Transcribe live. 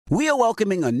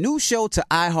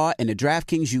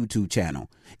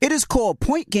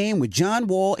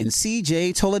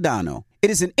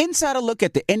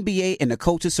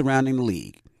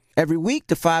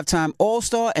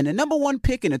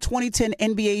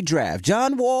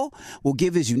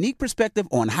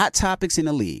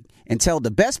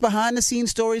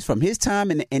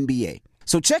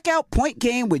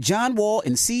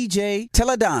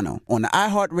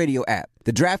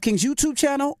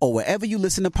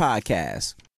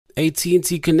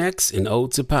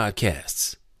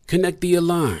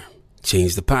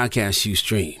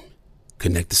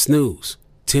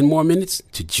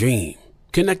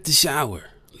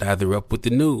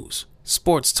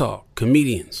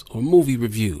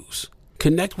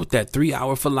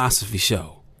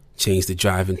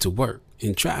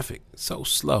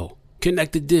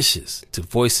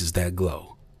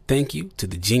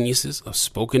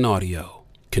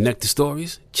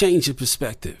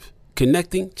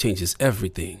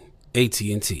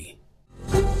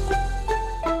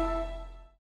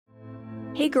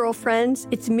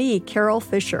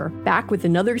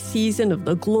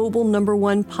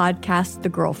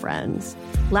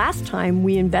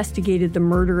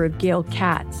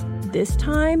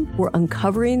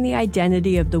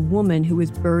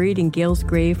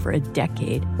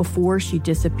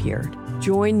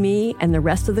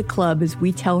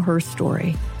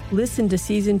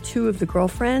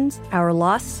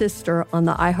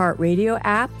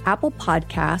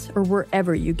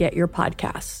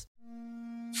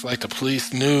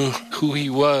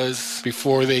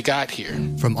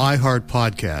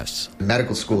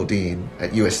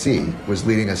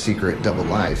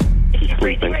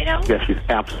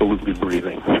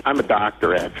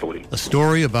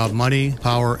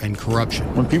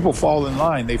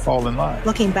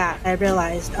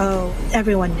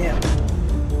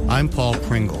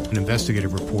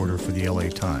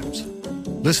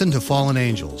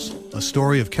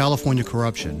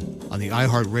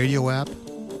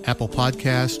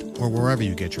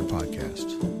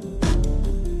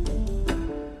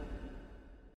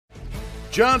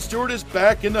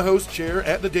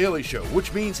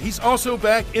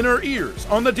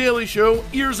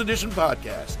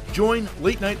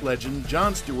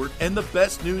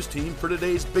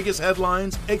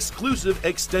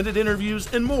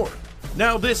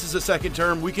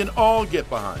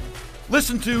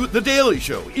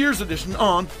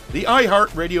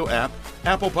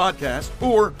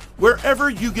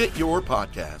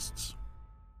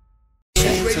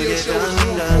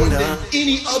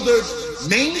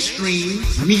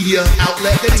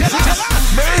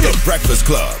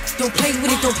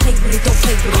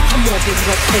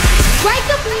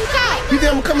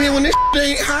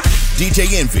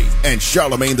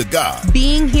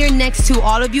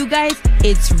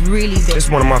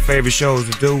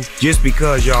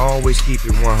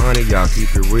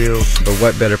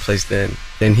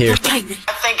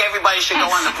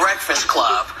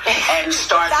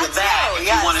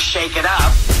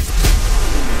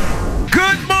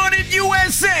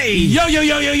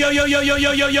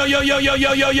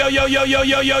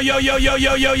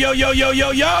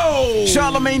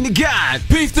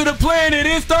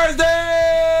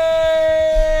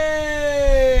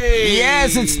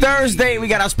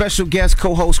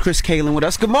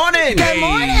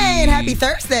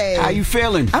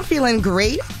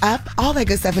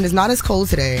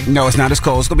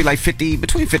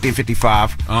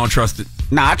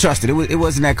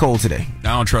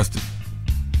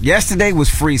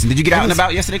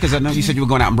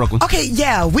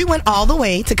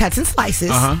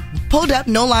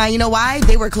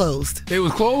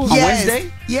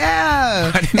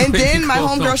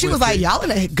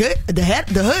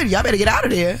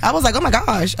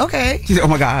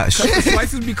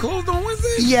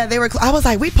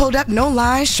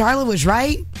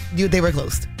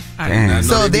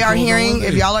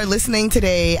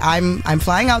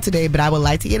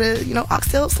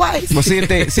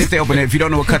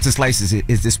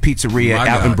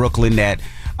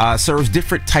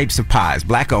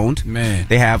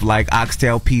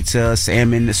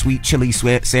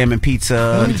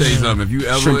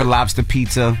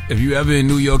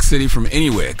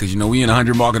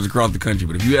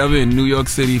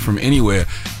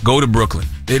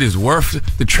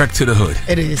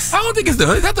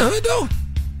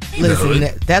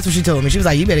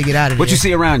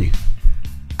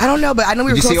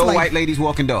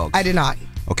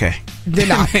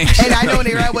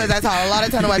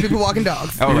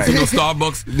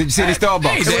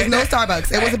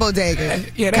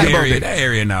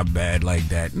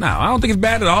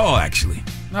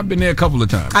I've been there a couple of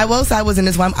times. I will say I was in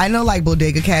this one. I know like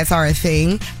bodega cats are a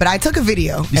thing, but I took a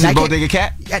video. You see bodega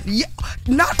cat? Yeah,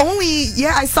 not only,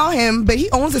 I saw him, but he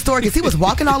owns the store because he was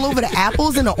walking all over the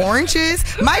apples and the oranges.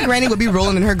 My granny would be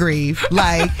rolling in her grave.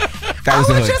 Like, I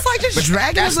was just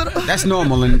dragging his little... That's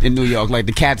normal in New York. Like,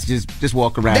 the cats just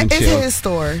walk around and chill. It's his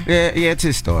store. Yeah, it's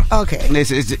his store. Okay.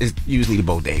 It's usually the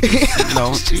bodega. You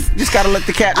know, just gotta let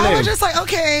the cat live. I was just like,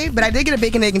 okay, but I did get a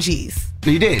bacon, egg, and cheese.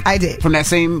 You did? I did. From that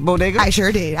same bodega? I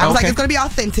sure did. I was like, it's going to be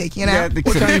authentic, you know? Yeah,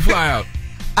 what time you fly out?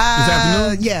 This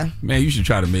afternoon? Yeah. Man, you should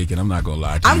try to make it. I'm not going to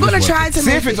lie to you. I'm going to try to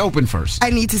see if it's open first. I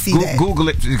need to see that. Google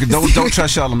it. Don't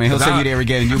trust Charlamagne. He'll send you there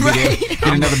again, and you'll be there. Get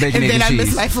another bacon, egg, and cheese. And then I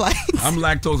miss my flight. I'm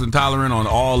lactose intolerant on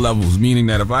all levels, meaning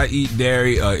that if I eat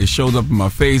dairy, it shows up in my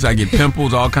face. I get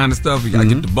pimples, all kind of stuff. I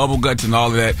get the bubble guts and all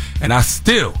of that, and I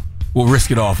still will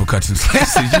risk it all for cuts and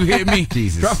slices. You hear me?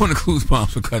 Jesus. Drop on the clues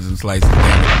bombs for cuts and slices.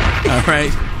 All right?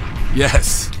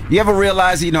 Yes. You ever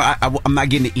realize, I'm not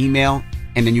getting the email,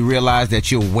 and then you realize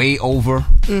that you're way over?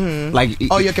 Mm-hmm. Like,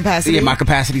 your capacity? Yeah, my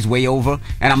capacity's way over.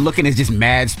 And I'm looking at just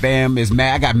mad spam.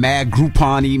 I got mad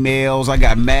Groupon emails. I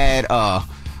got mad,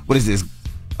 what is this?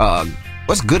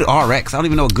 What's Good RX? I don't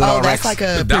even know what Good RX is. Oh, that's like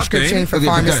a prescription for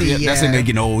pharmacy. That's in there,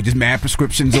 just mad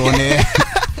prescriptions on there.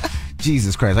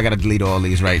 Jesus Christ, I got to delete all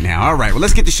these right now. All right, well,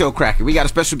 let's get the show cracking. We got a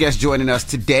special guest joining us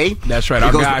today. That's right,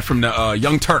 our guy from the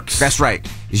Young Turks. That's right,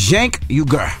 Cenk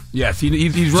Uygur. Yes,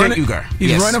 he's running.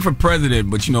 He's running for president,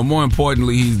 but more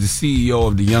importantly, he's the CEO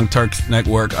of the Young Turks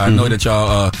Network. I know that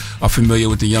y'all are familiar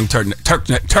with the Young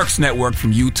Turks Network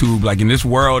from YouTube. Like, in this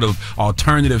world of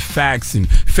alternative facts and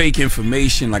fake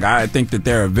information, like, I think that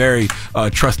they're a very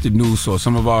trusted news source.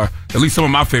 At least some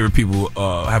of my favorite people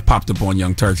have popped up on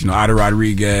Young Turks. Ida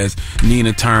Rodriguez,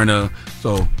 Nina Turner.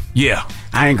 So, yeah.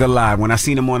 I ain't gonna lie. When I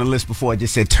seen him on the list before, it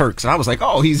just said Turks. I was like,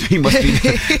 oh, he must be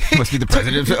the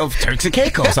president of Turks and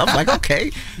Caicos. I was like,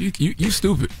 okay. You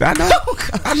stupid. I know.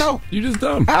 I know. You just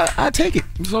dumb. I take it.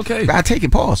 It's okay. I take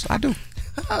it. Pause. I do.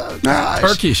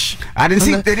 Turkish. I didn't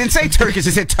see. They didn't say Turkish.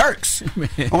 It said Turks.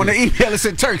 On the email, it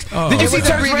said Turks. Did you see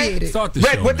Turks, Red? Start the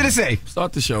Red, show. What did it say?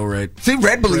 Start the show, Red. See,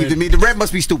 Red believed in me. The Red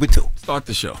must be stupid too. Start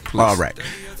the show. Please. All right.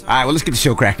 All right, well, let's get the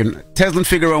show cracking. Tesla and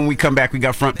Figaro, when we come back, we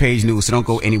got front page news, so don't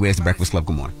go anywhere. It's the Breakfast Club.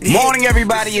 Good morning. Morning,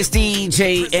 everybody. It's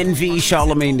DJ NV,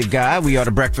 Charlamagne the Guy. We are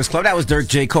the Breakfast Club. That was Dirk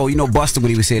J. Cole. Busta,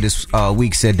 when he was here this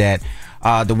week, said that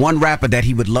the one rapper that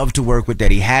he would love to work with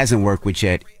that he hasn't worked with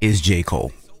yet is J.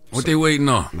 Cole. What they waiting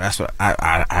on? That's what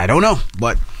I don't know,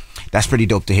 but that's pretty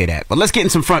dope to hear that. But let's get in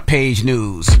some front page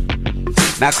news.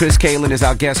 Now, Kris Kaylin is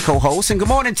our guest co-host. And good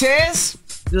morning, Tez.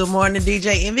 Good morning,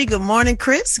 DJ Envy. Good morning,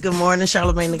 Kris. Good morning,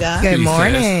 Charlamagne the Guy. Good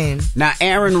morning. Now,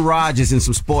 Aaron Rodgers in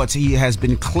some sports, he has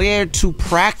been cleared to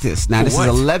practice. Now, this is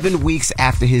 11 weeks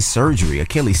after his surgery,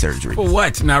 Achilles surgery. For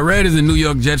what? Now, Red is a New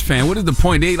York Jets fan. What is the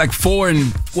point? They like 4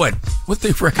 and what? What's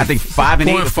their record? I think 5 and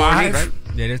 8 or 5, right?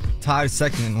 Yeah, they're tied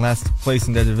second and last place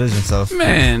in their division, so...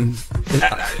 Man.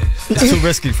 It's too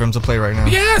risky for him to play right now.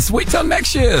 Yes, wait till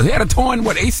next year. He had a torn,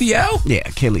 ACL? Yeah,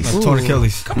 Achilles. Torn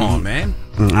Achilles. Come on, man.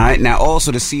 All right, now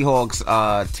also the Seahawks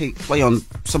play on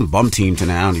some bum team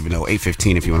tonight. I don't even know,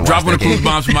 8:15 if you want to watch that game. Dropping the clue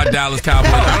bombs for my Dallas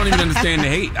Cowboys. I don't even understand the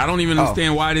hate. I don't even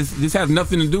understand why this has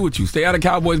nothing to do with you. Stay out of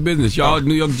Cowboys business. Y'all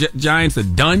New York Giants are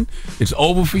done. It's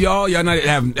over for y'all. Y'all not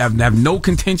have no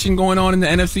contention going on in the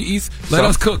NFC East. Let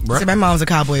us cook, bro. So my mom's a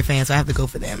Cowboy fan, so I have to go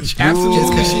for them.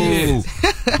 Absolutely, she is.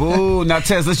 Ooh, now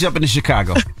Tez, let's jump into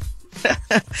Chicago.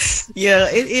 Yeah,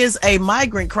 it is a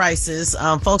migrant crisis.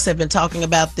 Folks have been talking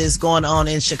about this going on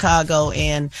in Chicago,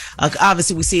 and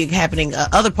obviously we see it happening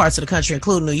other parts of the country,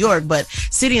 including New York. But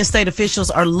city and state officials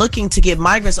are looking to get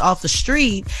migrants off the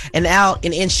street and out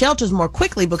and in shelters more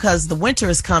quickly because the winter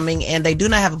is coming and they do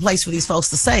not have a place for these folks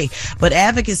to stay. But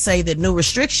advocates say that new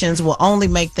restrictions will only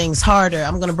make things harder.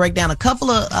 I'm going to break down a couple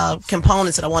of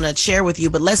components that I want to share with you,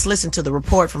 but let's listen to the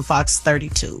report from Fox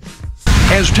 32.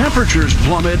 As temperatures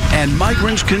plummet and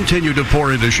migrants continue to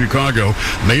pour into Chicago,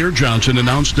 Mayor Johnson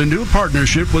announced a new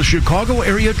partnership with Chicago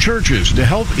area churches to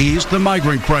help ease the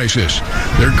migrant crisis.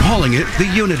 They're calling it the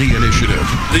Unity Initiative.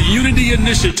 The Unity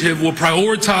Initiative will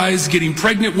prioritize getting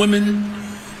pregnant women,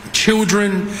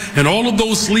 children, and all of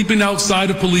those sleeping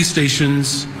outside of police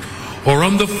stations or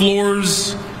on the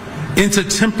floors into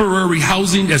temporary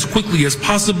housing as quickly as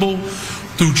possible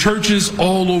through churches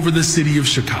all over the city of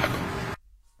Chicago.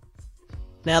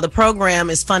 Now, the program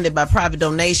is funded by private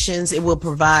donations. It will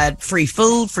provide free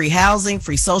food, free housing,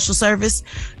 free social service,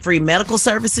 free medical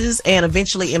services, and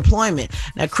eventually employment.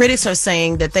 Now, critics are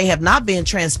saying that they have not been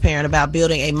transparent about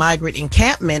building a migrant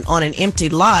encampment on an empty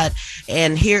lot.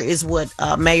 And here is what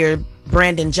Mayor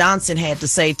Brandon Johnson had to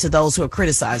say to those who are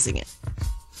criticizing it.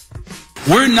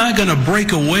 We're not going to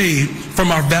break away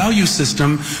from our value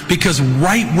system because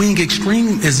right-wing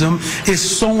extremism is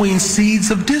sowing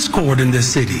seeds of discord in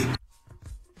this city.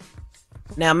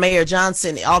 Now, Mayor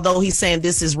Johnson, although he's saying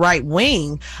this is right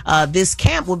wing, this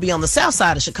camp will be on the south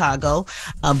side of Chicago.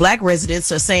 Black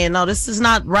residents are saying, no, this is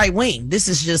not right wing. This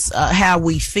is just how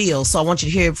we feel. So I want you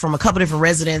to hear from a couple different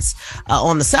residents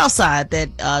on the south side that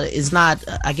is not,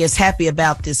 I guess, happy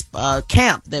about this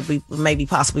camp that we maybe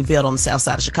possibly built on the south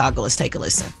side of Chicago. Let's take a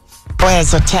listen.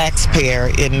 As a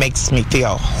taxpayer, it makes me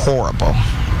feel horrible.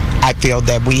 I feel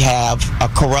that we have a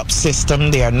corrupt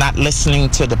system. They are not listening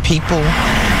to the people.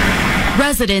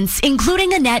 Residents,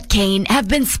 including Annette Kane, have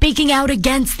been speaking out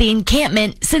against the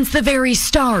encampment since the very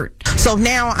start. So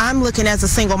now I'm looking as a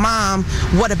single mom,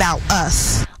 what about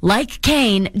us? Like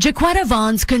Kane, Jaquetta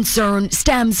Vaughn's concern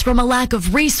stems from a lack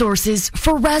of resources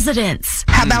for residents.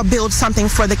 How about build something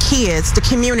for the kids, the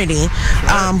community?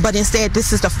 But instead,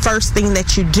 this is the first thing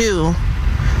that you do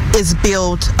is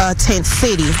build a tent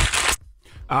city.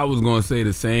 I was going to say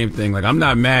the same thing. Like, I'm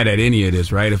not mad at any of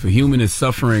this, right? If a human is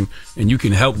suffering and you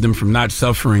can help them from not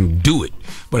suffering, do it.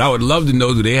 But I would love to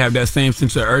know, do they have that same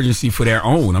sense of urgency for their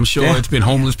own? I'm sure it's been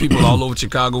homeless people all over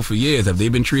Chicago for years. Have they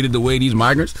been treated the way these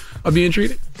migrants are being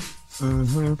treated?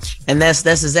 Mm-hmm. And that's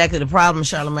exactly the problem,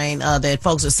 Charlamagne, that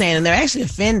folks are saying. And they're actually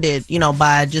offended,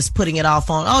 by just putting it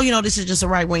off on, this is just a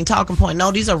right-wing talking point.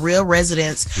 No, these are real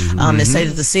residents that say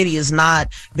that the city is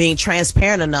not being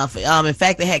transparent enough. In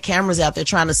fact, they had cameras out there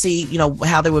trying to see,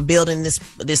 how they were building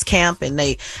this camp, and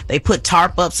they put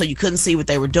tarp up so you couldn't see what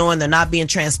they were doing. They're not being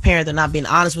transparent. They're not being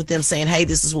honest with them, saying, hey,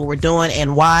 this is what we're doing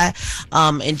and why.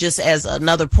 And just as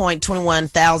another point,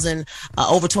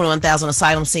 over 21,000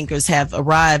 asylum seekers have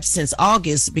arrived since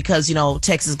August because,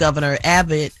 Texas Governor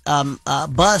Abbott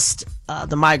bust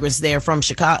the migrants there from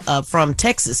Chicago, from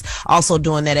Texas, also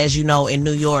doing that, as you know, in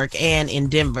New York and in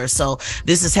Denver. So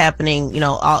this is happening,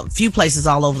 a few places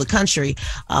all over the country.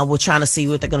 We're trying to see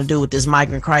what they're going to do with this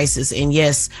migrant crisis. And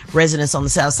yes, residents on the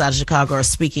south side of Chicago are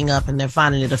speaking up, and they're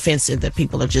finding it offensive that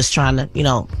people are just trying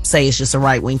to, say it's just a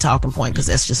right-wing talking point, because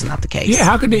that's just not the case. Yeah,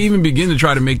 how could they even begin to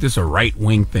try to make this a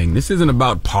right-wing thing? This isn't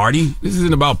about party. This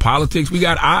isn't about politics. We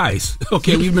got eyes.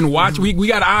 Okay, we've been watching. We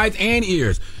got eyes and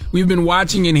ears. We've been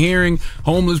watching and hearing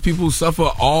homeless people suffer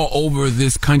all over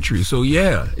this country. So,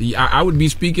 yeah, I would be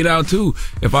speaking out, too,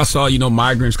 if I saw,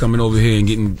 migrants coming over here and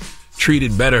getting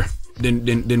treated better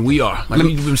than we are. Like,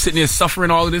 we've been sitting there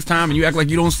suffering all of this time, and you act like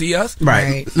you don't see us?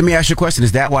 Right. Let me ask you a question.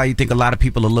 Is that why you think a lot of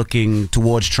people are looking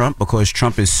towards Trump? Because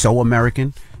Trump is so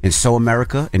American and so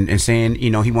America, and saying,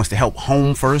 he wants to help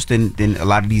home first than a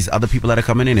lot of these other people that are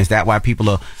coming in? Is that why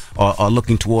people are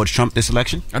looking towards Trump this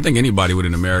election? I think anybody with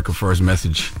an America First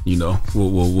message,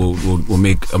 will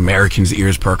make Americans'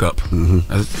 ears perk up.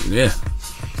 Mm-hmm. Yeah.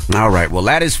 All right. Well,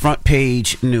 that is front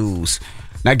page news.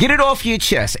 Now get it off your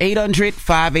chest.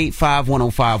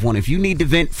 800-585-1051. If you need to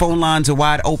vent, phone lines are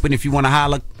wide open. If you want to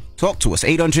holler, talk to us.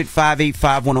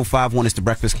 800-585-1051. It's The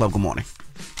Breakfast Club. Good morning.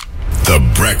 The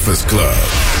Breakfast Club.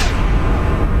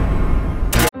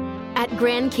 At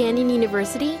Grand Canyon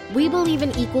University, we believe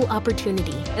in equal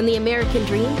opportunity, and the American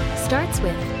dream starts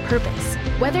with purpose.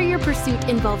 Whether your pursuit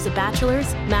involves a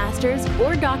bachelor's, master's,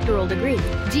 or doctoral degree,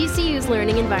 GCU's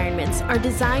learning environments are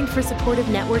designed for supportive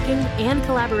networking and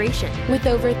collaboration. With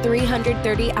over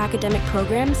 330 academic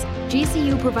programs,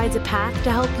 GCU provides a path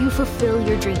to help you fulfill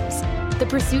your dreams. The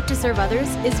pursuit to serve others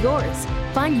is yours.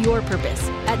 Find your purpose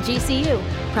at GCU.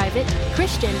 Private,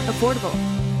 Christian, affordable.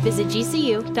 Visit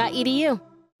gcu.edu.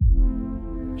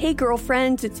 Hey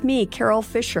girlfriends, it's me, Carol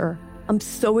Fisher. I'm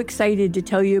so excited to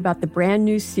tell you about the brand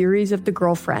new series of The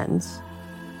Girlfriends.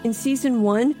 In season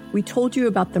 1, we told you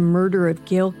about the murder of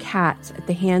Gail Katz at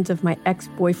the hands of my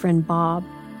ex-boyfriend Bob.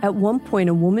 At one point,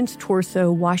 a woman's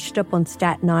torso washed up on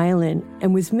Staten Island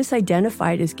and was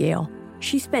misidentified as Gail.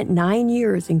 She spent 9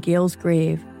 years in Gail's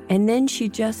grave, and then she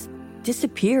just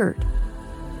disappeared.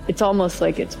 It's almost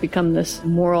like it's become this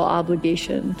moral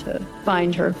obligation to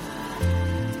find her.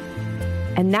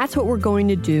 And that's what we're going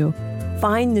to do.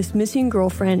 Find this missing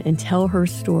girlfriend and tell her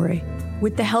story.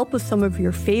 With the help of some of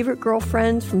your favorite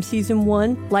girlfriends from season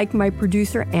 1, like my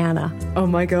producer Anna. Oh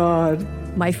my God.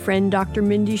 My friend Dr.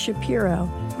 Mindy Shapiro.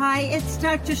 Hi, it's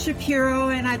Dr. Shapiro,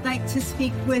 and I'd like to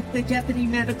speak with the deputy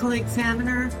medical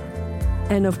examiner.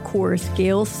 And of course,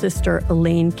 Gail's sister,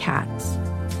 Elaine Katz.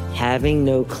 Having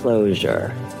no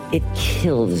closure, it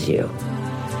kills you.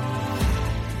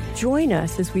 Join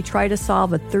us as we try to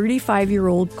solve a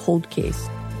 35-year-old cold case.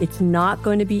 It's not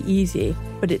going to be easy,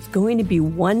 but it's going to be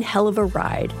one hell of a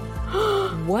ride.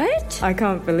 What? I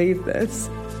can't believe this.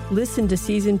 Listen to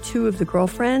season 2 of The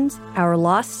Girlfriends, Our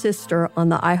Lost Sister on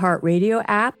the iHeartRadio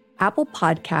app, Apple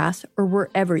Podcasts, or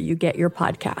wherever you get your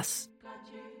podcasts.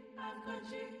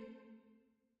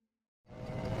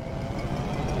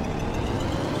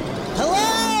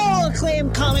 Hello,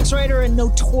 acclaimed comics writer and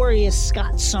notorious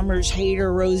Scott Summers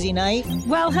hater, Rosie Knight.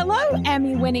 Well, hello,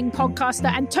 Emmy-winning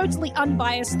podcaster and totally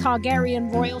unbiased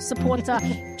Targaryen royal supporter,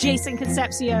 Jason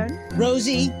Concepcion.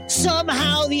 Rosie,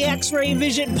 somehow the X-Ray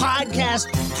Vision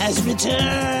podcast has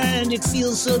returned. It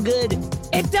feels so good.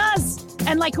 It does.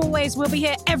 And like always, we'll be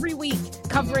here every week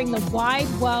covering the wide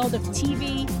world of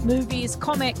TV, movies,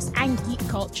 comics, and geek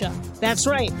culture. That's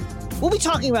right. We'll be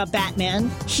talking about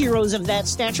Batman, heroes of that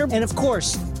stature, and of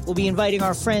course, we'll be inviting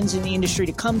our friends in the industry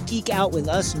to come geek out with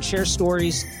us and share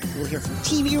stories. We'll hear from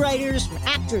TV writers, from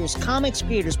actors, comics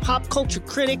creators, pop culture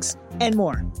critics, and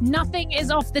more. Nothing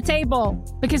is off the table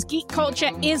because geek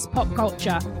culture is pop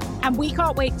culture, and we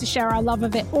can't wait to share our love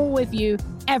of it all with you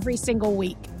every single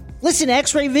week. Listen to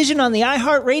X-Ray Vision on the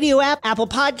iHeartRadio app, Apple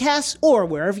Podcasts, or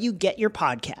wherever you get your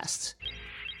podcasts.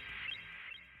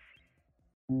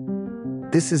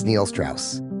 This is Neil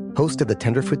Strauss, host of the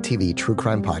Tenderfoot TV true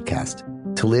crime podcast,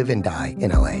 To Live and Die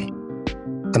in LA.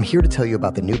 I'm here to tell you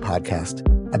about the new podcast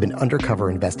I've been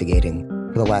undercover investigating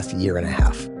for the last year and a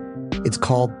half. It's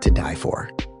called To Die For.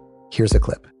 Here's a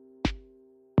clip.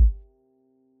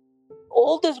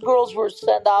 All these girls were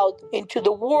sent out into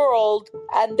the world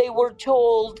and they were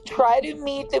told, try to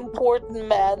meet important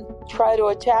men, try to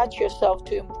attach yourself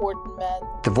to important men.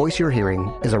 The voice you're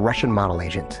hearing is a Russian model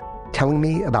agent telling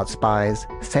me about spies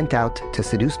sent out to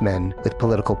seduce men with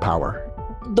political power.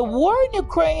 The war in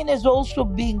Ukraine is also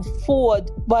being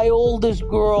fought by all these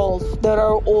girls that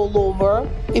are all over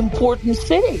important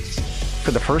cities.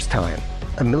 For the first time,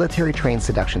 a military-trained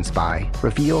seduction spy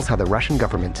reveals how the Russian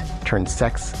government turned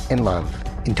sex and love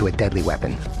into a deadly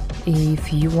weapon.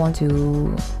 If you want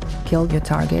to kill your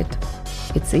target,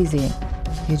 it's easy.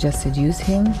 You just seduce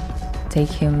him, take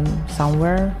him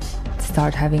somewhere,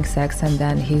 start having sex, and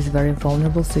then he's very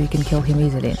vulnerable, so you can kill him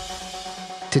easily.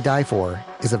 To Die For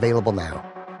is available now.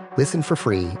 Listen for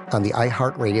free on the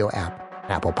iHeartRadio app,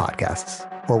 Apple Podcasts,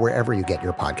 or wherever you get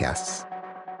your podcasts.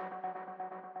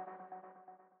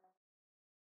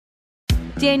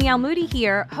 Danielle Moody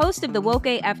here, host of the Woke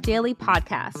AF Daily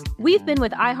podcast. We've been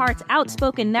with iHeart's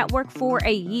Outspoken Network for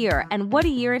a year, and what a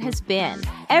year it has been.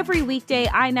 Every weekday,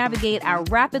 I navigate our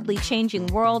rapidly changing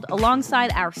world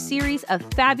alongside our series of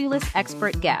fabulous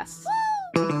expert guests.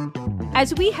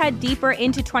 As we head deeper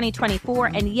into 2024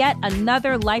 and yet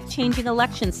another life-changing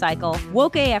election cycle,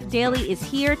 Woke AF Daily is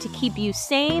here to keep you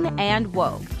sane and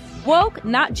woke. Woke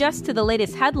not just to the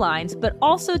latest headlines, but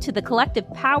also to the collective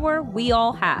power we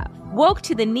all have. Woke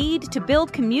to the need to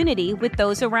build community with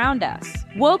those around us.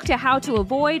 Woke to how to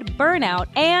avoid burnout,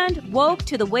 and woke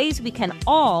to the ways we can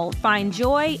all find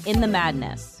joy in the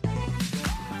madness.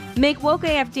 Make Woke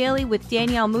AF Daily with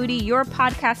Danielle Moody your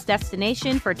podcast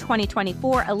destination for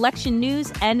 2024 election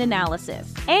news and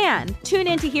analysis. And tune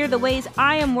in to hear the ways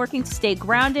I am working to stay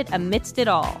grounded amidst it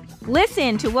all.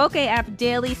 Listen to Woke AF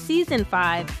Daily Season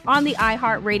 5 on the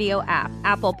iHeartRadio app,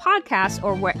 Apple Podcasts,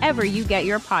 or wherever you get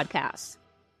your podcasts.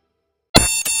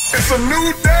 It's a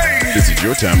new day. This is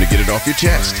your time to get it off your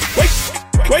chest.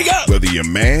 Wake up. Whether you're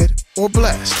mad or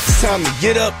blessed. It's time to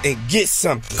get up and get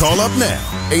something. Call up now.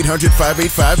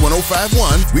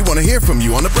 800-585-1051. We want to hear from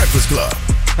you on The Breakfast Club.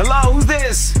 Hello, who's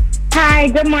this? Hi,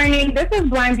 good morning. This is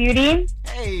Blind Beauty.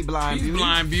 Hey, Blind Beauty.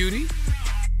 Blind Beauty.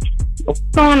 What's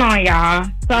going on, y'all?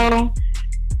 So,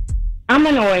 I'm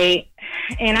annoyed,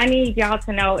 and I need y'all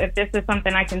to know if this is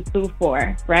something I can sue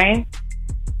for, right?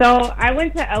 So I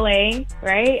went to LA,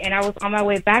 right? And I was on my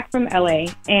way back from LA,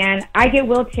 and I get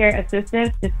wheelchair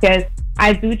assistance just because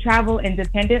I do travel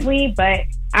independently, but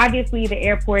obviously the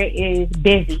airport is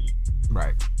busy.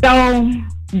 Right. So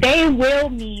they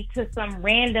wheeled me to some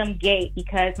random gate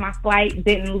because my flight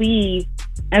didn't leave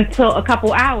until a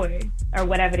couple hours or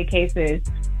whatever the case is.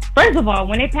 First of all,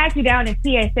 when they pat you down in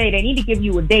TSA, they need to give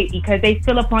you a date because they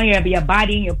fill up on your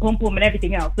body and your pum-pum and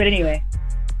everything else. But anyway,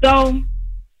 so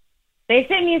they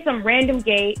sent me in some random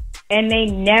gate, and they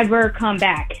never come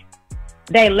back.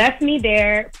 They left me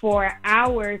there for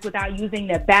hours without using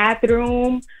the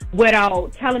bathroom,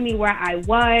 without telling me where I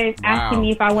was, asking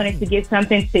me if I wanted to get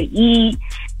something to eat.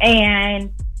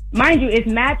 And mind you, it's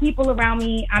mad people around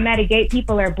me. I'm at a gate.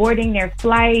 People are boarding their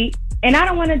flight. And I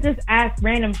don't want to just ask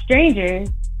random strangers.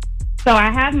 So I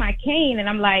have my cane, and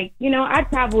I'm like, I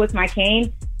travel with my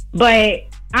cane, but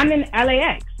I'm in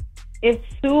LAX. It's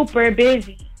super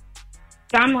busy.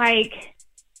 So I'm like,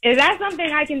 is that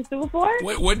something I can sue for?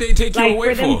 What they take you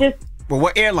away for? Well,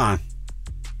 what airline?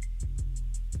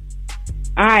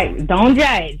 All right, don't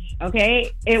judge,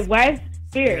 okay? It was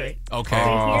spirit.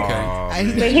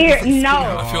 Okay. But here,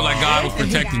 no. I feel like God was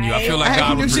protecting you. I feel like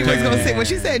God was protecting you. She was going to say, when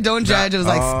she said don't judge, it was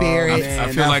like spirit.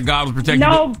 I feel like God was protecting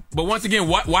you. But once again,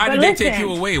 why did they take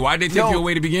you away? Why did they take you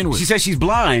away to begin with? She said she's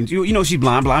blind. You know she's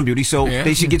blind beauty, so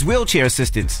she gets wheelchair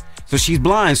assistance. So she's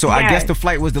blind, so I guess the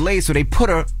flight was delayed, so they put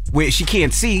her where she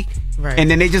can't see, and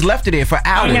then they just left her there for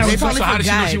hours. So how did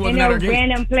she know she wasn't at her gate?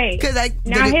 Random place.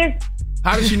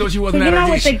 How did she know she wasn't at her gate? You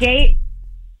know, with the gate,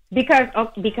 because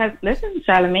listen,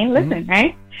 Charlamagne, listen,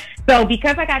 right? So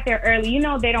because I got there early, you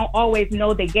know they don't always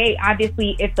know the gate,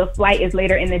 obviously, if the flight is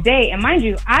later in the day. And mind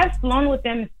you, I've flown with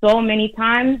them so many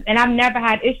times, and I've never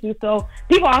had issues. So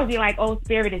people always be like, oh,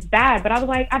 Spirit is bad. But I was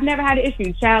like, I've never had an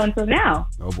issue, child, until now.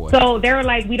 Oh, boy. So they were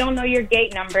like, we don't know your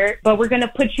gate number, but we're going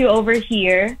to put you over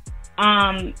here,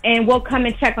 and we'll come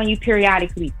and check on you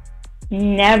periodically.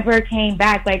 Never came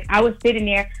back. Like, I was sitting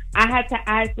there. I had to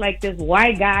ask, like, this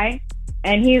white guy,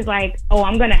 and he's like, oh,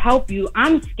 I'm going to help you.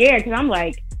 I'm scared because I'm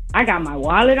like, I got my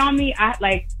wallet on me.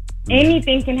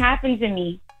 Anything can happen to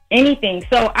me. Anything.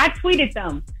 So I tweeted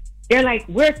them. They're like,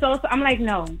 we're so. I'm like,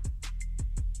 no.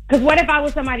 Because what if I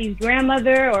was somebody's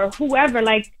grandmother or whoever?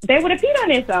 Like, they would have peed on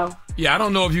themselves. Yeah, I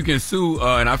don't know if you can sue,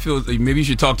 and I feel maybe you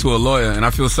should talk to a lawyer. And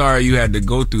I feel sorry you had to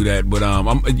go through that.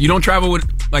 But you don't travel with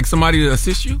like somebody to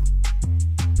assist you?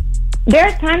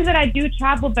 There's times that I do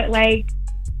travel, but like,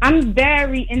 I'm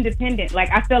very independent. Like,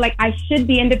 I feel like I should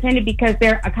be independent because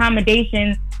there are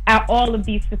accommodations at all of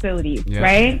these facilities,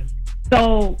 right?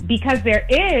 So, because there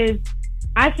is,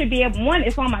 I should be able, one,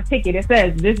 it's on my ticket. It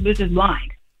says, this bitch is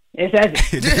blind. It says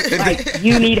it. Like,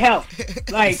 you need help.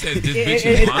 Like, this bitch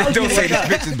is blind. Don't say this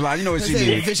bitch is blind. You know what she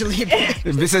means. Visually impaired.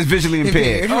 It says visually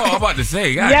impaired. Oh, I'm about to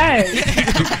say. God. Yes.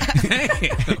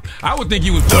 I would think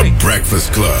you was The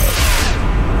Breakfast Club.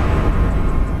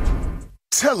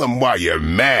 Tell them why you're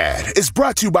mad. It's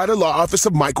brought to you by the law office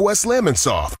of Michael S.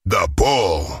 Lamonsoff, the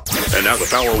Bull. And now the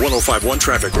Power 105.1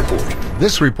 traffic report.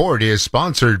 This report is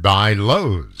sponsored by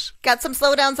Lowe's. Got some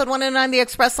slowdowns on 109, the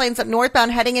express lanes at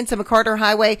northbound heading into McCarter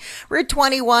Highway. Route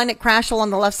 21, crash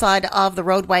on the left side of the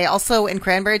roadway. Also in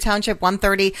Cranberry Township,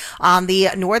 130 on the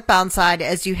northbound side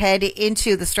as you head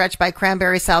into the stretch by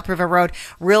Cranberry South River Road.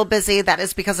 Real busy. That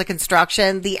is because of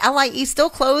construction. The LIE still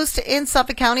closed in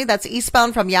Suffolk County. That's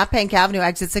eastbound from Yaphank Avenue,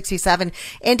 exit 67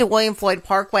 into William Floyd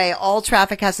Parkway. All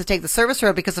traffic has to take the service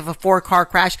road because of a 4-car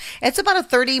crash. It's about a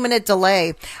 30-minute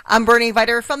delay. I'm Bernie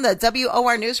Viter from the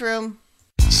WOR Newsroom.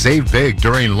 Save big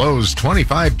during Lowe's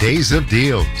 25 days of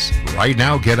deals. Right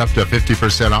now, get up to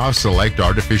 50% off select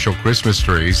artificial Christmas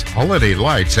trees, holiday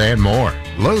lights, and more.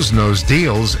 Lowe's knows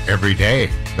deals every day.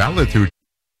 Valid through...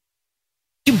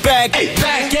 You back at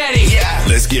it. Yeah.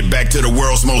 Let's get back to the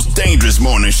world's most dangerous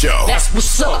morning show. That's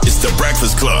what's up. It's the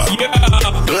Breakfast Club.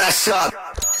 Yeah. Bless up.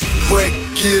 Wake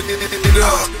it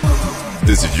up.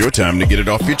 This is your time to get it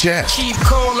off your chest. Keep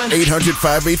calling.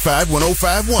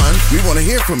 800-585-1051. We want to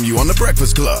hear from you on the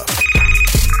Breakfast Club.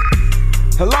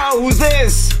 Hello, who's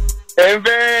this?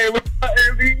 MV. What's up,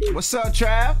 MV? What's up,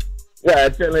 Trav? Yeah,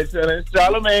 chilling.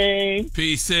 Charlamagne.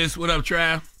 Peace, sis. What up,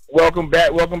 Trav? Welcome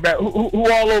back.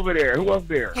 Who all over there? Who else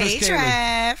there? Hey,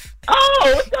 Trav.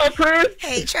 Oh, what's up, Kris?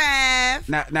 Hey, Trav.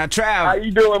 Now, Trav. How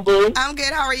you doing, boo? I'm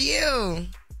good. How are you?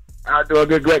 I'm doing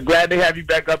good. Glad to have you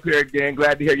back up here again.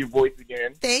 Glad to hear your voice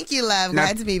again. Thank you, love.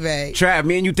 Glad to be back. Trav,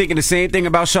 me and you thinking the same thing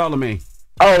about Charlamagne.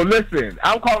 Oh, listen.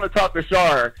 I'm calling to talk to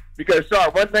Char because, Char,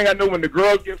 one thing I know when the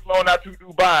girls get flown out to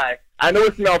Dubai, I know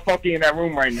it smells funky in that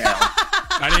room right now.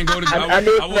 I didn't go to Dubai. I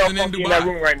know it smells funky in that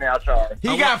room right now, Char.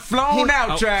 He got flown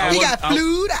out, Trav. He got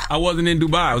flued out. I wasn't in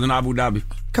Dubai. I was in Abu Dhabi.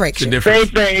 Correction. Same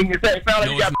thing. It sounds like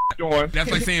you got doing.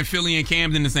 That's like saying Philly and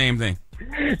Camden the same thing.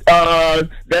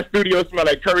 That studio smell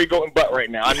like curry goat and butt right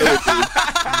now. I know it do.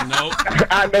 Nope.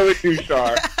 I know it do,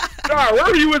 Char. Char, where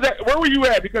were you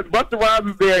at? Because Busta Rhymes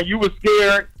was there and you was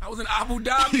scared. I was in Abu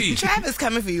Dhabi. Travis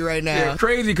coming for you right now. Yeah,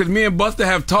 crazy because me and Busta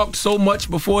have talked so much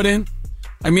before then.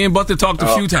 Like me and Busta talked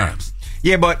a few times.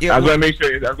 Yeah, but I was gonna make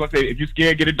sure. I was gonna say, if you're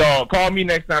scared, get a dog. Call me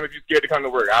next time if you're scared to come to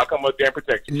work. I'll come up there and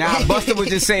protect you. Nah, Busta was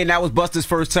just saying that was Busta's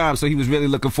first time, so he was really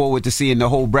looking forward to seeing the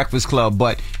whole Breakfast Club.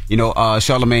 But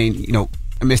Charlamagne,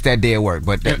 I missed that day at work.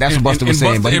 But that's what Busta was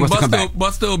saying. But he wants to come back.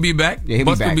 Busta will be back. Yeah,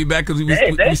 Busta will be back because we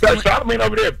still Charlamagne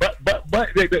over there. But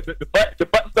the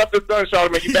butt stuff is done.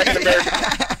 Charlamagne, you back in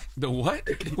America. The what?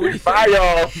 Bye,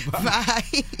 y'all. Bye.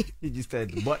 He just said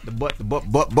the butt.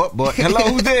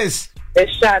 Hello, who's this?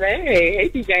 It's Sade.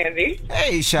 Hey, DJ Andy.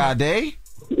 Hey, Sade.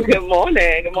 Good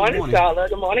morning. Good morning, Charlotte.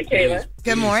 Good morning, Kaylin.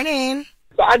 Good morning.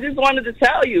 So I just wanted to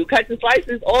tell you, Cuts and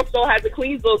Slices also has a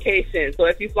Queens location. So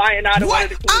if you're flying out of one of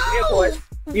the Queens airports,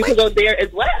 you can go there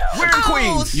as well. We're in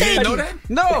Queens. You didn't know that?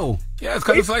 No. it's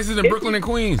Cousin Slices in Brooklyn and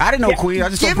Queens. I didn't know Queens. I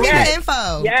just Give me the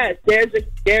info. Yes,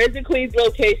 there is a Queens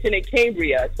location in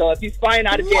Cambria. So if you're flying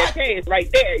out of JFK, it's right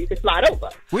there. You can slide over.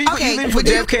 Where you live for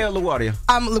JFK or LaGuardia?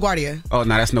 LaGuardia. Oh,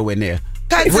 no, that's nowhere near.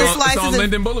 It's on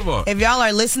Linden Boulevard. If y'all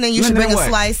are listening, you should bring a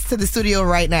slice to the studio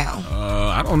right now.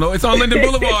 I don't know. It's on Linden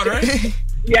Boulevard, right?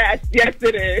 Yes,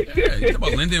 it is. Yeah, you talking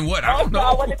about Linden what? I don't know.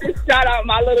 I wanted to shout out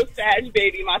my little Sag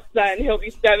baby, my son. He'll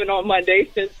be 7 on Monday.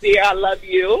 Sincere, I love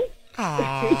you.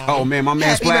 Oh, man, my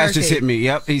man Splash just hit me.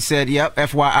 Yep, he said,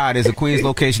 FYI, there's a Queens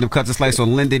location of Cousin Slice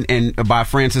on Linden and by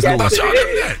Francis Lewis.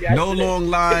 No long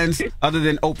lines other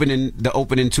than the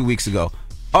opening 2 weeks ago.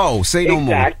 Oh, say no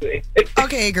more. Exactly.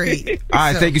 Okay, agreed. All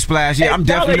right, thank you, Splash. Yeah, I'm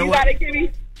definitely. You gotta give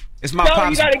me. It's my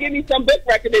you gotta give me some book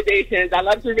recommendations. I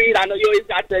love to read. I know you always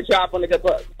got the drop on the good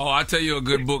book. Oh, I'll tell you a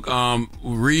good book.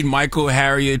 Read Michael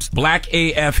Harriot's Black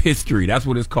AF History. That's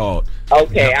what it's called.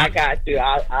 Okay, I got you.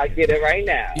 I'll get it right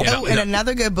now. Yeah, and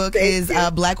another good book is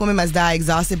Black Women Must Die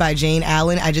Exhausted by Jane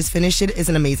Allen. I just finished it. It's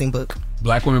an amazing book.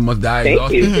 Black Women Must Die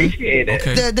Exhausted. Thank you. Appreciate it.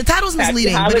 Okay. The title's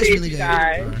misleading, but it's really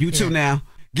good. You too now.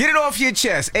 Get it off your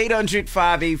chest.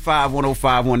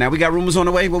 800-585-1051. Now, we got rumors on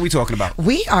the way. What are we talking about?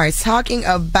 We are talking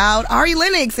about Ari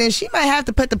Lennox, and she might have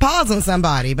to put the pause on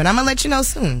somebody, but I'm going to let you know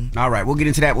soon. All right, we'll get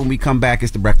into that when we come back.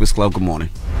 It's The Breakfast Club. Good morning.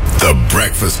 The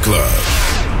Breakfast Club.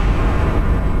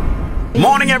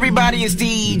 Morning, everybody. It's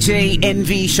DJ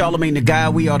NV, Charlamagne the Guy.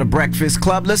 We are The Breakfast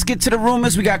Club. Let's get to the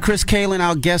rumors. We got Kris, Kaylin,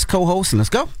 our guest co-host, and let's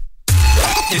go.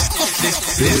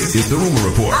 This is the Rumor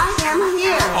Report. I am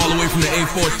here. All the way from the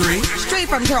 843. Straight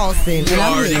from Charleston. You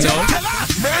already know.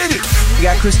 Made it. We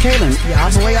got Kris, Kaylin.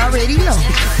 Y'all boy already know.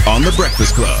 On The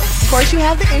Breakfast Club. Of course, you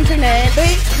have the internet, but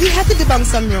we have to debunk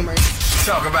some rumors.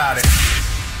 Talk about it.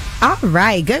 All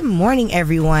right. Good morning,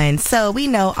 everyone. So we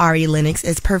know Ari Lennox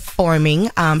is performing.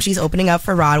 She's opening up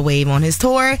for Rod Wave on his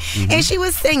tour. And she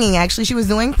was singing, actually. She was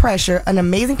doing Pressure, an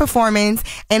amazing performance.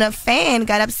 And a fan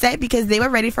got upset because they were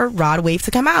ready for Rod Wave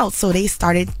to come out. So they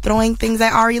started throwing things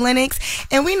at Ari Lennox.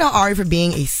 And we know Ari for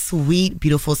being a sweet,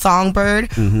 beautiful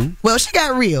songbird. Well, she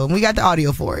got real. And we got the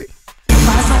audio for it.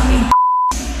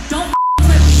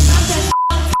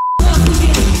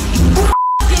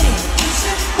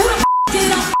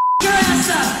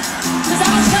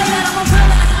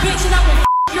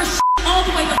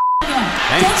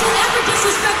 Don't you ever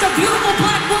disrespect a beautiful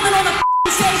black woman on the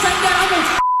stage like that. I'm gonna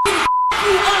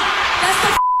you up. That's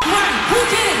the right. Who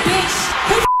did it, bitch?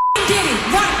 Who did it?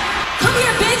 Right. Come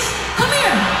here, bitch. Come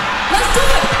here. Let's do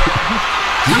it.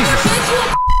 Come here, bitch. You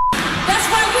that's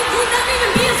right. You'll never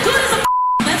even be as good as a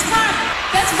That's right.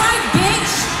 That's right,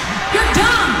 bitch. You're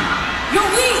dumb. You're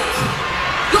weak.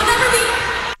 You'll never be.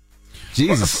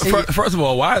 Jesus. First of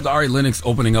all, why is Ari Lennox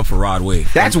opening up for Rod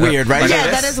Wave? That's weird, right? Yeah,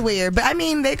 that is weird. But I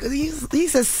mean,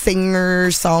 he's a singer,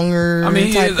 songer. I mean,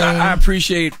 he type is. thing. I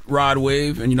appreciate Rod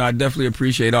Wave, and I definitely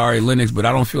appreciate Ari Lennox. But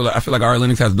I feel like Ari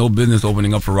Lennox has no business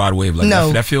opening up for Rod Wave. Like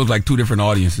no, that feels like two different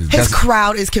audiences. His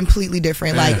crowd is completely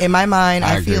different. Yeah, like in my mind,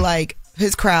 I agree. feel like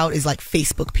his crowd is like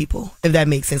Facebook people, if that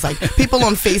makes sense. Like people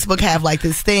on Facebook have like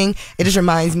this thing. It just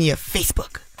reminds me of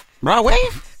Facebook. Rod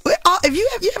Wave? Have you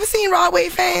ever seen Rod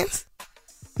Wave fans?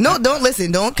 No, don't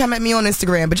listen. Don't come at me on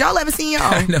Instagram. But y'all ever seen y'all?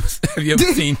 Have you ever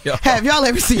seen y'all? Have y'all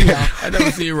ever seen y'all? I've never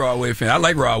seen Rod Wave fan. I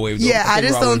like Rod Wave. Though. Yeah, I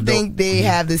just don't think they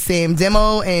have the same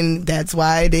demo, and that's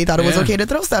why they thought it was okay to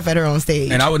throw stuff at her on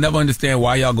stage. And I would never understand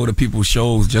why y'all go to people's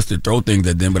shows just to throw things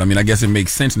at them. But I mean, I guess it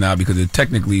makes sense now because it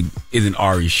technically isn't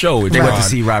Ari's show. It's they went to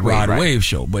see Rod Wave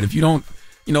show. But if you don't,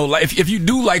 like if you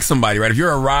do like somebody, right? If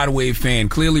you're a Rod Wave fan,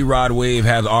 clearly Rod Wave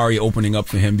has Ari opening up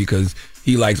for him because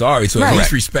he likes Ari, so at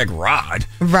least respect Rod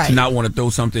to not want to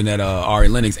throw something at Ari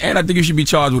Lennox. And I think you should be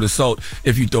charged with assault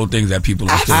if you throw things at people.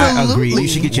 I agree. You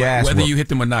should get your ass whether whooped. you hit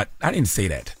them or not. I didn't say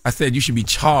that. I said you should be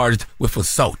charged with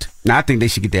assault. No, I think they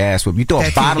should get their ass whooped. You throw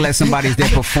a bottle at somebody as they're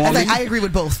performing. I agree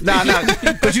with both. No,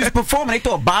 because you're performing, they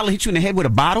throw a bottle, hit you in the head with a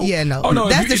bottle. Yeah, no. Oh, no,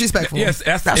 that's disrespectful. Yes,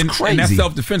 that's crazy. And that's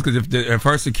self-defense because if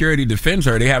her security defends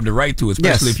her, they have the right to,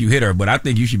 especially if you hit her. But I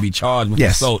think you should be charged with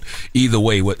assault either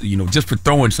way. Just for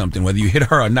throwing something, whether you hit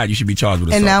her or not, you should be charged with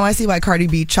assault. And now I see why Cardi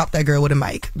B chopped that girl with a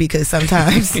mic because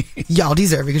sometimes y'all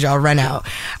deserve it because y'all run out.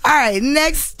 All right,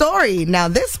 next story. Now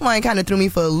this one kind of threw me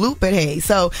for a loop, but hey,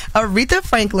 so Aretha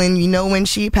Franklin, when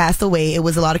she passed away, it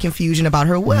was a lot of confusion about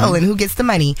her will and who gets the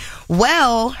money.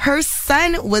 Well, her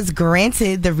son was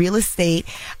granted the real estate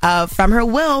from her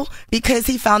will because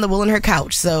he found the will in her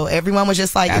couch. So everyone was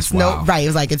just like, It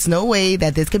was like, it's no way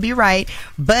that this could be right.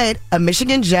 But a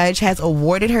Michigan judge has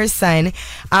awarded her son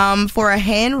for a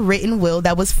handwritten will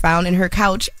that was found in her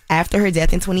couch after her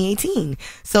death in 2018.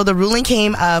 So the ruling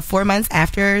came 4 months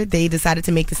after they decided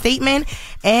to make the statement,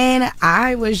 and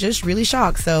I was just really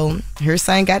shocked. So her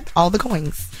son got all the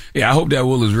coins. Yeah, I hope that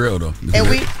will is real, though. And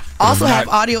we also have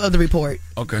audio of the report.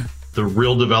 Okay. The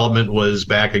real development was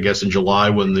back, I guess, in July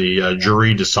when the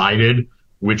jury decided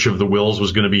which of the wills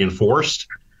was going to be enforced.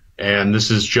 And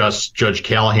this is just Judge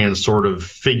Callahan sort of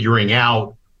figuring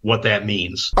out what that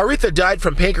means. Aretha died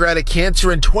from pancreatic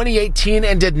cancer in 2018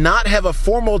 and did not have a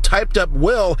formal typed-up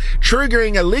will,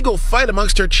 triggering a legal fight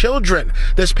amongst her children.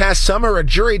 This past summer, a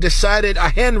jury decided a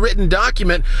handwritten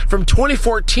document from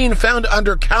 2014 found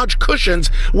under couch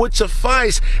cushions would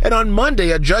suffice, and on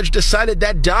Monday, a judge decided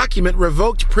that document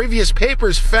revoked previous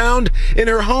papers found in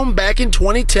her home back in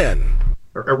 2010.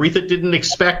 Aretha didn't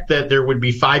expect that there would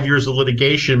be 5 years of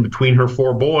litigation between her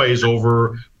 4 boys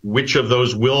over which of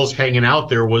those wills hanging out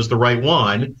there was the right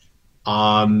one.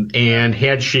 And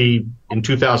had she, in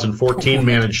 2014,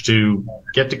 managed to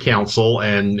get to counsel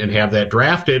and have that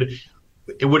drafted,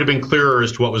 it would have been clearer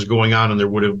as to what was going on, and there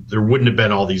wouldn't have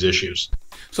been all these issues.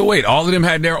 So wait, all of them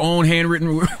had their own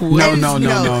handwritten will? No.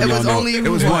 It was only It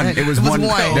was one. It was one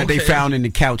that they found in the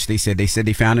couch. They said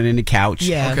they found it in the couch.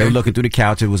 Yeah. They were looking through the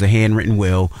couch. It was a handwritten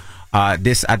will.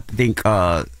 This, I think,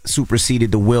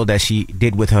 superseded the will that she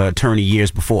did with her attorney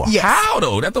years before. Yes. How,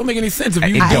 though? That don't make any sense. If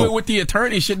you do it with the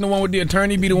attorney, shouldn't the one with the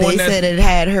attorney be the one that... They said it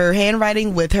had her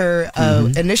handwriting with her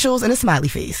initials and a smiley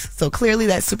face. So clearly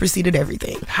that superseded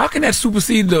everything. How can that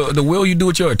supersede the will you do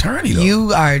with your attorney,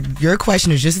 though? Your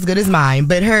question is just as good as mine.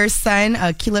 But her son,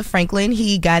 Keela Franklin,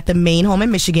 he got the main home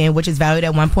in Michigan, which is valued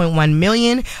at $1.1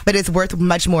 million, but it's worth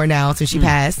much more now since she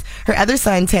passed. Her other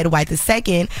son, Ted White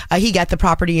II, he got the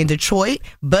property in Detroit,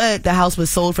 but the house was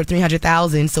sold for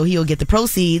 $300,000, so he'll get the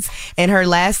proceeds. And her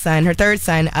third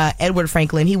son, Edward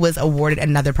Franklin, he was awarded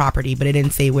another property, but it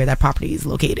didn't say where that property is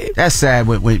located. That's sad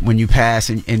when you pass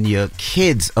and your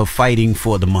kids are fighting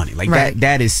for the money. Like right.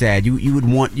 that is sad. You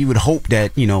would hope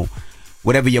that,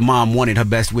 whatever your mom wanted, her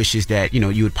best wishes that,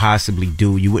 you would possibly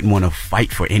do. You wouldn't want to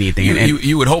fight for anything.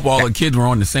 You would hope all the kids were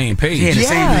on the same page. Yeah, the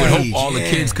same You would page. hope all the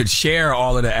kids could share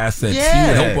all of the assets. Yeah. You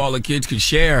would hope all the kids could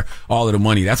share all of the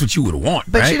money. That's what you would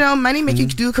want, But right? money make you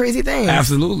do crazy things.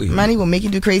 Absolutely. Money will make you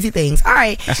do crazy things. All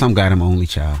right. That's some guy, I'm only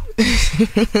child. All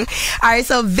right,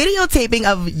 so videotaping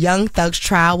of Young Thug's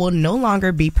trial will no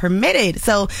longer be permitted.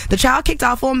 So the trial kicked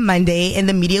off on Monday, and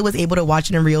the media was able to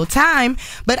watch it in real time.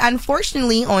 But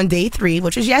unfortunately, on day 3,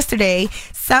 which was yesterday,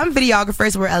 some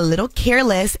videographers were a little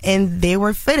careless, and there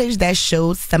were footage that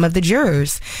showed some of the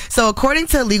jurors. So according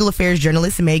to legal affairs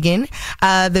journalist Megan,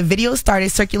 the video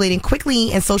started circulating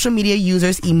quickly, and social media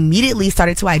users immediately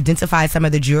started to identify some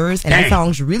of the jurors, and that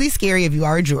sounds really scary if you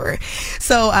are a juror.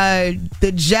 So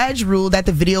the judge ruled that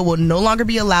the video will no longer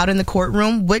be allowed in the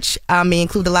courtroom, which may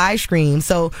include the live stream.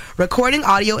 So recording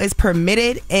audio is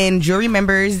permitted, and jury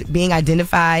members being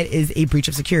identified is a breach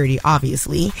of security,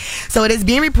 obviously. So it is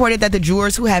being reported that the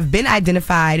jurors who have been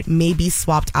identified may be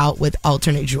swapped out with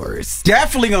alternate jurors.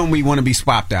 Definitely going to want to be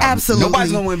swapped out. Absolutely.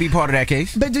 Nobody's going to want to be part of that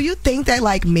case. But do you think that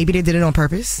maybe they did it on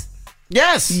purpose?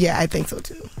 Yes. Yeah, I think so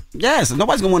too. Yes.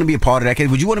 Nobody's going to want to be a part of that case.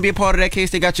 Would you want to be a part of that case?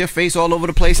 They got your face all over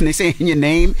the place and they saying your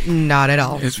name? Not at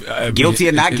all. Guilty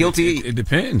or not guilty? It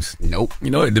depends. Nope.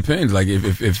 It depends. Like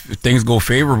if things go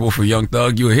favorable for Young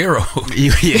Thug, you're a hero.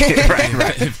 Yeah,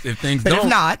 right. If things but don't, if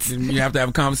not, then you have to have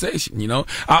a conversation.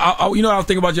 I was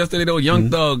thinking about yesterday though. Young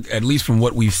Thug, at least from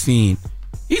what we've seen,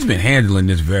 he's been handling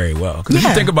this very well. Because if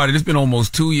you think about it, it's been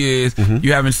almost 2 years.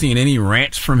 You haven't seen any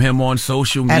rants from him on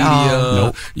social media.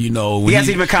 Nope. He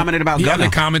hasn't even commented about He Gunna.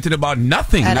 hasn't commented about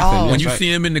nothing. At all. When you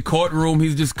see him in the courtroom,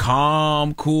 he's just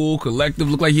calm, cool, collective.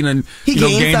 Look like he gained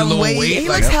some a little weight. weight. He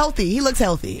looks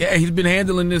healthy. Yeah, he's been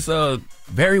handling this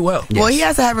very well. Well, he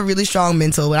has to have a really strong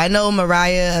mental. But I know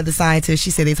Mariah, the scientist,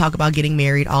 she said they talk about getting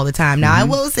married all the time. Now, I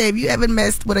will say, if you haven't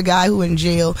messed with a guy who in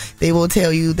jail, they will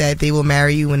tell you that they will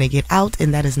marry you when they get out,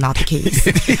 and that is not the case.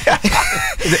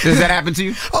 Does that happen to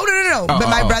you? Oh, no. But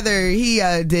my brother, he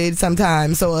did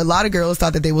sometimes. So a lot of girls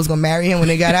thought that they was going to marry him when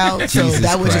they got out. So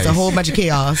that was just a whole bunch of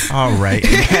chaos. All right.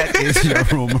 That is your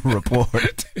rumor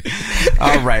report.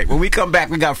 All right. When we come back,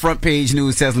 we got front page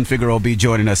news. Teslin Figueroa be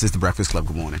joining us. It's The Breakfast Club.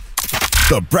 Good morning.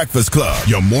 The Breakfast Club.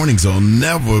 Your mornings will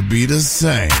never be the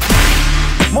same.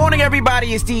 Morning,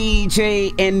 everybody. It's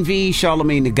DJ NV,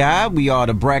 Charlamagne the God. We are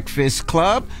The Breakfast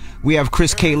Club. We have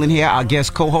Kris, Kaylin here, our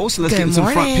guest co-host. Let's get into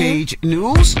some front page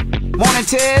news. Morning,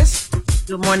 Tez.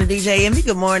 Good morning, DJ Envy.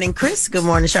 Good morning, Kris. Good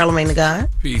morning, Charlamagne the God.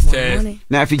 Peace, Tez.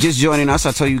 Now, if you're just joining us,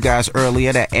 I told you guys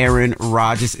earlier that Aaron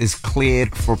Rodgers is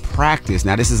cleared for practice.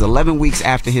 Now, this is 11 weeks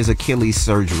after his Achilles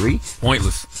surgery.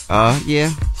 Pointless.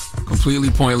 Yeah. Completely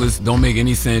pointless. Don't make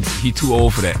any sense. He too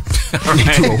old for that.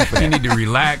 Right? Too old for that. He need to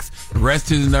relax, rest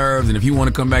his nerves, and if he want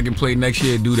to come back and play next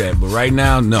year, do that. But right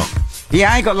now, no.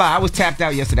 Yeah, I ain't gonna lie. I was tapped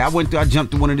out yesterday. I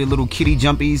jumped through one of the little kitty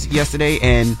jumpies yesterday,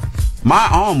 and my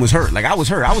arm was hurt. Like, I was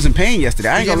hurt. I was in pain yesterday.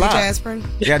 I ain't gonna lie. Did you take aspirin?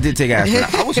 Yeah, I did take aspirin.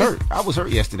 I was hurt. I was hurt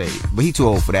yesterday, but he too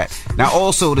old for that. Now,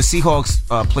 also, the Seahawks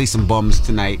play some bums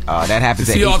tonight. That happens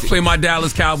the at 8. Seahawks play my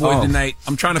Dallas Cowboys tonight.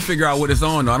 I'm trying to figure out what it's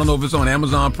on. I don't know if it's on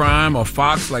Amazon Prime or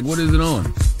Fox. Like, what is it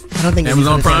on? I don't think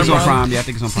Amazon Prime. It's on Prime. Yeah, I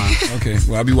think it's on Prime. Okay,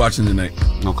 well, I'll be watching tonight.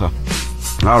 Okay.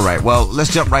 All right. Well,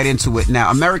 let's jump right into it.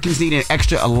 Now, Americans need an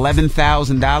extra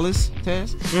 $11,000,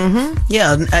 Tess?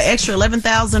 Yeah, an extra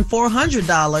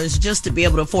 $11,400 just to be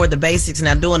able to afford the basics.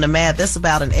 Now, doing the math, that's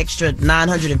about an extra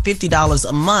 $950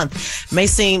 a month.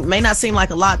 May not seem like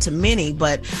a lot to many,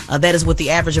 but that is what the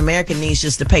average American needs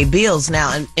just to pay bills.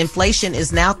 Now, inflation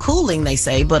is now cooling, they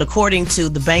say, but according to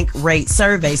the bank rate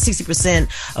survey, 60%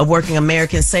 of working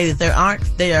Americans say that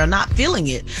they are not feeling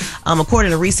it.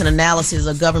 According to recent analysis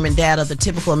of government data, the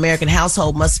typical American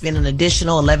household must spend an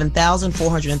additional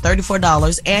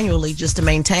 $11,434 annually just to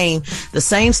maintain the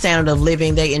same standard of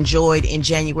living they enjoyed in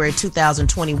January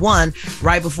 2021,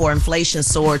 right before inflation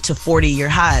soared to 40-year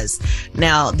highs.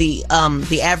 Now, the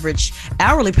average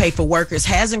hourly pay for workers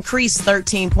has increased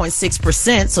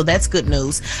 13.6%, so that's good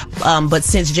news. But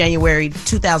since January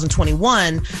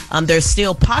 2021, there's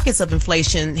still pockets of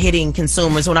inflation hitting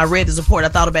consumers. When I read this report, I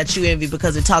thought about you, Envy,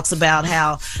 because it talks about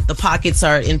how the pockets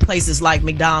are in places like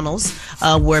McDonald's,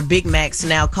 where Big Macs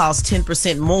now cost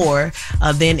 10% more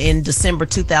than in December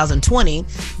 2020.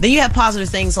 Then you have positive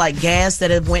things like gas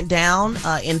that have went down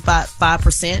in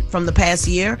 5% from the past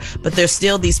year, but there's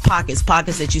still these pockets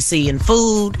that you see in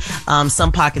food,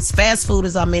 some pockets fast food,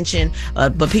 as I mentioned,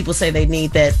 but people say they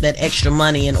need that extra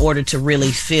money in order to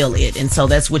really feel it. And so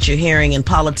that's what you're hearing in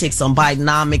politics, on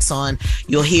Bidenomics,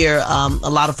 you'll hear a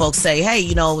lot of folks say, hey,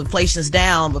 inflation's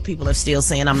down, but people are still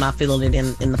saying, I'm not feeling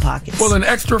it in the pockets. Well, an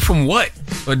extra from what?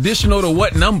 Additional to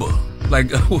what number? Like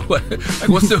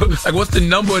what's the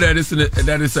number that it's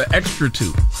an extra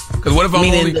to? Because what if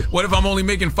I'm only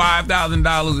making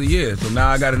 $5,000 a year? So now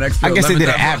I got an extra. I guess they did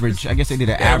an average. What's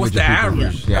the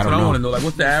average? Yeah, That's what I want to know. Like,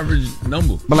 what's the average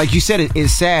number? But like you said,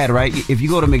 it's sad, right? If you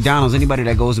go to McDonald's, anybody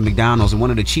that goes to McDonald's, and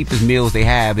one of the cheapest meals they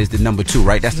have is the number 2,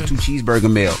 right? That's the 2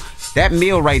 cheeseburger meal. That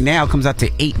meal right now comes out to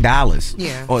 $8.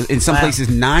 Yeah. Or in some places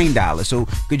 $9. So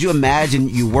could you imagine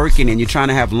you working and you're trying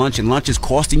to have lunch, and lunch is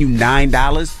costing you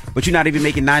 $9, but you're not even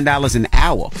making $9 an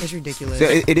hour? It's ridiculous. So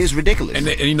it is ridiculous. And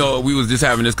we was just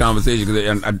having this conversation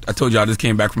because I told y'all I just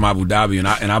came back from Abu Dhabi,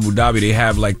 and in Abu Dhabi they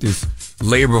have like this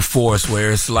labor force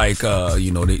where it's like they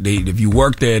if you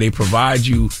work there, they provide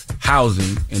you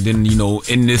housing, and then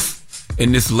in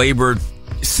this labor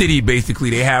city, basically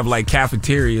they have like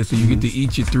cafeterias, so you get to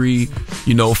eat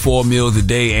your 4 meals a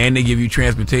day, and they give you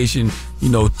transportation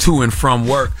to and from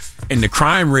work. And the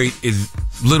crime rate is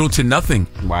little to nothing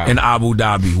in Abu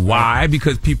Dhabi. Why?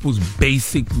 Because people's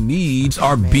basic needs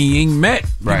are being met.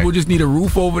 People just need a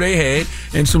roof over their head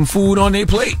and some food on their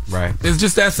plate. Right. It's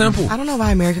just that simple. I don't know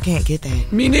why America can't get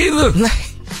that. Me neither.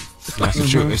 That's the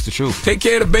truth. It's the truth. Take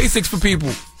care of the basics for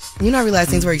people. I realized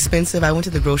things were expensive. I went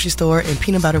to the grocery store and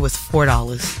peanut butter was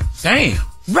 $4. Damn.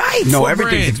 Right. No,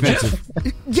 everything's expensive.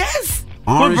 Yes.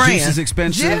 Orange juice is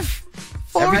expensive.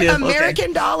 $4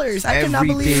 American dollars. I cannot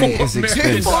believe it. Everything is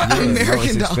expensive. $4 American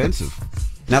it's expensive.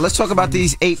 Now let's talk about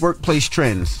these 8 workplace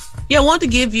trends. Yeah, I wanted to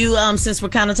give you, since we're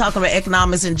kind of talking about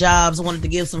economics and jobs, I wanted to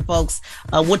give some folks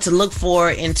what to look for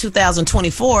in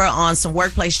 2024 on some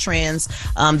workplace trends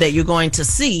that you're going to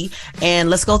see. And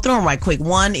let's go through them right quick.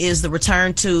 One is the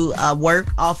return to work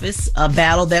office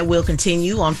battle that will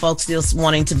continue on folks still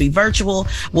wanting to be virtual.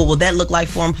 What will that look like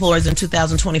for employers in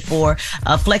 2024?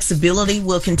 Flexibility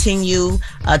will continue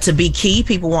to be key.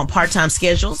 People want part-time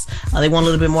schedules. They want a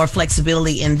little bit more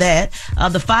flexibility in that.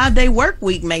 The 5-day work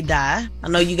week may die. I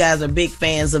know you guys are big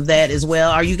fans of that as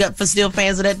well. Are you still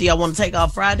fans of that? Do y'all want to take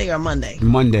off Friday or Monday?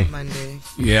 Monday.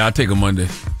 Yeah, I'll take a Monday.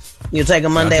 You'll take a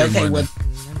Monday? Yeah, okay, Monday.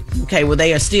 Well,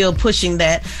 they are still pushing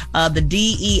that. The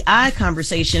DEI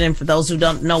conversation, and for those who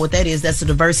don't know what that is, that's the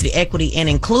diversity, equity, and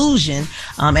inclusion.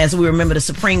 As we remember, the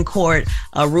Supreme Court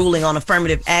ruling on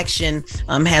affirmative action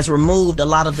has removed a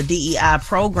lot of the DEI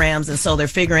programs, and so they're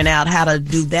figuring out how to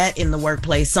do that in the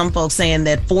workplace. Some folks saying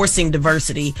that forcing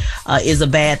diversity is a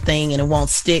bad thing and it won't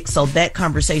stick, so that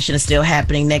conversation is still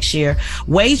happening next year.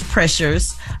 Wage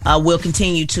pressures will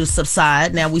continue to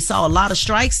subside. Now, we saw a lot of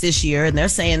strikes this year, and they're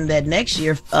saying that next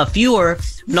year, fewer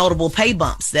notable pay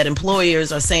bumps, that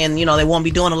employers are saying, they won't be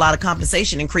doing a lot of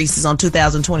compensation increases on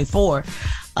 2024.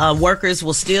 Workers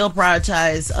will still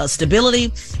prioritize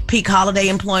stability. Peak holiday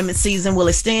employment season will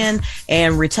extend,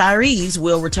 and retirees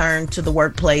will return to the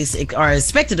workplace, are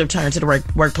expected to return to the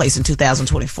workplace in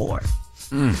 2024.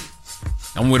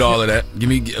 I'm with all of that.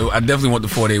 I definitely want the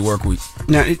 4-day work week.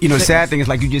 Now, sad thing is,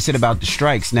 like you just said about the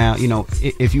strikes. Now,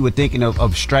 if you were thinking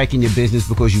of striking your business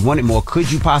because you wanted more, could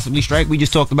you possibly strike? We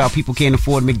just talked about people can't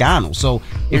afford McDonald's. So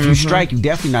if you strike, you're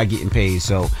definitely not getting paid.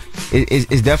 So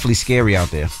it's definitely scary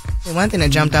out there. And one thing that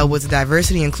jumped out was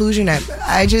diversity inclusion.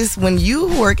 When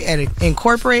you work in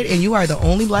corporate and you are the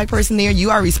only black person there,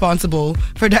 you are responsible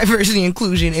for diversity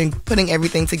inclusion and putting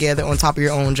everything together on top of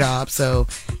your own job. So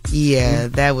yeah,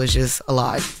 that was just a lot.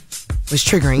 It was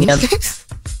triggering. Yep.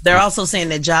 They're also saying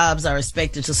that jobs are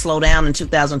expected to slow down in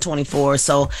 2024.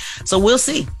 So we'll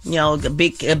see. A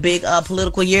big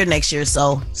political year next year.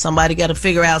 So somebody got to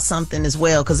figure out something as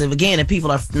well. Because if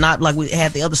people are not, like we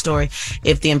had the other story,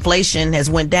 if the inflation has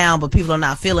went down, but people are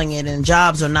not feeling it, and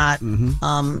jobs are not,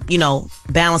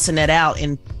 balancing that out,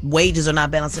 and wages are not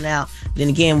balancing out, then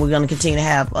again, we're going to continue to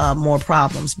have more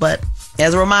problems. But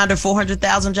as a reminder,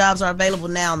 400,000 jobs are available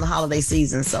now in the holiday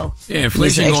season. So yeah,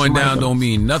 inflation going down don't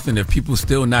mean nothing if people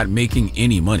still not making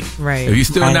any money. Right. If you're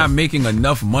still not making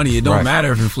enough money, it don't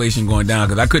matter if inflation going down,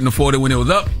 because I couldn't afford it when it was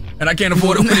up. And I can't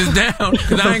afford it when it's down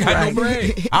because I ain't got no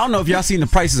bread. I don't know if y'all seen the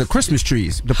prices of Christmas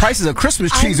trees. The prices of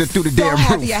Christmas trees are through the damn roof. I'm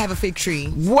so happy I have a fig tree.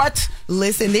 What?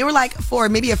 Listen, they were like, for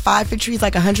maybe a 5 fig tree is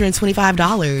like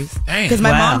 $125. Because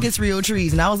my mom gets real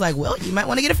trees. And I was like, well, you might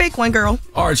want to get a fake one, girl.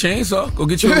 Or a chainsaw. Go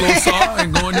get you a little saw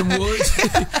and go in the woods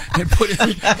and put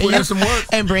in some work.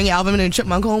 And bring Alvin and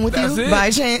Chipmunk home with you by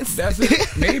chance. That's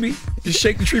it. Maybe. Just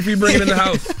shake the tree before you bring it in the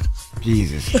house.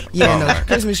 Jesus. Yeah,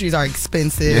 Christmas trees are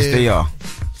expensive. Yes, they are.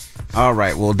 All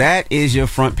right. Well, that is your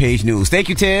front page news. Thank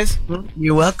you, Tez.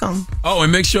 You're welcome. Oh,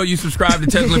 and make sure you subscribe to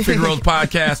Tesla and Figaro's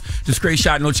podcast, the Straight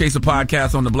Shot No Chaser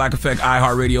podcast on the Black Effect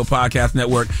iHeartRadio podcast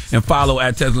network, and follow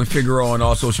at Tesla and Figaro on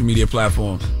all social media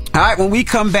platforms. All right. When we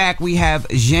come back, we have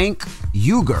Cenk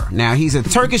Uygur. Now, he's a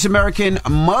Turkish-American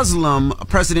Muslim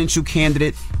presidential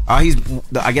candidate. He's,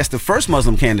 I guess, the first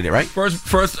Muslim candidate, right?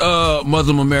 First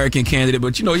Muslim American candidate,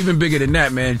 but even bigger than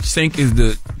that, man. Cenk is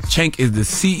the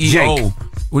CEO. Cenk.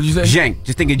 What did you say? Cenk.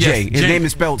 Just think of J. His name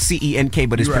is spelled C-E-N-K,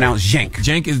 but it's pronounced Cenk.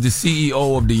 Cenk is the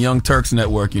CEO of the Young Turks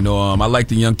Network. I like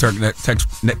the Young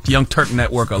Turk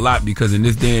Network a lot because in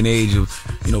this day and age of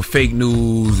fake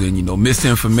news and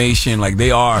misinformation, like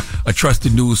they are a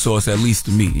trusted news source, at least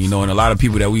to me. And a lot of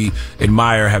people that we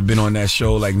admire have been on that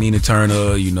show, like Nina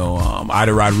Turner,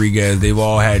 Ida Rodriguez. They've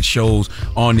all had shows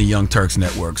on the Young Turks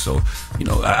Network. So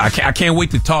I can't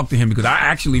wait to talk to him because I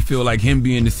actually feel like him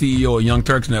being the CEO of Young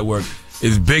Turks Network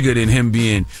is bigger than him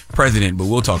being president, but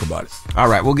we'll talk about it. All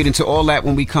right, we'll get into all that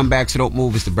when we come back, so don't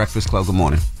move. It's The Breakfast Club. Good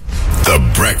morning.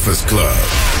 The Breakfast Club.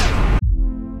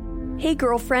 Hey,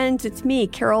 girlfriends, it's me,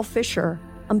 Carol Fisher.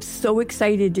 I'm so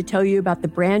excited to tell you about the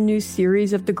brand new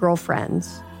series of The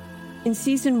Girlfriends. In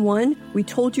season 1, we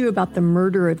told you about the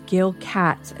murder of Gail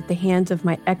Katz at the hands of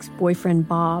my ex-boyfriend,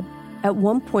 Bob. At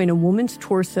one point, a woman's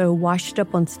torso washed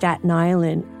up on Staten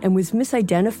Island and was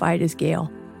misidentified as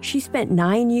Gail. She spent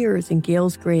 9 years in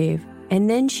Gail's grave, and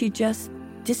then she just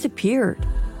disappeared.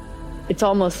 It's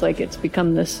almost like it's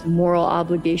become this moral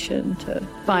obligation to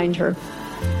find her.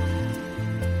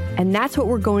 And that's what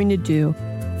we're going to do.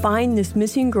 Find this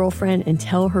missing girlfriend and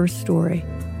tell her story.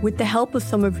 With the help of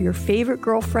some of your favorite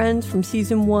girlfriends from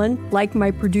season 1, like my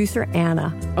producer,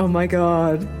 Anna. Oh my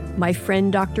God. My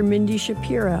friend, Dr. Mindy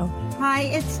Shapiro. Hi,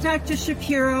 it's Dr.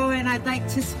 Shapiro, and I'd like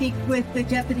to speak with the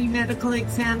Deputy Medical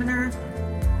Examiner.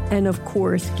 And of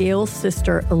course, Gail's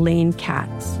sister, Elaine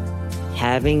Katz.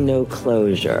 Having no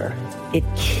closure, it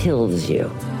kills you.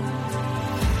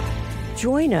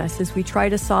 Join us as we try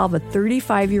to solve a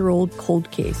 35-year-old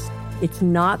cold case. It's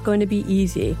not going to be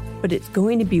easy, but it's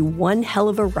going to be one hell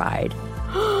of a ride.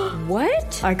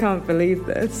 What? I can't believe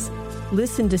this.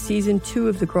 Listen to season 2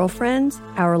 of The Girlfriends,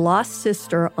 Our Lost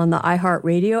Sister on the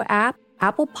iHeartRadio app,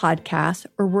 Apple Podcasts,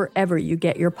 or wherever you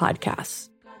get your podcasts.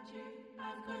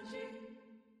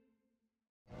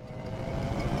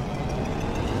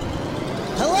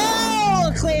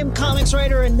 Acclaimed comics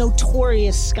writer and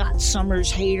notorious Scott Summers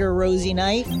hater, Rosie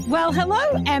Knight. Well,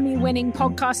 hello, Emmy-winning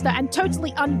podcaster and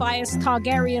totally unbiased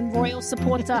Targaryen royal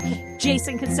supporter,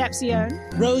 Jason Concepcion.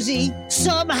 Rosie,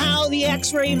 somehow the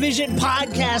X-Ray Vision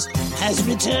podcast has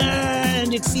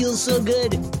returned. It feels so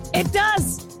good. It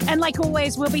does. And like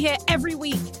always, we'll be here every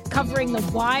week covering the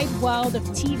wide world of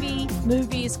TV,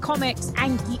 movies, comics,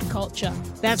 and geek culture.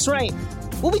 That's right.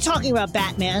 We'll be talking about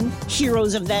Batman,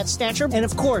 heroes of that stature, and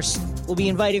of course, we'll be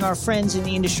inviting our friends in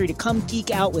the industry to come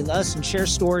geek out with us and share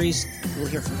stories. We'll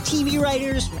hear from TV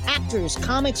writers, from actors,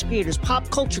 comics creators, pop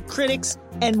culture critics,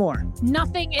 and more.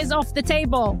 Nothing is off the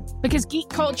table because geek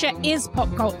culture is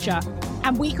pop culture,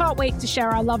 and we can't wait to share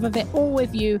our love of it all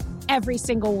with you every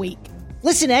single week.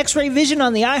 Listen to X-Ray Vision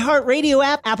on the iHeartRadio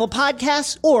app, Apple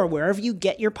Podcasts, or wherever you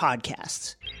get your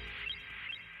podcasts.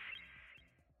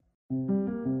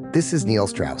 This is Neil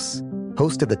Strauss,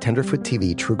 host of the Tenderfoot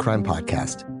TV True Crime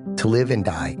Podcast, To Live and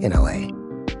Die in LA.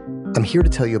 I'm here to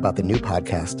tell you about the new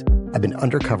podcast I've been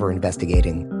undercover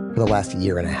investigating for the last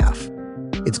year and a half.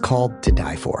 It's called To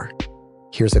Die For.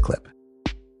 Here's a clip.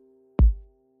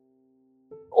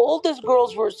 All these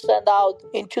girls were sent out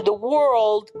into the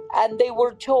world and they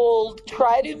were told,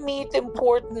 try to meet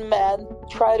important men,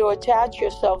 try to attach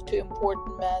yourself to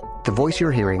important men. The voice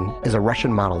you're hearing is a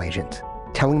Russian model agent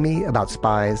telling me about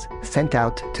spies sent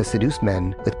out to seduce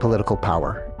men with political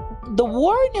power. The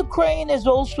war in Ukraine is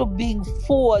also being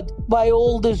fought by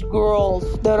all these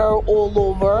girls that are all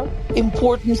over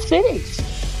important cities.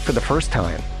 For the first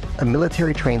time, a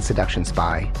military-trained seduction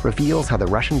spy reveals how the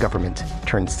Russian government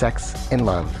turned sex and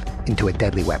love into a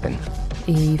deadly weapon.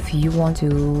 If you want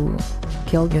to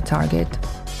kill your target,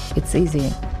 it's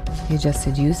easy. You just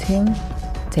seduce him,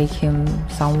 take him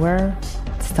somewhere,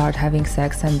 start having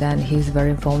sex, and then he's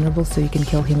very vulnerable, so you can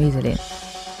kill him easily.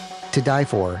 To Die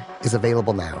For is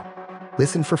available now.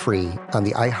 Listen for free on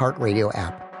the iHeartRadio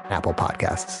app, Apple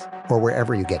Podcasts, or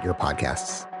wherever you get your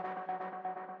podcasts.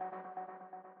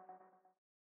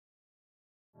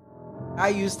 I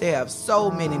used to have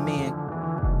so many men.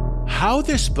 How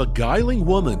this beguiling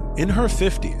woman in her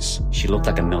 50s, she looked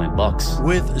like $1 million,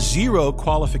 with zero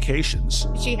qualifications,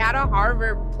 she had a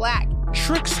Harvard plaque,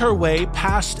 tricks her way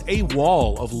past a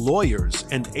wall of lawyers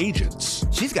and agents.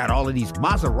 She's got all of these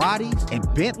Maseratis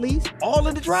and Bentleys all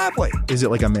in the driveway. Is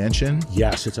it like a mansion?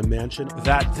 Yes, it's a mansion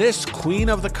that this queen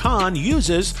of the con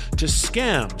uses to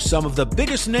scam some of the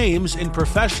biggest names in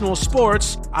professional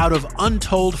sports out of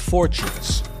untold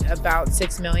fortunes. About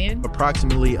 $6 million.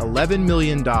 Approximately $11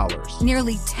 million.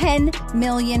 Nearly $10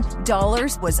 million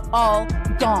was all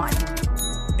gone.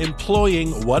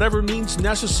 Employing whatever means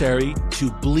necessary to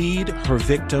bleed her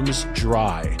victims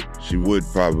dry. She would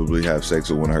probably have sex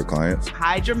with one of her clients.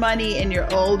 Hide your money in your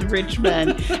old rich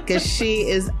man, because she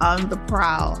is on the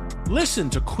prowl. Listen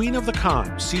to Queen of the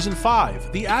Con, Season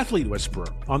 5, The Athlete Whisperer,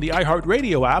 on the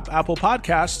iHeartRadio app, Apple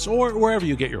Podcasts, or wherever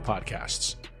you get your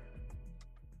podcasts.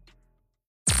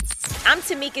 I'm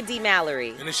Tamika D.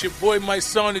 Mallory. And it's your boy, my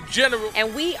son, the General.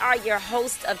 And we are your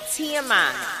host of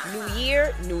TMI. New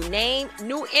year, new name,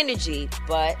 new energy,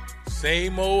 but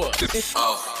same old us.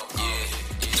 Oh,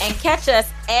 yeah. And catch us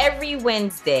every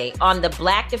Wednesday on the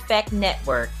Black Effect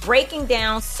Network, breaking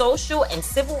down social and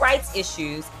civil rights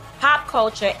issues, pop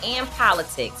culture, and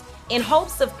politics, in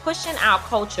hopes of pushing our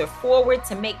culture forward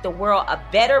to make the world a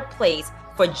better place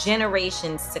for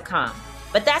generations to come.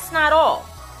 But that's not all.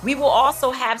 We will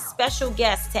also have special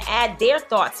guests to add their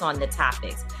thoughts on the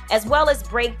topics, as well as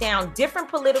break down different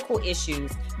political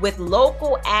issues with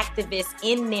local activists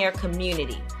in their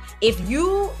community. If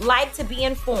you like to be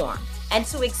informed and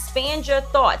to expand your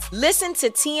thoughts, listen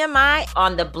to TMI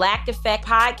on the Black Effect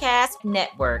Podcast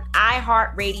Network,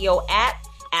 iHeartRadio app,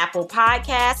 Apple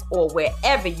Podcasts, or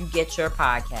wherever you get your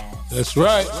podcasts. That's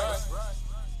right.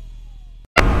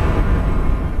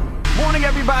 Morning,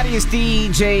 everybody. It's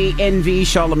DJ NV,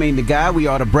 Charlemagne the Guy. We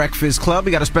are the Breakfast Club.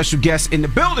 We got a special guest in the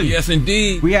building. Yes,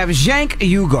 indeed. We have Cenk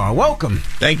Uygur. Welcome.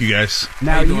 Thank you, guys.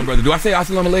 Now, how you doing, brother? Do I say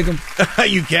assalamu alaikum?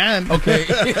 You can. Okay.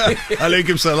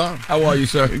 Alaikum salam. How are you,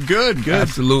 sir? Good.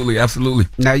 Absolutely.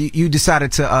 Now, you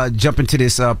decided to jump into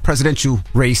this presidential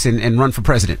race and run for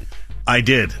president. I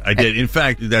did. In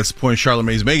fact, that's the point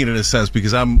Charlemagne's making in a sense,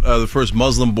 because I'm the first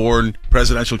Muslim-born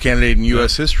presidential candidate in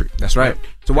U.S. history. That's right.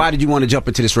 So why did you want to jump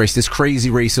into this race, this crazy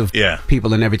race of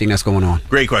people and everything that's going on?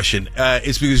 Great question.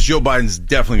 It's because Joe Biden's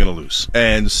definitely going to lose.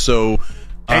 And so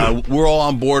we're all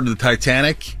on board the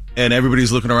Titanic, and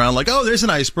everybody's looking around like, oh, there's an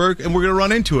iceberg, and we're going to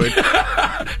run into it.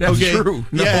 That's true.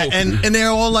 No. Yeah, and they're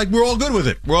all like, we're all good with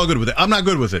it. I'm not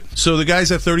good with it. So the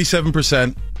guy's at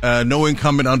 37%. No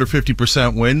incumbent under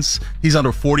 50% wins. He's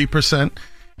under 40%.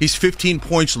 He's 15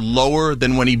 points lower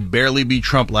than when he barely beat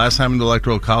Trump last time in the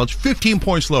Electoral College. 15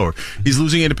 points lower. He's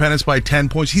losing independents by 10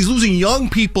 points. He's losing young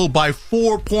people by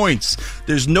 4 points.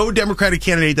 There's no Democratic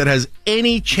candidate that has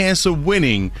any chance of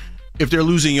winning if they're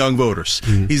losing young voters.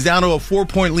 Mm-hmm. He's down to a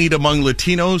 4-point lead among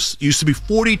Latinos. Used to be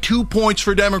 42 points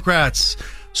for Democrats.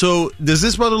 So does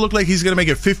this brother look like he's going to make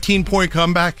a 15-point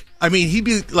comeback? I mean, he'd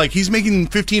be like, he's making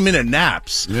 15-minute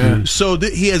naps. Yeah. So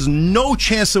he has no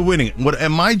chance of winning.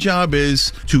 And my job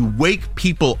is to wake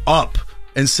people up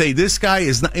and say this guy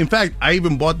is not. In fact, I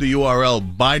even bought the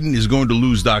URL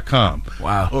BidenIsGoingToLose.com.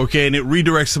 Wow. Okay, and it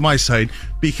redirects to my site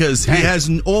because he has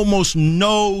almost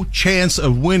no chance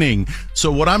of winning.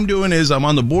 So what I'm doing is I'm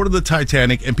on the board of the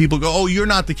Titanic, and people go, "Oh, you're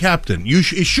not the captain. It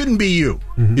shouldn't be you.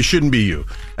 It shouldn't be you."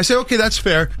 I say, "Okay, that's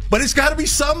fair, but it's got to be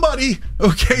somebody."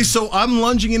 Okay, so I'm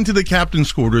lunging into the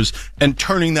captain's quarters and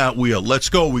turning that wheel. Let's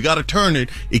go. We got to turn it.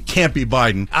 It can't be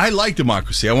Biden. I like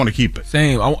democracy. I want to keep it.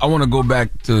 Same. I want to go back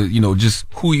to, just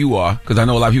who you are, because I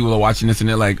know a lot of people are watching this and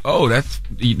they're like, oh,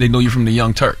 they know you from the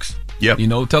Young Turks. Yep.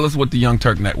 Tell us what the Young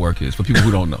Turk Network is for people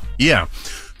who don't know. Yeah.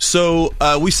 So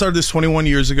we started this 21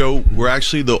 years ago. We're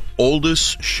actually the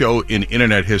oldest show in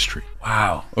internet history.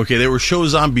 Wow. Okay, there were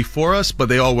shows on before us, but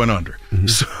they all went under.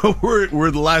 So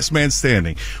we're the last man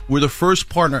standing. We're the first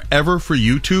partner ever for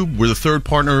YouTube. We're the third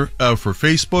partner for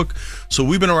Facebook. So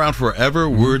we've been around forever.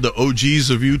 We're the OGs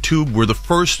of YouTube. We're the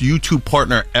first YouTube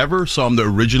partner ever. So I'm the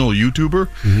original YouTuber.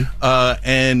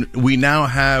 And we now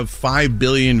have 5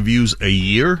 billion views a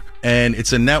year. And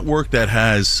it's a network that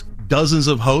has dozens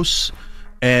of hosts.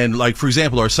 And like, for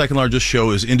example, our second largest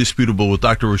show is Indisputable with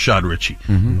Dr. Rashad Ritchie.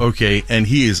 Okay, and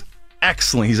he is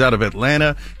excellent. He's out of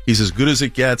Atlanta. He's as good as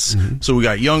it gets. So we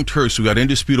got Young Turks, we got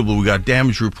Indisputable, we got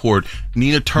Damage Report,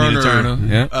 Nina Turner,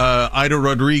 Ida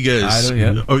Rodriguez,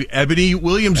 Ebony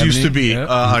Williams used to be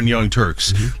on Young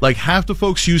Turks. Like half the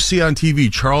folks you see on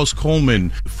TV, Charles Coleman,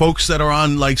 folks that are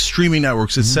on like streaming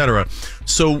networks, etc.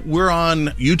 So we're on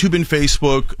YouTube and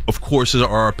Facebook, of course, are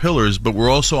our pillars, but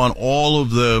we're also on all of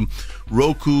the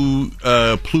Roku,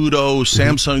 Pluto,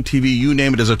 Samsung TV, you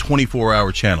name it, as a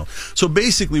 24-hour channel. So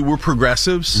basically, we're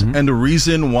progressives, and the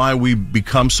reason why we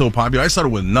become so popular, I started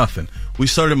with nothing. We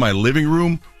started in my living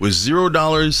room with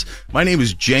 $0. My name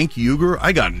is Cenk Uygur.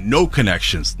 I got no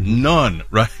connections, none,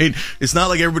 right? It's not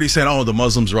like everybody's saying, oh, the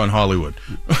Muslims run Hollywood.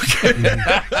 Okay.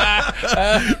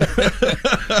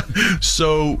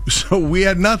 So we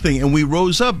had nothing, and we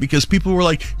rose up because people were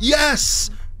like, yes,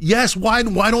 why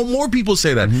don't more people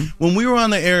say that? When we were on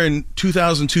the air in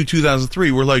 2002,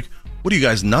 2003, we're like, what are you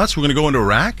guys, nuts? We're going to go into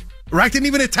Iraq? Iraq didn't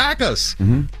even attack us.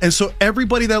 And so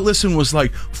everybody that listened was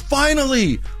like,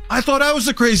 finally, I thought I was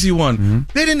the crazy one.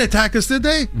 They didn't attack us, did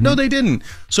they? No, they didn't.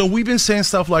 So we've been saying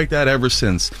stuff like that ever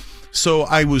since. So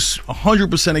I was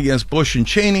 100% against Bush and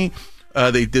Cheney.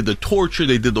 They did the torture,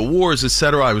 they did the wars,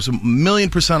 etc. I was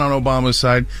 1,000,000% on Obama's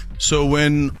side. So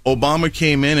when Obama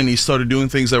came in and he started doing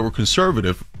things that were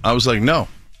conservative, I was like, no,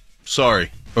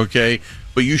 sorry, okay?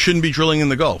 But you shouldn't be drilling in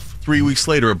the Gulf. 3 weeks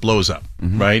later, it blows up,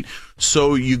 right?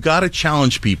 So you got to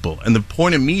challenge people. And the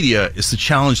point of media is to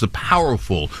challenge the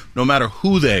powerful, no matter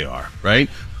who they are, right?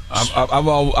 I've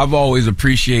always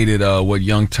appreciated what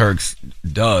Young Turks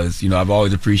does. I've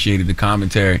always appreciated the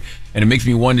commentary. And it makes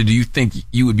me wonder, do you think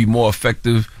you would be more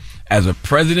effective as a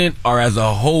president or as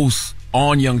a host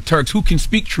on Young Turks who can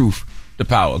speak truth to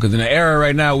power? Because in the era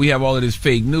right now, we have all of this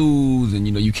fake news and,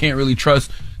 you can't really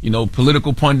trust,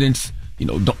 political pundits.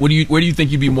 Where do you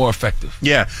think you'd be more effective?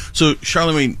 Yeah. So,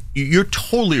 Charlamagne, you're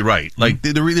totally right. Like,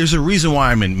 there's a reason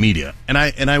why I'm in media, and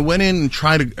I went in and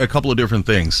tried a couple of different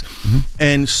things,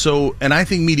 and I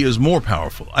think media is more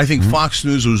powerful. I think Fox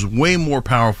News was way more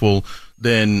powerful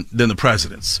than the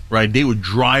presidents. Right? They would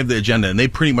drive the agenda, and they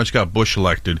pretty much got Bush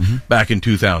elected back in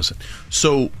 2000.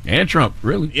 And Trump,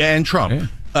 really? Yeah, and Trump. Yeah.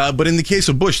 But in the case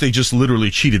of Bush, they just literally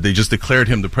cheated. They just declared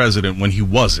him the president when he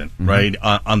wasn't, right,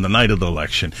 on the night of the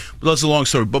election. But that's a long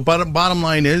story. But bottom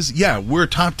line is, yeah, we're a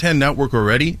top 10 network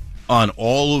already on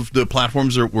all of the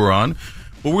platforms that we're on.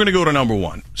 But we're going to go to number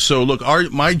one. So, look,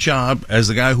 my job as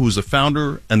the guy who is the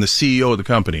founder and the CEO of the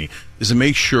company is to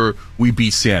make sure we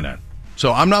beat CNN.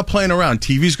 So I'm not playing around.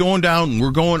 TV's going down, and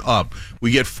we're going up.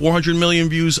 We get 400 million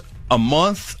views a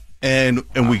month. And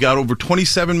we got over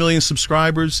 27 million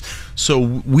subscribers. So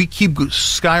we keep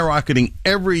skyrocketing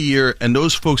every year, and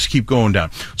those folks keep going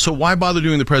down. So why bother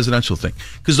doing the presidential thing?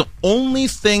 Because the only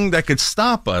thing that could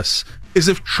stop us is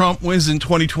if Trump wins in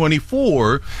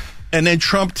 2024, and then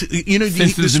Trump,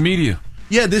 censors the media.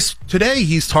 Yeah, today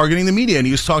he's targeting the media, and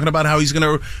he was talking about how he's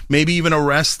going to maybe even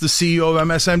arrest the CEO of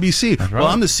MSNBC. Right. Well,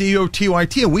 I'm the CEO of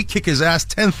TYT, and we kick his ass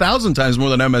 10,000 times more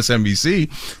than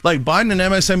MSNBC. Like, Biden and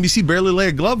MSNBC barely lay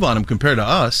a glove on him compared to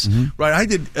us. Right? I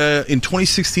did, in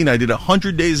 2016, I did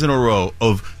 100 days in a row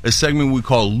of a segment we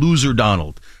call Loser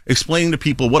Donald, explaining to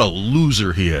people what a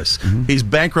loser he is. He's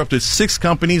bankrupted 6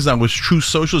 companies. That was True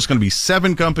Social. It's going to be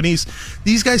 7 companies.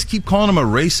 These guys keep calling him a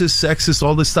racist, sexist,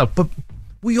 all this stuff. But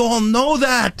we all know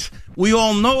that. We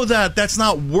all know that. That's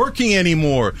not working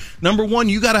anymore. Number one,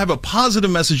 you got to have a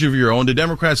positive message of your own. The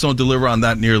Democrats don't deliver on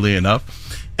that nearly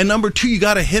enough. And number two, you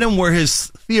got to hit him where his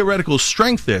theoretical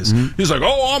strength is. He's like,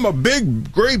 oh, I'm a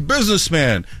big, great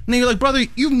businessman. And then you're like, brother,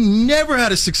 you've never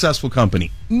had a successful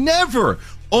company. Never.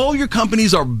 All your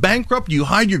companies are bankrupt. You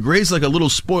hide your grades like a little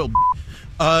spoiled.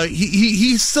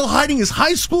 He's still hiding his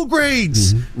high school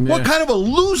grades. What kind of a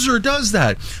loser does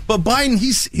that? But Biden,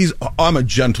 he's I'm a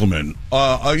gentleman.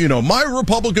 My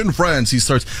Republican friends. He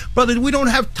starts, brother, we don't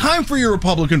have time for your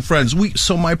Republican friends.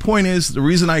 So my point is, the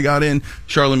reason I got in,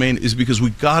 Charlemagne, is because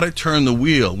we got to turn the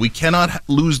wheel. We cannot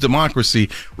lose democracy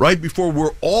right before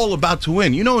we're all about to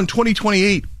win. In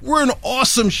 2028, we're in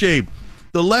awesome shape.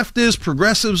 The leftists,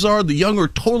 progressives are, the young are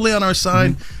totally on our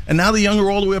side, and now the young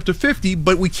are all the way up to 50,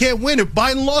 but we can't win if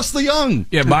Biden lost the young.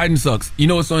 Yeah, Biden sucks. You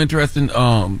know what's so interesting?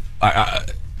 The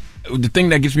thing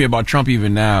that gets me about Trump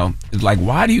even now is like,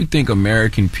 why do you think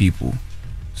American people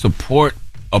support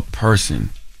a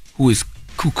person who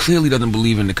clearly doesn't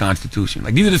believe in the Constitution?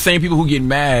 Like, these are the same people who get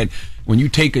mad when you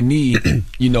take a knee,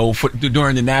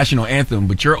 during the national anthem,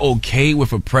 but you're okay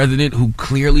with a president who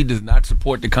clearly does not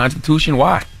support the Constitution?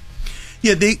 Why?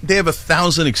 Yeah, they have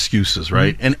 1,000 excuses,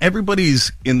 right? And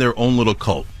everybody's in their own little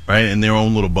cult, right? In their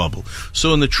own little bubble.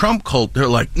 So in the Trump cult, they're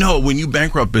like, no, when you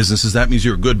bankrupt businesses, that means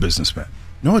you're a good businessman.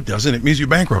 No, it doesn't. It means you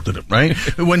bankrupted him, right?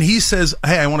 When he says,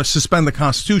 hey, I want to suspend the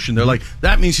Constitution, they're like,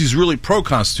 that means he's really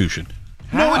pro-Constitution.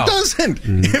 How? No, it doesn't.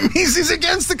 It means he's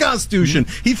against the Constitution.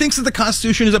 He thinks that the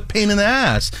Constitution is a pain in the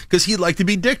ass because he'd like to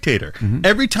be dictator.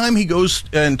 Every time he goes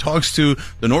and talks to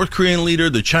the North Korean leader,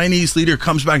 the Chinese leader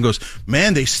comes back and goes,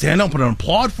 man, they stand up and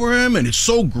applaud for him, and it's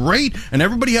so great, and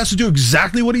everybody has to do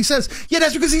exactly what he says. Yeah,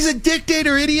 that's because he's a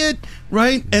dictator, idiot,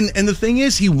 right? And the thing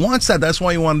is, he wants that. That's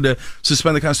why he wanted to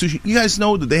suspend the Constitution. You guys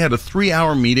know that they had a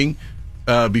 3-hour meeting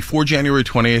before January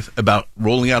 20th about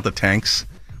rolling out the tanks.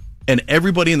 And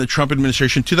everybody in the Trump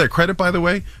administration, to their credit, by the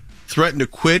way, threatened to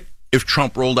quit if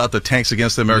Trump rolled out the tanks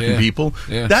against the American people.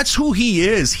 Yeah. That's who he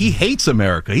is. He hates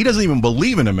America. He doesn't even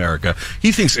believe in America.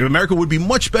 He thinks America would be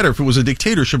much better if it was a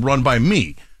dictatorship run by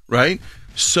me, right?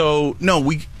 So,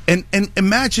 no, and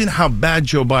imagine how bad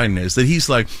Joe Biden is, that he's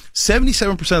like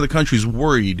 77% of the country is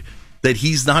worried that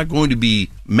he's not going to be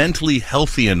mentally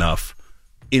healthy enough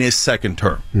in his second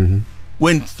term.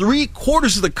 When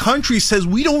 3/4 of the country says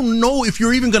we don't know if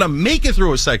you're even going to make it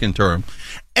through a second term,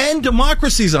 and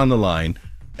democracy's on the line,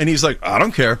 and he's like, I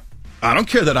don't care. I don't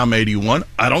care that I'm 81.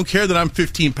 I don't care that I'm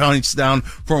 15 pounds down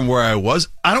from where I was.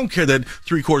 I don't care that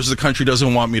 3/4 of the country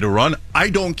doesn't want me to run. I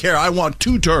don't care. I want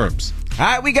 2 terms. All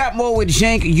right, we got more with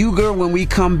Cenk Uygur when we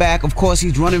come back. Of course,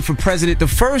 he's running for president, the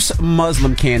first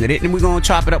Muslim candidate, and we're going to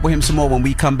chop it up with him some more when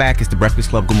we come back. It's The Breakfast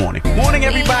Club. Good morning. Morning,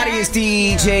 everybody. It's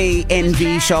DJ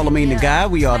NV, Charlemagne the Guy.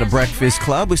 We are The Breakfast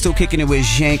Club. We're still kicking it with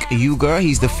Cenk Uygur.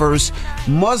 He's the first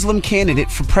Muslim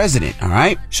candidate for president. All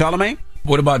right, Charlemagne?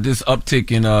 What about this uptick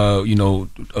in,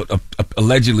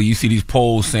 allegedly you see these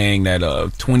polls saying that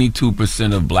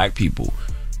 22% of black people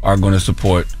are going to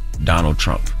support Donald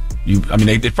Trump.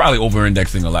 They're probably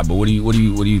over-indexing a lot, but what do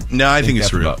you? No, I think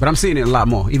it's real. But I'm seeing it a lot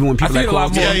more. Even when people I see it a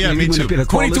lot more. Yeah, me too.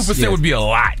 22% would be a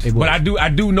lot, but I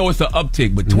do know it's an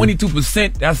uptick. But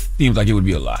 22%, that seems like it would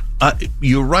be a lot.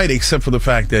 You're right, except for the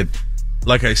fact that,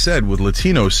 like I said, with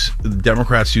Latinos, the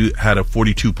Democrats had a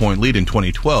 42-point lead in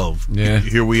 2012. Yeah.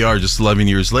 Here we are just 11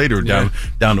 years later,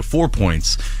 down to 4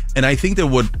 points. And I think that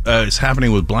what is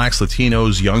happening with blacks,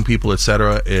 Latinos, young people,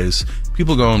 etc., is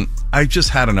people going, I've just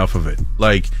had enough of it.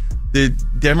 Like, the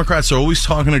Democrats are always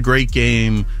talking a great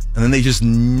game, and then they just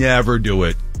never do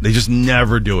it.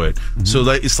 So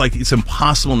that it's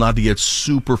impossible not to get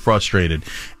super frustrated.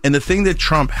 And the thing that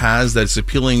Trump has that's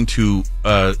appealing to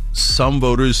some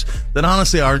voters that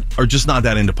honestly are just not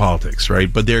that into politics,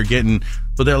 right? But they're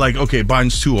like, okay,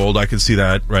 Biden's too old. I can see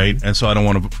that, right? And so I don't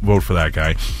want to vote for that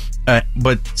guy.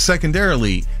 But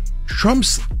secondarily,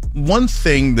 Trump's one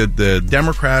thing that the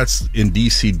Democrats in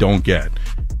D.C. don't get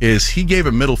is he gave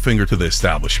a middle finger to the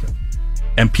establishment.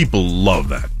 And people love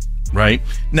that, right?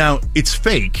 Now, it's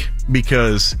fake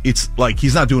because it's like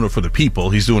he's not doing it for the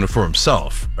people. He's doing it for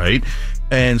himself, right?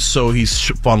 And so he's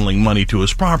funneling money to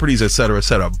his properties, et cetera, et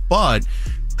cetera. But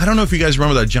I don't know if you guys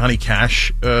remember that Johnny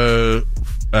Cash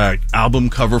album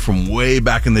cover from way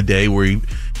back in the day where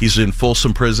he's in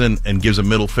Folsom Prison and gives a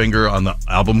middle finger on the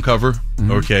album cover,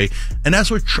 okay? And that's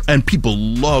what and people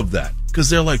love that because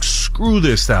they're like, screw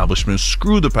the establishment,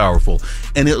 screw the powerful.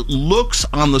 And it looks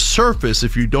on the surface,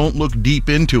 if you don't look deep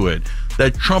into it,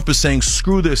 that Trump is saying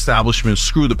screw the establishment,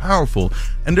 screw the powerful.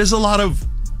 And there's a lot of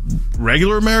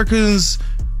regular Americans,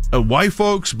 white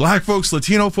folks, black folks,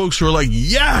 Latino folks who are like,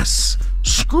 yes,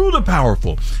 screw screw the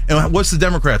powerful. And what's the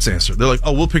Democrats' answer? They're like,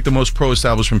 oh, we'll pick the most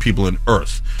pro-establishment people on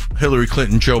earth, Hillary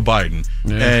Clinton, Joe Biden,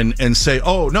 and say,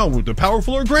 oh, no, the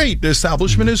powerful are great. The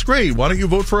establishment is great. Why don't you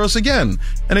vote for us again?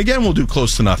 And again, we'll do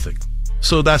close to nothing.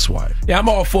 So that's why. Yeah, I'm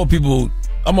all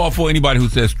for anybody who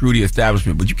says screw the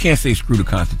establishment, but you can't say screw the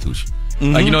Constitution.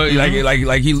 Like, you know,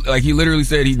 like he literally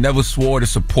said he never swore to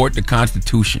support the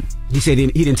Constitution. He said he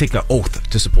didn't take the oath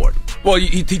to support. Well,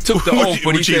 he took the oath,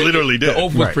 but he said literally did. The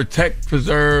oath was protect,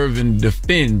 preserve, and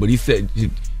defend. But he said,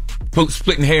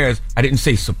 splitting hairs, I didn't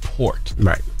say support.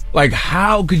 Right. Like,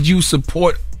 how could you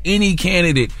support any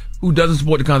candidate who doesn't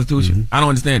support the Constitution? Mm-hmm. I don't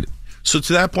understand it. So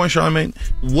to that point, Charlamagne,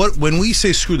 when we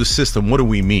say screw the system, what do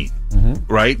we mean?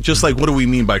 Mm-hmm. Right? Just like what do we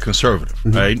mean by conservative,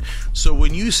 mm-hmm. right? So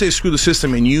when you say screw the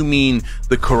system and you mean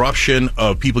the corruption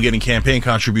of people getting campaign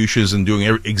contributions and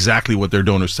doing exactly what their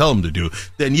donors tell them to do,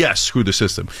 then yes, screw the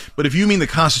system. But if you mean the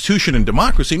Constitution and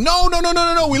democracy, no,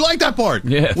 we like that part.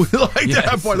 Yes. We like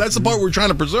that part. That's the part we're trying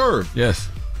to preserve. Yes.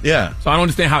 Yeah. So I don't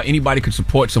understand how anybody could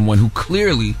support someone who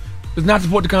clearly does not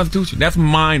support the Constitution. That's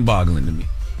mind-boggling to me.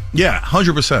 Yeah,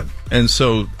 100%. And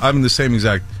so I'm in the same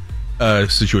exact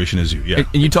situation as you. Yeah.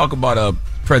 And you talk about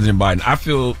President Biden. I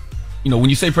feel, when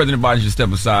you say President Biden should step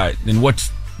aside, then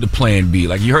what's the plan B?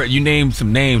 Like you named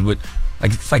some names, but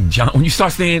like it's like John. When you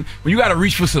start saying when you got to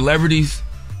reach for celebrities,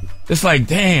 it's like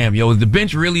damn, is the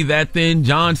bench really that thin?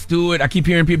 Jon Stewart. I keep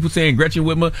hearing people saying Gretchen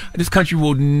Whitmer. This country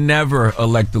will never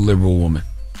elect a liberal woman,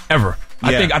 ever.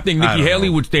 Yeah, I think Nikki Haley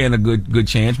would stand a good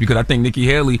chance because I think Nikki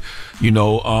Haley, she's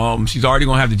already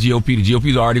going to have the GOP. The GOP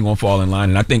is already going to fall in line.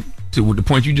 And I think to the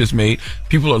point you just made,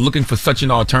 people are looking for such an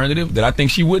alternative that I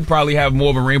think she would probably have more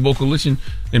of a rainbow coalition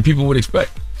than people would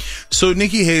expect. So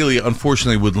Nikki Haley,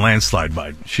 unfortunately, would landslide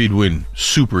Biden. She'd win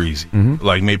super easy,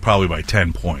 made probably by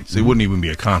 10 points. It wouldn't even be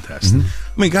a contest.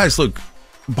 I mean, guys, look,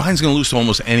 Biden's going to lose to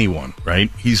almost anyone,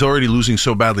 right? He's already losing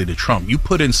so badly to Trump. You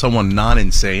put in someone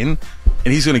non-insane,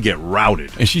 and he's going to get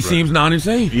routed. And she seems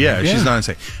non-insane. Yeah, she's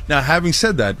non-insane. Now, having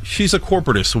said that, she's a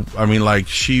corporatist. I mean,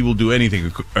 she will do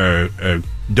anything a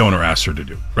donor asks her to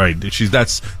do, right?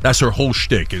 That's her whole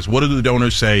shtick is what do the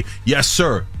donors say? Yes,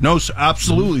 sir. No, sir.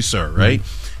 Absolutely, sir, right?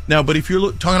 Now, but if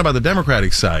you're talking about the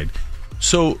Democratic side,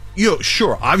 so,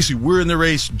 sure, obviously we're in the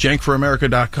race,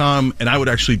 jankforamerica.com, and I would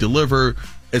actually deliver,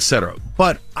 etc.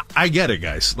 But I get it,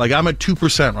 guys. Like, I'm at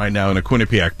 2% right now in a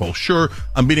Quinnipiac poll. Sure,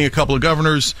 I'm beating a couple of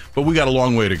governors, but we got a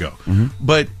long way to go.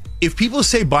 But if people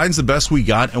say Biden's the best we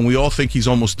got and we all think he's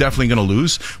almost definitely going to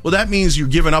lose, well, that means you're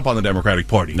giving up on the Democratic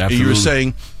Party. Absolutely.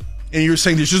 And you're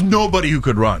saying there's just nobody who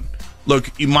could run.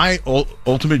 Look, my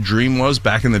ultimate dream was,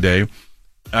 back in the day,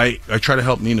 I try to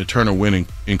help Nina Turner win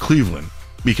in Cleveland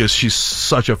because she's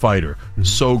such a fighter,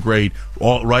 so great,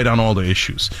 right on all the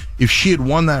issues. If she had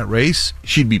won that race,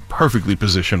 she'd be perfectly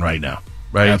positioned right now,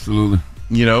 right? Absolutely.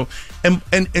 And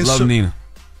love Nina.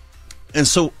 And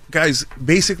so, guys,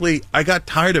 basically, I got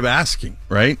tired of asking,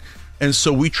 right? And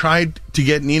so we tried to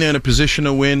get Nina in a position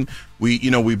to win.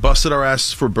 We busted our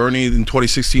asses for Bernie in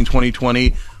 2016,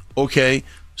 2020. Okay.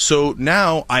 So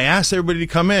now I asked everybody to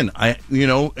come in.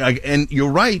 And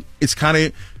you're right.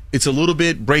 It's a little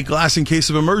bit break glass in case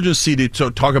of emergency to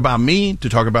talk about me, to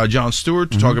talk about Jon Stewart,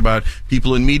 to talk about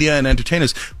people in media and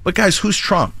entertainers. But guys, who's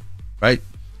Trump, right?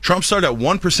 Trump started at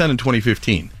 1% in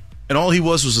 2015, and all he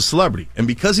was a celebrity. And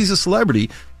because he's a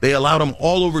celebrity, they allowed him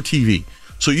all over TV.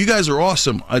 So you guys are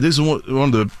awesome. This is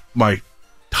one of my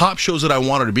top shows that I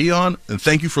wanted to be on, and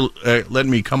thank you for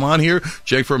letting me come on here,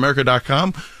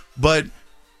 jakeforamerica.com. But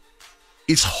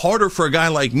it's harder for a guy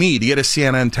like me to get a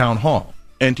CNN town hall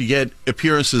and to get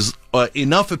appearances,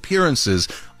 enough appearances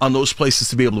on those places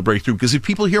to be able to break through. Because if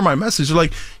people hear my message, they're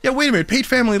like, yeah, wait a minute, paid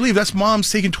family leave, that's moms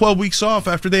taking 12 weeks off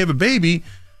after they have a baby.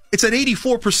 It's at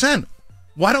 84%.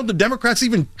 Why don't the Democrats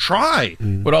even try?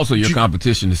 But also your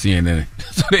competition to CNN.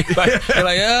 So they're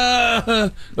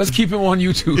like, let's keep him on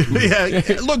YouTube.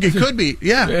 Yeah, look, it could be.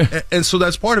 Yeah. And so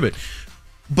that's part of it.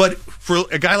 But for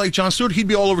a guy like Jon Stewart, he'd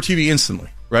be all over TV instantly,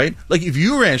 right? Like if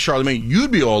you ran Charlamagne,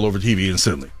 you'd be all over TV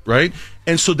instantly, right?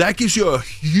 And so that gives you a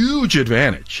huge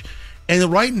advantage. And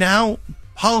right now,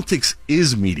 politics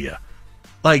is media.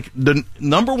 Like the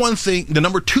number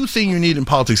two thing you need in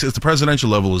politics at the presidential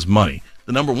level is money.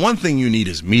 The number one thing you need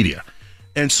is media.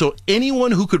 And so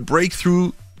anyone who could break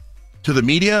through to the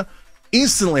media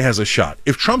instantly has a shot.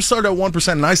 If Trump started at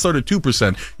 1% and I started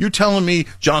 2%, you're telling me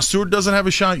Jon Stewart doesn't have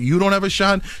a shot? You don't have a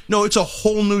shot? No, it's a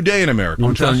whole new day in America.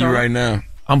 I'm telling you right now,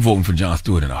 I'm voting for Jon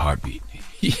Stewart in a heartbeat.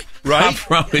 Right? I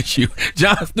promise you.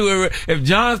 Jon Stewart, if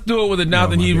Jon Stewart was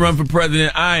announcing he'd run for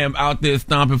president, I am out there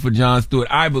stomping for Jon Stewart.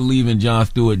 I believe in Jon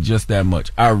Stewart just that much.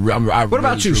 What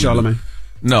about you, Charlamagne?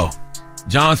 No.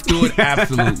 Jon Stewart,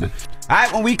 absolutely. All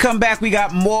right, when we come back, we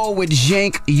got more with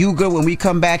Cenk Uygur. When we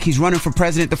come back, he's running for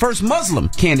president, the first Muslim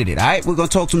candidate. All right, we're going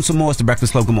to talk to him some more. It's The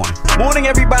Breakfast Club. Good morning. Morning,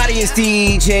 everybody. It's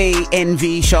DJ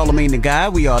NV, Charlemagne the Guy.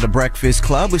 We are The Breakfast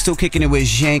Club. We're still kicking it with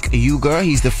Cenk Uygur.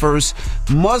 He's the first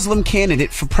Muslim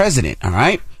candidate for president. All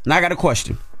right. Now, I got a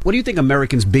question. What do you think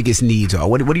Americans' biggest needs are?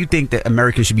 What do you think that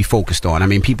Americans should be focused on? I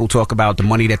mean, people talk about the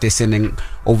money that they're sending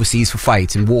overseas for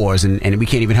fights and wars, and we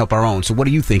can't even help our own. So what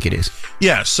do you think it is?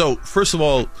 Yeah, so first of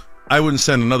all, I wouldn't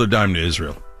send another dime to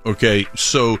Israel. Okay,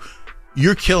 so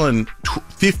you're killing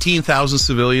 15,000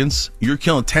 civilians. You're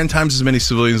killing 10 times as many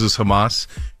civilians as Hamas.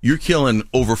 You're killing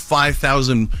over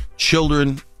 5,000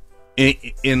 children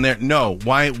in there. No,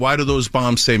 why do those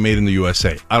bombs say made in the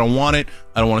USA? I don't want it.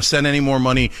 I don't want to send any more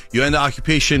money. You end the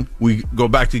occupation, we go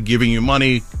back to giving you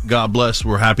money. God bless.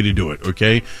 We're happy to do it.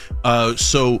 Okay.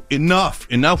 So enough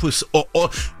with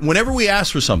whenever we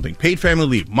ask for something, paid family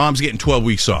leave, mom's getting 12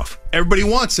 weeks off. Everybody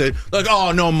wants it. Like,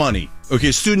 oh, no money.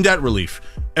 Okay. Student debt relief.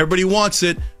 Everybody wants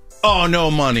it. Oh, no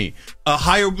money. A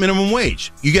higher minimum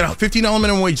wage. You get a $15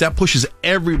 minimum wage, that pushes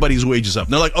everybody's wages up.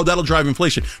 And they're like, oh, that'll drive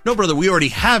inflation. No, brother, we already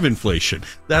have inflation.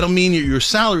 That'll mean your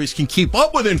salaries can keep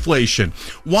up with inflation.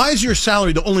 Why is your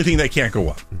salary the only thing that can't go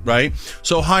up, right?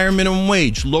 So higher minimum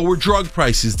wage, lower drug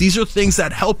prices. These are things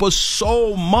that help us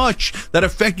so much, that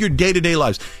affect your day-to-day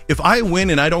lives. If I win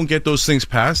and I don't get those things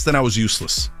passed, then I was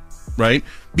useless, right?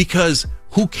 Because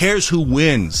who cares who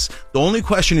wins? The only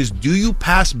question is, do you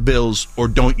pass bills or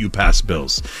don't you pass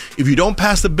bills? If you don't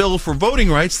pass the bill for voting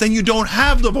rights, then you don't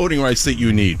have the voting rights that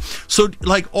you need. So,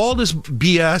 like, all this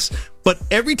BS, but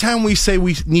every time we say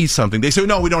we need something, they say,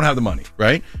 no, we don't have the money,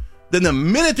 right? Then the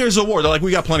minute there's a war, they're like,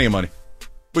 we got plenty of money.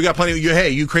 We got plenty of, hey,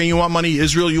 Ukraine, you want money?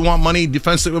 Israel, you want money?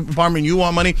 Defense Department, you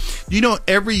want money? You know,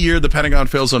 every year the Pentagon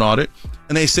fails an audit,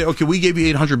 and they say, okay, we gave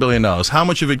you $800 billion. How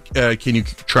much of it can you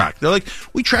track? They're like,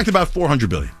 we tracked about $400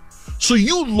 billion. So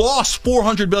you lost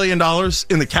 $400 billion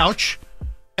in the couch,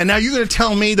 and now you're going to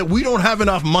tell me that we don't have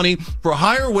enough money for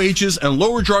higher wages and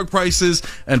lower drug prices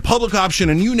and public option,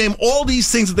 and you name all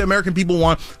these things that the American people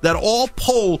want that all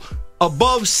poll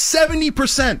above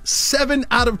 70%. 7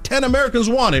 out of 10 Americans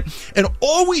want it. And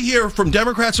all we hear from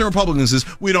Democrats and Republicans is,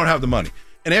 we don't have the money.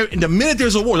 And the minute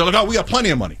there's a war, they're like, oh, we got plenty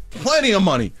of money. Plenty of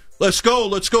money. Let's go,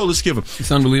 let's give them.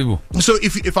 It's unbelievable. So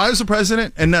if I was the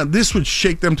president, and now this would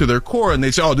shake them to their core, and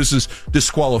they say, oh, this is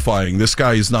disqualifying. This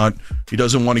guy he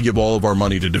doesn't want to give all of our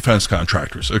money to defense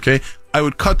contractors, okay? I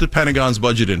would cut the Pentagon's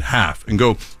budget in half and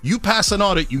go, you pass an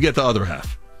audit, you get the other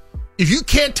half. If you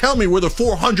can't tell me where the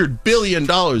 $400 billion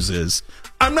is,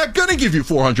 I'm not going to give you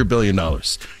 $400 billion.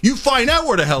 You find out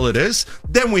where the hell it is,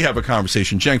 then we have a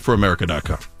conversation.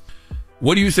 JenkForAmerica.com.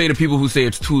 What do you say to people who say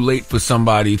it's too late for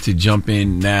somebody to jump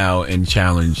in now and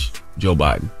challenge Joe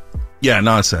Biden? Yeah,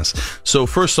 nonsense. So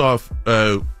first off,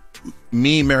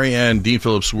 me, Marianne, Dean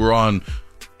Phillips, we're on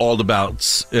all the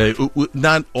ballots.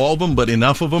 Not all of them, but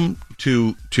enough of them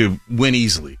to win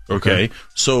easily. Okay?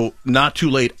 So not too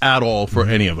late at all for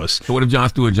any of us. So what if Jon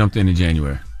Stewart jumped in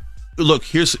January? Look,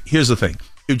 here's the thing.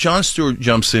 If Jon Stewart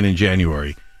jumps in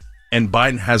January and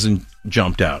Biden hasn't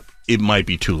jumped out, it might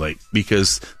be too late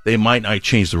because they might not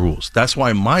change the rules. That's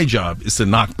why my job is to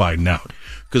knock Biden out.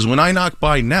 Because when I knock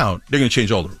Biden out, they're going to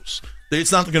change all the rules.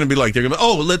 It's not going to be like they're going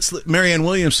to be, Marianne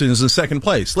Williamson is in second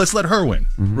place. Let's let her win,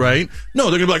 right?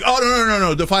 No, they're going to be like, oh,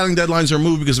 no. The filing deadlines are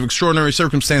moved because of extraordinary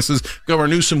circumstances. Governor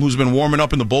Newsom, who's been warming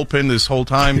up in the bullpen this whole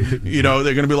time, they're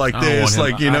going to be like this.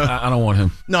 I don't want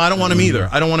him. No, I don't want him either.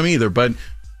 I don't want him either.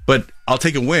 But I'll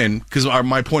take a win because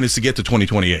my point is to get to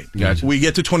 2028. Gotcha. We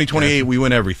get to 2028, gotcha. We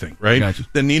win everything, right? Gotcha.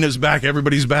 Then Nina's back,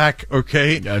 everybody's back,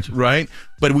 okay? Gotcha. Right?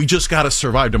 But we just got to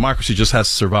survive. Democracy just has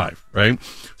to survive, right?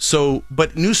 So,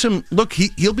 but Newsom, look,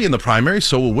 he'll be in the primary.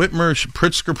 So will Whitmer,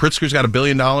 Pritzker. Pritzker's got $1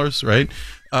 billion,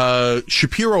 right?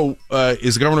 Shapiro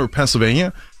is governor of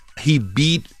Pennsylvania. He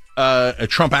beat a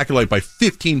Trump acolyte by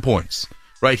 15 points,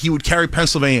 right? He would carry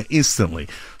Pennsylvania instantly.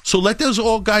 So let those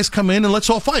all guys come in and let's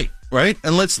all fight, right?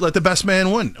 And let's let the best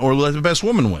man win or let the best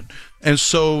woman win. And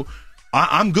so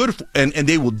I'm good. And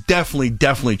they will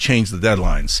definitely change the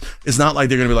deadlines. It's not like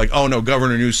they're going to be like, oh, no,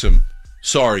 Governor Newsom,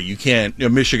 sorry, you can't.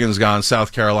 Michigan's gone.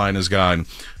 South Carolina's gone.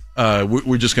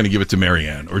 We're just going to give it to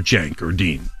Marianne or Cenk or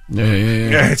Dean.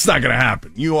 Yeah. It's not going to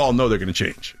happen. You all know they're going to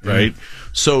change, right?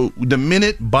 So the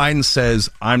minute Biden says,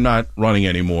 I'm not running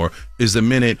anymore, is the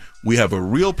minute we have a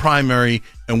real primary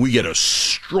and we get a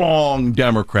strong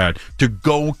Democrat to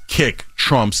go kick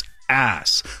Trump's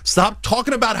ass. Stop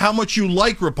talking about how much you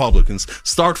like Republicans.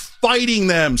 Start fighting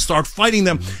them, and start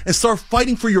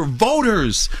fighting for your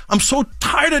voters. I'm so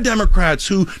tired of Democrats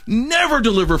who never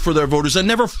deliver for their voters and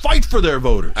never fight for their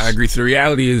voters. I agree. So the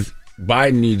reality is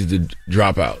Biden needs to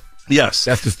drop out. Yes.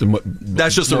 That's just the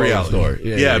reality.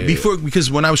 Story. Yeah, because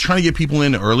when I was trying to get people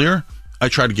in earlier, I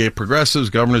tried to get progressives,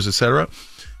 governors, etc.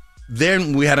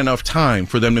 Then we had enough time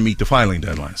for them to meet the filing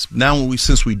deadlines. Now,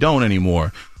 since we don't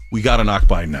anymore, we got to knock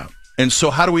Biden out. And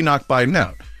so how do we knock Biden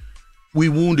out? We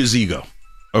wound his ego,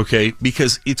 okay?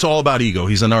 Because it's all about ego.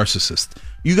 He's a narcissist.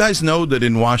 You guys know that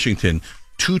in Washington,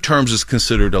 2 terms is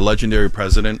considered a legendary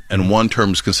president and 1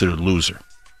 term is considered a loser.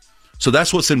 So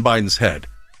that's what's in Biden's head.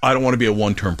 I don't want to be a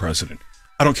 1-term president.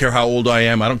 I don't care how old I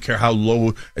am. I don't care how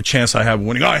low a chance I have of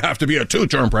winning. I have to be a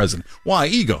 2-term president. Why?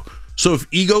 Ego. So if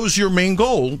ego is your main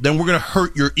goal, then we're going to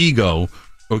hurt your ego,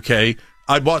 okay?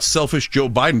 I bought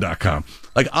selfishjoebiden.com.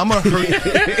 Like, I'm going to hurt...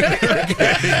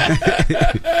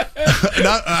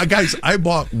 guys, I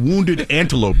bought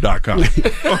woundedantelope.com.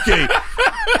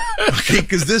 Okay,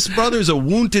 because this brother is a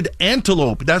wounded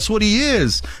antelope. That's what he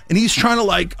is. And he's trying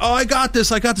to I got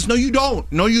this. No, you don't.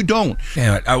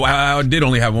 Yeah, I did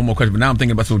only have one more question, but now I'm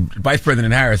thinking about, so Vice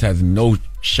President Harris has no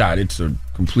shot. It's a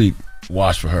complete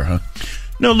wash for her, huh?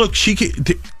 No, look, she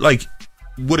could,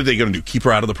 what are they going to do? Keep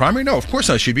her out of the primary? No, of course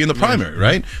not. She'd be in the primary,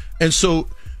 right? And so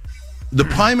the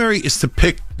primary is to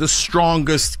pick the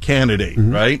strongest candidate,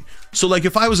 right? So,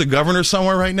 if I was a governor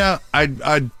somewhere right now,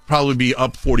 I'd probably be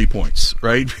up 40 points,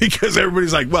 right? Because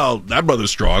everybody's like, well, that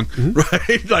brother's strong,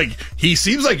 right? He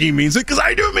seems like he means it because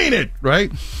I do mean it,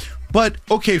 right? But,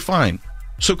 okay, fine.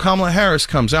 So Kamala Harris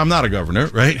comes in. I'm not a governor,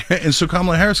 right? And so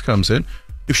Kamala Harris comes in.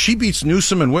 If she beats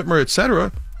Newsom and Whitmer, et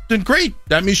cetera, then great.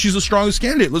 That means she's the strongest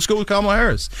candidate. Let's go with Kamala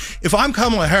Harris. If I'm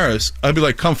Kamala Harris, I'd be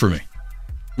like, come for me.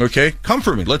 Okay? Come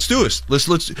for me. Let's do this. Let's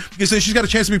because then she's got a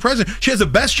chance to be president. She has the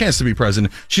best chance to be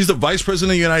president. She's the vice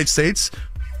president of the United States.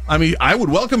 I mean, I would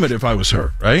welcome it if I was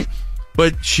her, right?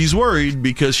 But she's worried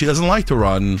because she doesn't like to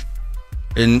run.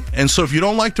 And so if you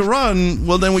don't like to run,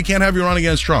 well, then we can't have you run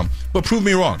against Trump. But prove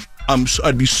me wrong.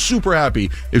 I'd be super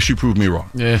happy if she proved me wrong.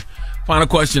 Yeah. Final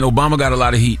question. Obama got a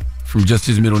lot of heat from just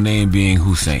his middle name being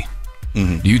Hussein.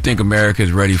 Do you think America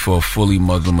is ready for a fully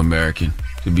Muslim American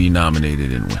to be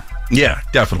nominated and win? Yeah,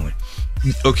 definitely.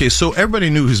 Okay, so everybody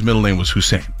knew his middle name was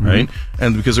Hussein, right?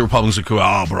 And because the Republicans would go,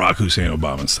 Barack Hussein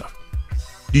Obama and stuff.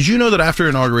 Did you know that after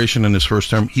inauguration in his first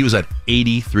term, he was at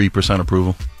 83%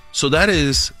 approval? So that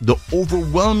is the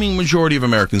overwhelming majority of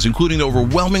Americans, including the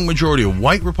overwhelming majority of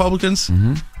white Republicans.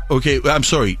 Okay, I'm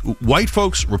sorry, white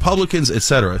folks, Republicans,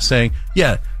 etc., saying,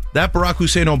 yeah, that Barack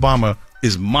Hussein Obama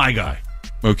is my guy.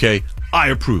 Okay, I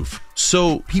approve.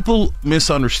 So people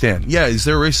misunderstand. Yeah, is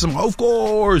there racism? Of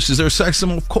course. Is there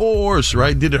sexism? Of course,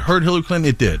 right? Did it hurt Hillary Clinton?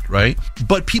 It did, right?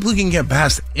 But people can get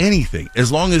past anything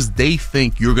as long as they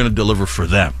think you're going to deliver for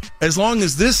them. As long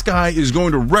as this guy is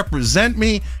going to represent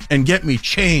me and get me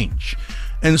change.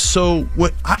 And so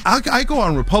what I go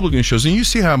on Republican shows, and you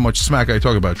see how much smack I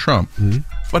talk about Trump,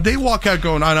 but they walk out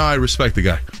going, I know, I respect the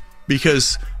guy.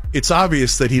 Because it's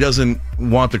obvious that he doesn't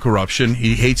want the corruption.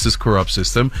 He hates this corrupt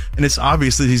system. And it's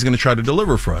obvious that he's going to try to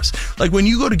deliver for us. Like when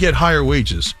you go to get higher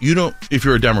wages, you don't, if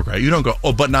you're a Democrat, you don't go,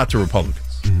 but not to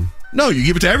Republicans. No, you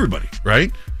give it to everybody,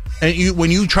 right? And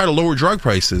when you try to lower drug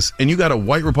prices and you got a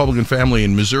white Republican family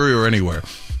in Missouri or anywhere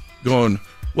going,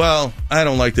 well, I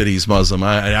don't like that he's Muslim.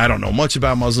 I don't know much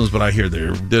about Muslims, but I hear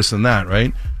they're this and that,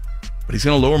 right? But he's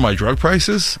going to lower my drug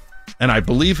prices and I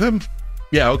believe him?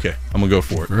 Yeah, okay. I'm going to go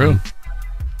for it. For real?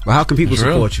 Well, how can people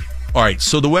support you? All right,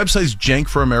 so the website's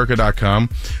jankforamerica.com.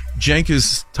 Jank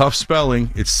is tough spelling.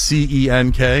 It's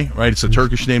C-E-N-K, right? It's a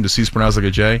Turkish name. The C's pronounced like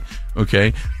a J.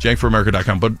 Okay,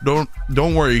 jankforamerica.com. But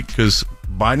don't worry, because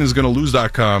Biden's going to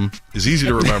lose.com is easy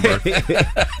to remember.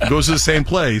 It goes to the same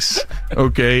place.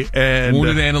 Okay, and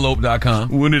woundedantelope.com.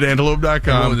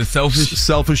 Woundedantelope.com. What was it,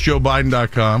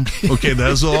 selfishjoebiden.com. Okay,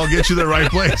 that's all get you the right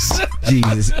place.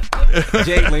 Jesus.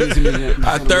 Jake, ladies and gentlemen,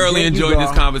 I thoroughly enjoyed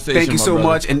this conversation. Thank you so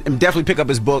much, and definitely pick up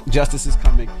his book, Justice is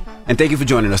Coming. And thank you for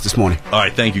joining us this morning. All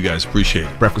right, thank you guys. Appreciate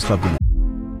it. Breakfast Club. Good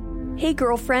morning. Hey,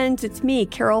 girlfriends, it's me,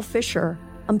 Carol Fisher.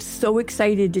 I'm so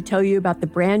excited to tell you about the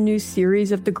brand new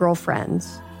series of The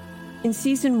Girlfriends. In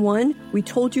season 1, we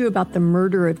told you about the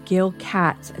murder of Gail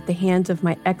Katz at the hands of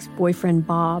my ex-boyfriend,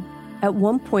 Bob. At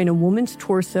one point, a woman's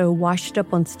torso washed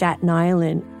up on Staten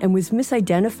Island and was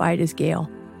misidentified as Gail.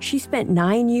 She spent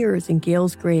 9 years in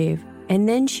Gail's grave, and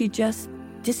then she just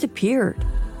disappeared.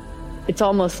 It's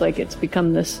almost like it's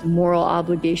become this moral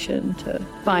obligation to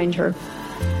find her.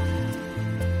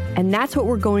 And that's what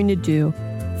we're going to do.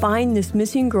 Find this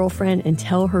missing girlfriend and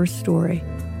tell her story.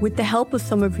 With the help of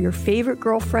some of your favorite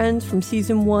girlfriends from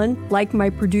season 1, like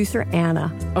my producer,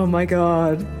 Anna. Oh my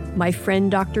God. My friend,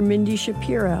 Dr. Mindy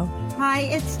Shapiro. Hi,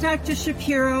 it's Dr.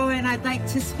 Shapiro, and I'd like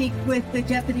to speak with the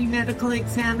deputy medical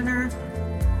examiner.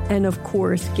 And of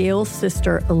course, Gail's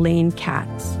sister, Elaine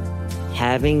Katz.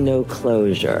 Having no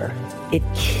closure, it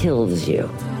kills you.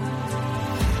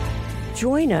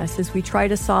 Join us as we try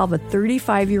to solve a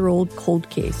 35-year-old cold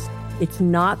case. It's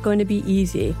not going to be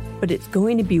easy, but it's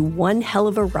going to be one hell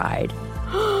of a ride.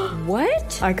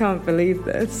 What? I can't believe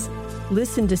this.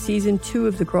 Listen to Season 2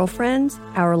 of The Girlfriends,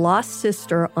 Our Lost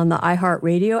Sister on the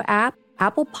iHeartRadio app,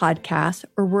 Apple Podcasts,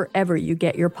 or wherever you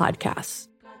get your podcasts.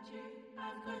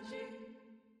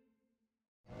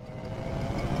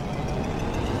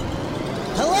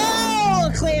 Hello,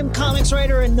 acclaimed comics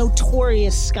writer and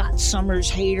notorious Scott Summers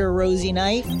hater, Rosie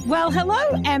Knight. Well,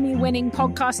 hello, Emmy-winning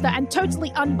podcaster and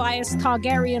totally unbiased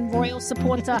Targaryen royal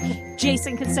supporter,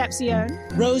 Jason Concepcion.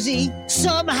 Rosie,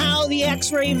 somehow the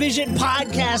X-Ray Vision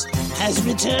podcast has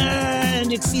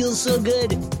returned. It feels so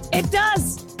good. It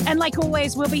does. And like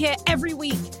always, we'll be here every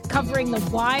week covering the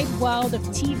wide world of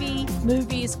TV,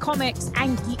 movies, comics,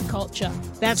 and geek culture.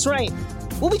 That's right.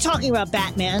 We'll be talking about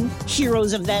Batman,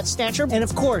 heroes of that stature, and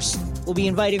of course, we'll be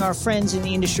inviting our friends in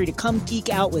the industry to come geek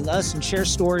out with us and share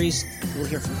stories. We'll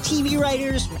hear from TV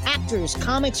writers, from actors,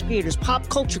 comics creators, pop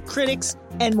culture critics,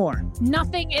 and more.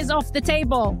 Nothing is off the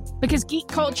table because geek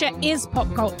culture is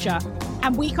pop culture,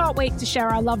 and we can't wait to share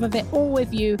our love of it all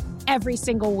with you every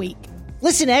single week.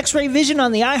 Listen to X-Ray Vision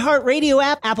on the iHeartRadio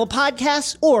app, Apple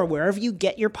Podcasts, or wherever you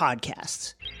get your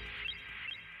podcasts.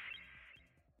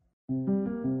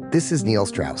 This is Neil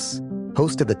Strauss,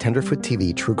 host of the Tenderfoot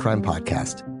TV true crime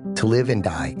podcast, To Live and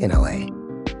Die in LA.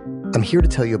 I'm here to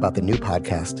tell you about the new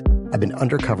podcast I've been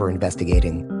undercover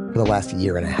investigating for the last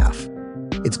year and a half.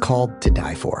 It's called To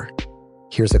Die For.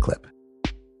 Here's a clip.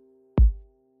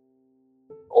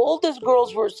 All these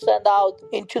girls were sent out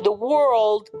into the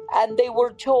world and they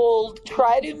were told,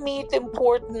 try to meet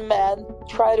important men,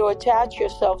 try to attach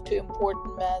yourself to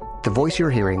important men. The voice you're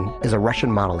hearing is a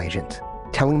Russian model agent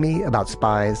telling me about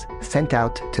spies sent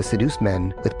out to seduce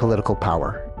men with political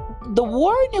power. The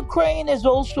war in Ukraine is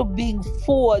also being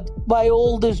fought by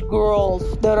all these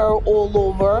girls that are all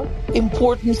over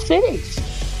important cities.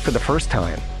 For the first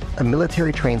time, a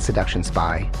military-trained seduction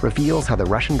spy reveals how the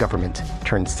Russian government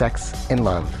turned sex and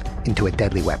love into a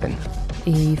deadly weapon.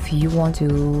 If you want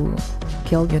to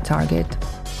kill your target,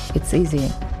 it's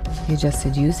easy. You just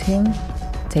seduce him,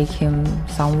 take him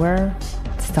somewhere,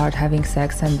 start having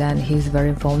sex, and then he's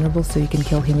very vulnerable, so you can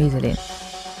kill him easily.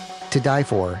 To Die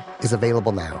For is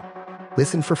available now.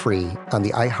 Listen for free on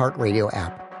the iHeartRadio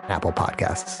app, Apple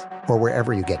Podcasts, or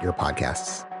wherever you get your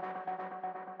podcasts.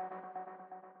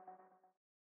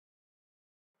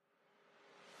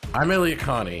 I'm Elliot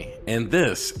Connie, and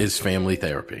this is Family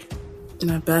Therapy.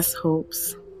 My best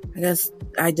hopes, I guess,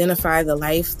 identify the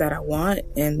life that I want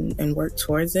and work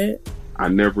towards it. I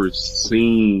never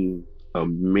seen a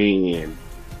man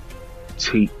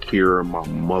take care of my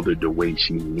mother the way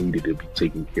she needed to be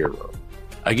taken care of.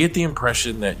 I get the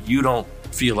impression that you don't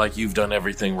feel like you've done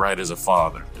everything right as a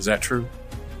father. Is that true?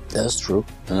 That's true,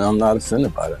 and I'm not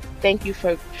offended by that. Thank you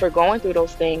for going through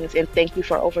those things, and thank you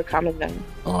for overcoming them.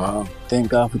 Wow, thank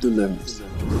God for deliverance.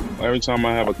 Every time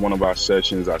I have one of our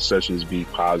sessions be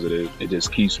positive. It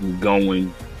just keeps me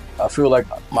going. I feel like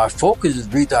my focus is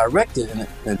redirected in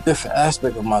a different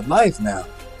aspect of my life now.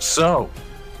 So,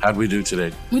 how'd we do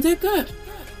today? We did good.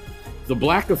 The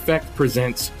Black Effect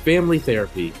presents Family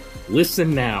Therapy.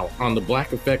 Listen now on the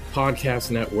Black Effect Podcast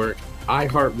Network,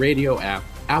 iHeartRadio app,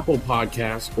 Apple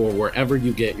Podcasts, or wherever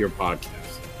you get your podcasts.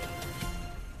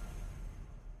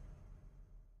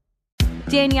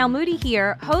 Danielle Moody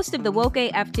here, host of the Woke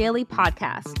AF Daily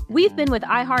podcast. We've been with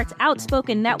iHeart's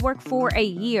Outspoken Network for a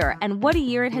year, and what a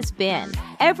year it has been.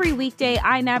 Every weekday,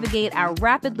 I navigate our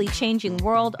rapidly changing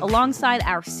world alongside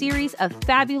our series of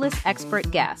fabulous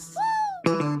expert guests.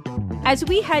 As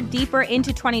we head deeper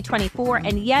into 2024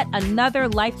 and yet another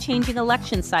life-changing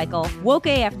election cycle, Woke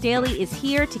AF Daily is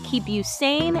here to keep you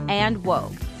sane and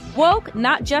woke. Woke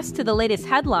not just to the latest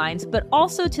headlines, but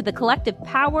also to the collective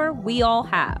power we all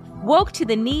have. Woke to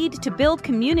the need to build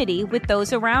community with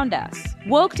those around us.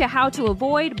 Woke to how to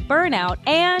avoid burnout,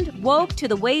 and woke to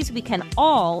the ways we can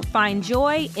all find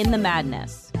joy in the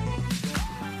madness.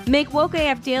 Make Woke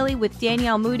AF Daily with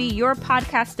Danielle Moody your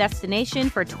podcast destination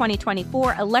for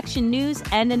 2024 election news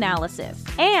and analysis.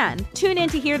 And tune in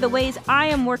to hear the ways I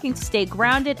am working to stay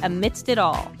grounded amidst it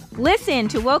all. Listen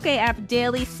to Woke AF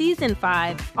Daily Season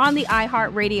 5 on the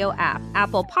iHeartRadio app,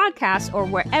 Apple Podcasts, or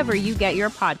wherever you get your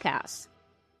podcasts.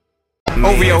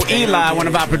 OVO Eli, one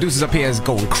of our producers up here, is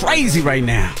going crazy right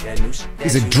now.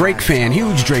 He's a Drake fan,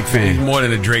 huge Drake fan. He's more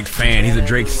than a Drake fan. He's a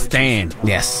Drake stan.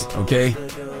 Yes. Okay?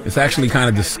 It's actually kind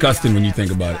of disgusting when you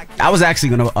think about it. I was actually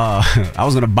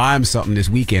gonna buy him something this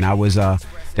weekend. I was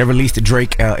They released the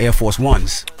Drake Air Force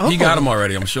Ones. He got them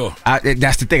already, I'm sure.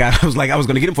 That's the thing. I was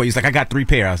going to get them for you. He's like, I got 3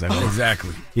 pair. I was like, oh.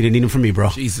 Exactly. You didn't need them from me, bro.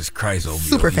 Jesus Christ, OVO.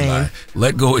 Super fan.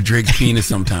 Let go of Drake's penis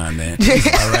sometime, man.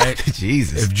 All right?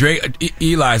 Jesus. If Drake,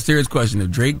 Eli, serious question.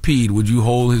 If Drake peed, would you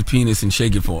hold his penis and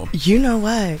shake it for him? You know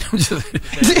what?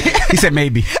 He said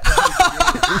maybe.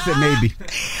 He said maybe.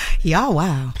 Y'all,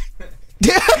 wow.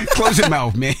 Close your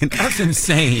mouth, man. That's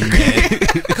insane, man.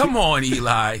 Come on,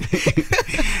 Eli.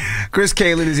 Kris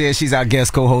Kaylin is here. She's our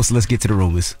guest co-host. Let's get to the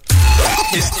rumors.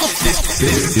 This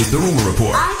is the Rumor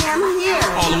Report. I am here.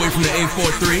 All the way from the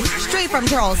 843. Straight from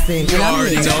Charleston. You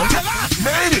already know.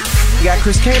 Made it. You got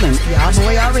Kris Kaylin. Y'all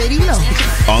boy already know.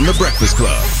 On the Breakfast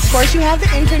Club. Of course, you have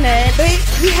the internet, but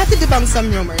we have to debunk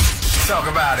some rumors. Talk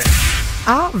about it.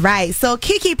 All right. So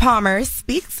Keke Palmer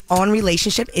speaks on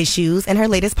relationship issues in her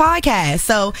latest podcast.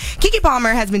 So Keke Palmer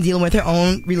has been dealing with her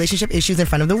own relationship issues in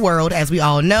front of the world, as we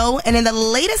all know. And in the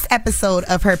latest episode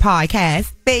of her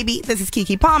podcast, Baby, This is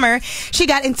Keke Palmer, she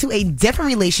got into a different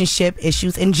relationship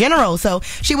issues in general. So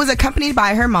she was accompanied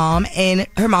by her mom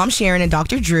Sharon and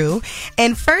Dr. Drew.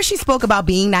 And first she spoke about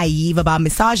being naive about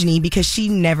misogyny because she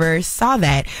never saw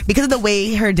that because of the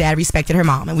way her dad respected her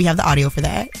mom. And we have the audio for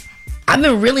that. I've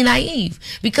been really naive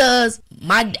because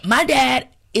my dad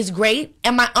is great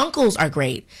and my uncles are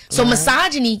great. So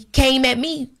misogyny came at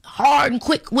me hard and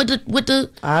quick with the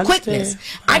quickness.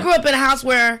 I grew up in a house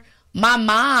where my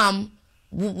mom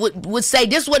would say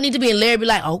this is what needs to be, and Larry would be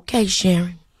like, okay,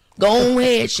 Sharon, go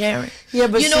ahead, Sharon. Yeah,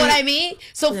 but you know what I mean?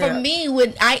 So for me,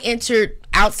 when I entered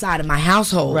outside of my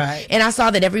household, and I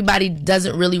saw that everybody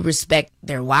doesn't really respect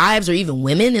their wives or even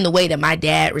women in the way that my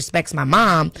dad respects my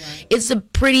mom, it's a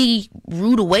pretty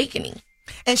rude awakening.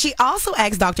 And she also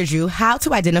asked Dr. Drew how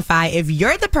to identify if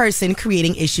you're the person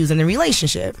creating issues in the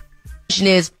relationship. The question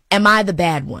is, am I the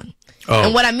bad one? Oh.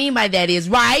 And what I mean by that is,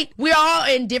 we're all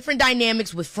in different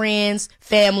dynamics with friends,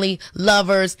 family,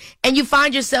 lovers, and you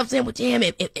find yourself saying, well, damn,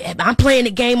 if I'm playing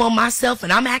the game on myself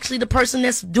and I'm actually the person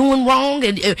that's doing wrong,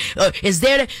 and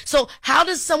so how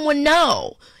does someone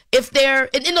know if they're,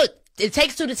 and look, it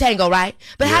takes two to tango, right?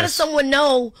 But how does someone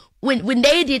know when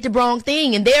they did the wrong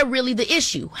thing and they're really the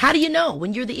issue? How do you know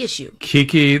when you're the issue?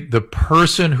 Keke, the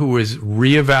person who is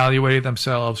reevaluating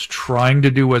themselves, trying to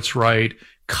do what's right,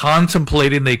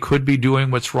 contemplating they could be doing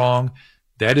what's wrong,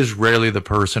 that is rarely the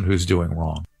person who's doing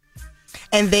wrong.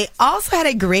 And they also had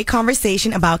a great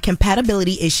conversation about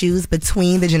compatibility issues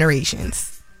between the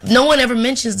generations. No one ever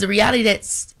mentions the reality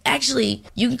that actually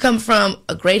you can come from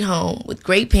a great home with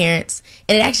great parents,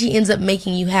 and it actually ends up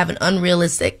making you have an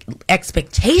unrealistic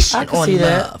expectation on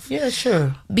love. Yeah,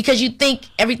 sure. Because you think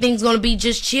everything's going to be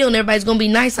just chill and everybody's going to be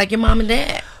nice like your mom and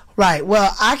dad. Right.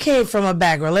 Well, I came from a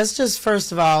background. Let's just,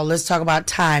 first of all, let's talk about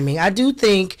timing. I do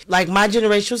think, like, my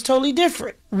generation was totally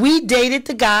different. We dated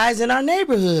the guys in our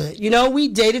neighborhood. You know, we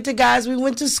dated the guys we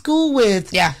went to school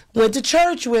with, went to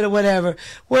church with or whatever.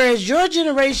 Whereas your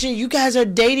generation, you guys are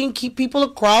dating people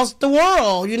across the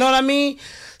world. You know what I mean?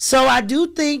 So I do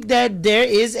think that there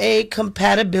is a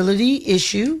compatibility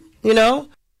issue, you know?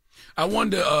 I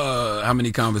wonder how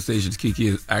many conversations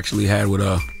Keke has actually had with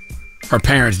her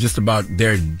parents just about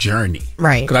their journey.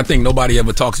 Right. Because I think nobody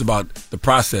ever talks about the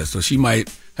process. So she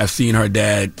might have seen her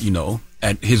dad, you know,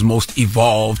 at his most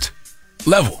evolved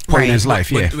level. Point in his life,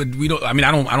 but we don't, I mean,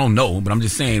 I don't know, but I'm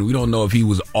just saying we don't know if he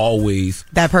was always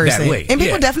that person. That way. And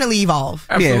people definitely evolve.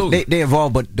 Absolutely. Yeah, they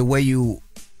evolve, but the way you,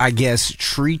 I guess,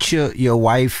 treat your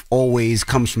wife always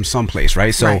comes from someplace,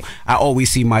 right? So I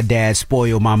always see my dad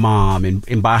spoil my mom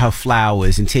and buy her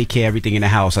flowers and take care of everything in the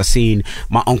house. I seen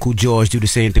my Uncle George do the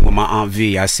same thing with my Aunt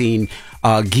V. I seen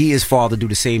Gia's father do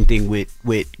the same thing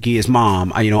with Gia's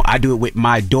mom. I do it with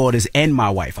my daughters and my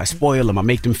wife. I spoil them. I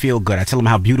make them feel good. I tell them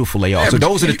how beautiful they are. So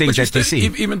those are the things that they see.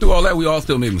 Even through all that, we all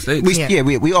still make mistakes.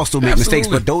 We all still make mistakes,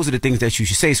 but those are the things that you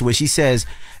should say. So when she says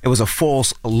it was a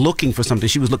false looking for something,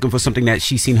 she was looking for something that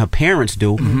she seen her parents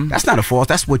do. Mm-hmm. That's not a false.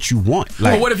 That's what you want.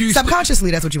 Like, well, what if you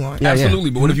subconsciously, that's what you want. Absolutely.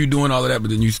 But what if you're doing all of that,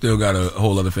 but then you still got a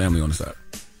whole other family on the side?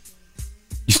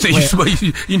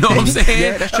 You know what I'm saying?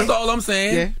 Yeah, that's all I'm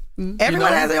saying. Yeah.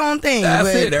 Everyone has their own thing. That's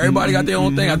it. Everybody got their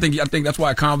own thing. I think that's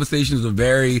why conversations are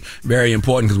very, very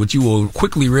important, because what you will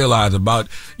quickly realize about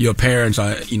your parents,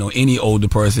 any older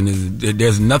person, is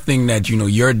there's nothing that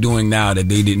you're doing now that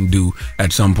they didn't do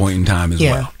at some point in time as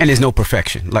well. And there's no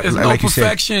perfection. There's no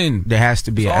perfection. You said, there has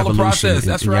to be an evolution. Process.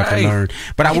 That's right. You have to learn.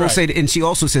 But I will say, and she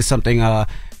also says something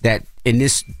that in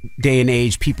this day and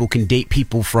age, people can date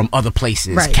people from other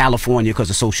places, California,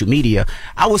 because of social media.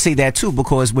 I would say that too,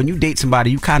 because when you date somebody,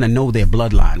 you kind of know their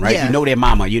bloodline, right? Yeah. You know their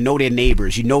mama, you know their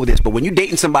neighbors, you know this. But when you're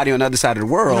dating somebody on the other side of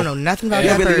the world, you don't know nothing about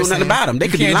that person. You really know nothing about them. They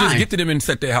could be lying. Just get to them and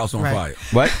set their house on fire.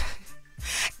 What?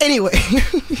 Anyway.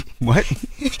 What?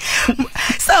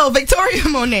 So Victoria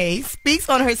Monet speaks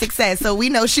on her success. So we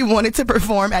know she wanted to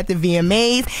perform at the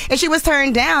VMAs and she was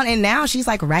turned down, and now she's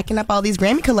like racking up all these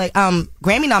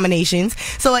Grammy nominations.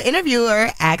 So an interviewer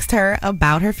asked her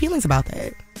about her feelings about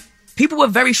that. People were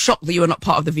very shocked that you were not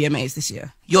part of the VMAs this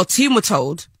year. Your team were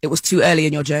told it was too early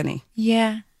in your journey.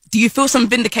 Yeah. Do you feel some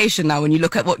vindication now when you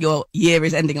look at what your year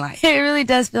is ending like? It really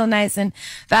does feel nice and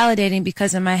validating,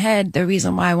 because in my head, the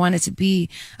reason why I wanted to be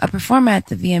a performer at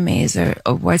the VMAs or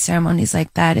award ceremonies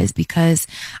like that is because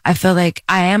I feel like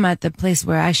I am at the place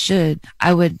where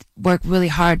I would work really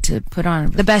hard to put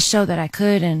on the best show that I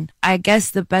could. And I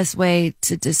guess the best way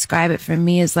to describe it for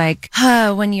me is like,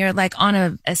 when you're like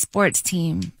on a sports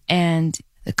team and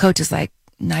the coach is like,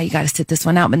 now you got to sit this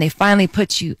one out. When they finally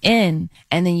put you in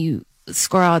and then you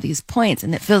score all these points,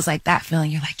 and it feels like that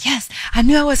feeling. You're like, yes, I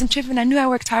knew I wasn't tripping. I knew I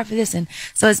worked hard for this. And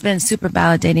so it's been super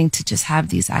validating to just have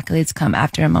these accolades come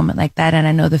after a moment like that. And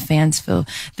I know the fans feel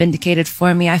vindicated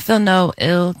for me. I feel no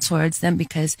ill towards them,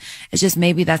 because it's just,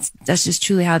 maybe that's just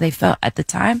truly how they felt at the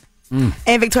time.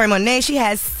 And Victoria Monet, she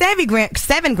has 7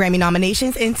 Grammy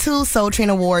nominations and 2 Soul Train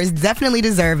Awards. Definitely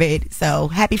deserve it. So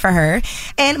happy for her.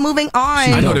 And moving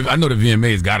on. I know the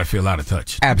VMAs got to feel out of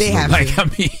touch.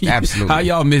 Absolutely. Absolutely. How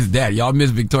y'all missed that? Y'all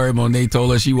missed Victoria Monet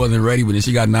told us she wasn't ready, but then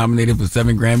she got nominated for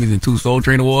 7 Grammys and 2 Soul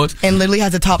Train Awards. And literally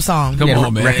has a top song. Come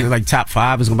on, man. Record like top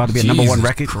 5 is about to be a number 1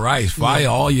 record. Christ, fire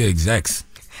all your execs.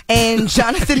 And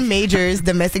Jonathan Majors'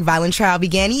 domestic violence trial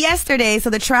began yesterday. So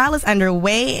the trial is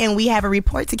underway, and we have a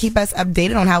report to keep us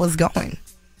updated on how it's going.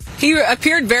 He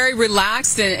appeared very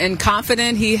relaxed and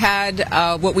confident. He had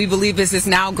what we believe is his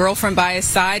now girlfriend by his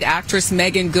side, actress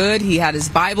Megan Good. He had his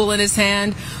Bible in his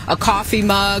hand, a coffee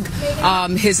mug.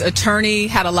 His attorney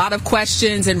had a lot of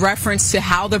questions in reference to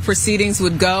how the proceedings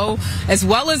would go, as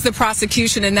well as the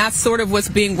prosecution, and that's sort of what's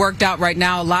being worked out right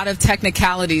now, a lot of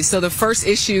technicalities. So the first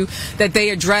issue that they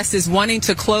addressed is wanting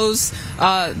to close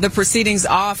the proceedings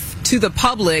off to the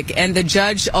public, and the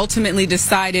judge ultimately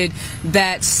decided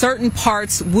that certain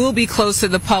parts will be closed to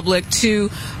the public to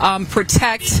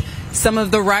protect some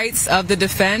of the rights of the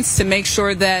defense, to make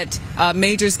sure that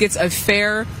Majors gets a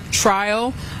fair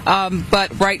trial.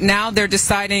 But right now they're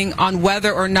deciding on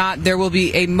whether or not there will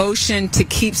be a motion to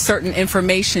keep certain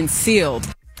information sealed.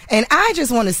 And I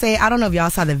just want to say, I don't know if y'all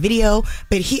saw the video,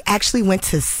 but he actually went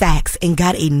to Saks and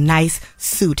got a nice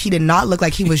suit. He did not look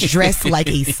like he was dressed like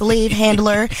a slave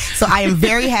handler. So I am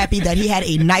very happy that he had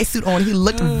a nice suit on. He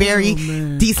looked very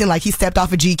decent, like he stepped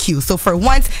off of GQ. So for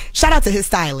once, shout out to his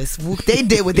stylist. They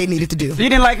did what they needed to do. You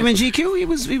didn't like him in GQ? He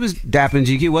was dapping in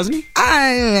GQ, wasn't he?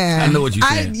 I know what you're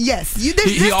saying. Yes.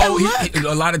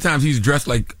 A lot of times he's dressed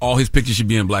like all his pictures should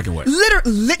be in black and white.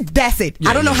 Literally, that's it.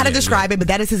 I don't know how to describe it, but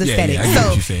that is his aesthetic. I get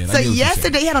what you're saying. So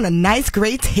yesterday he had on a nice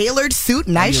gray tailored suit,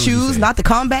 nice shoes, not the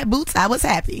combat boots. I was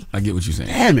happy. I get what you're saying.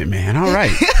 Damn it, man. All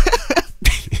right.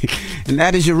 And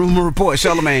that is your rumor report.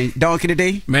 Charlamagne, donkey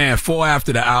today? Man, 4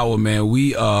 after the hour, man.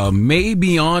 We may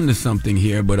be on to something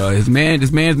here, but this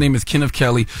man's name is Kenneth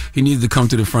Kelly. He needs to come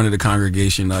to the front of the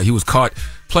congregation. He was caught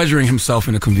pleasuring himself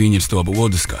in a convenience store, but we'll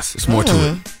discuss. There's more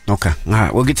to it. Okay. All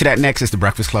right. We'll get to that next. It's The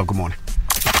Breakfast Club. Good morning.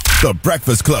 The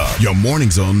Breakfast Club. Your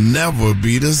mornings will never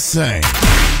be the same.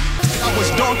 I was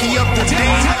donkey of the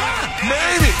day.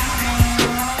 Made it.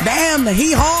 Damn, the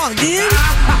hee-haw again.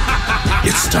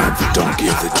 It's time for Donkey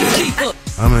of the Day.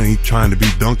 I ain't trying to be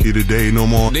donkey today no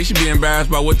more. They should be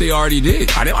embarrassed by what they already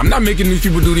did. I'm not making these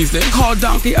people do these things. Called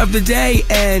Donkey of the Day,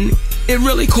 and it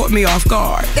really caught me off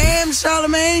guard. Damn,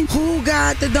 Charlamagne, who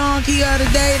got the Donkey of the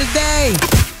Day today?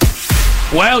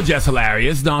 Well, just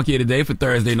hilarious. Donkey of the Day for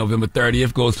Thursday, November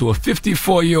 30th goes to a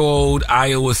 54-year-old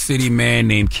Iowa City man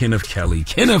named Kenneth Kelly.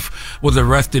 Kenneth was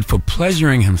arrested for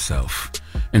pleasuring himself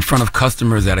in front of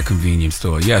customers at a convenience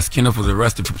store. Yes, Kenneth was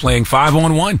arrested for playing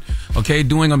 5-on-1,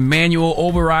 doing a manual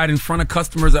override in front of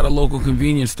customers at a local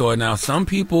convenience store. Now, some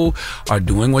people are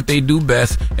doing what they do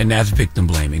best, and that's victim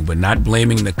blaming, but not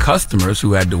blaming the customers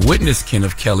who had to witness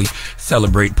Kenneth Kelly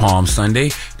celebrate Palm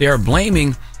Sunday. They are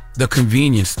blaming the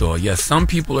convenience store. Yes, some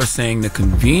people are saying the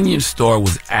convenience store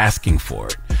was asking for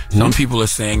it. Some people are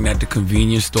saying that the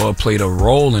convenience store played a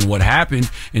role in what happened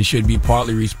and should be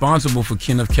partly responsible for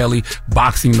Kenneth Kelly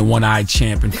boxing the one-eyed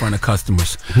champ in front of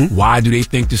customers. Why do they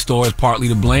think the store is partly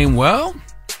to blame? Well,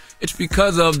 it's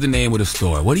because of the name of the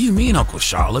store. What do you mean, Uncle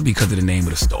Charlotte? Because of the name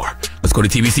of the store. Let's go to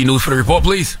TBC News for the report,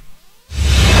 please.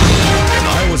 An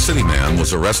Iowa City man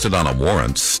was arrested on a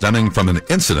warrant stemming from an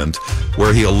incident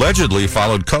where he allegedly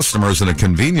followed customers in a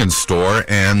convenience store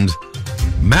and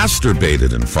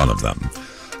masturbated in front of them.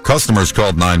 Customers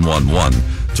called 911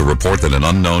 to report that an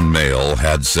unknown male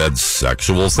had said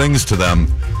sexual things to them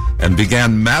and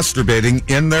began masturbating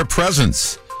in their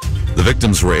presence. The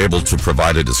victims were able to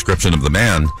provide a description of the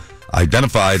man,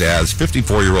 identified as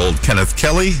 54-year-old Kenneth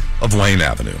Kelly of Wayne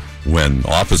Avenue. When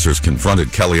officers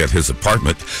confronted Kelly at his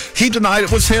apartment, he denied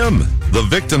it was him. The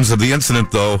victims of the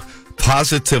incident, though,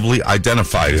 positively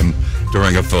identified him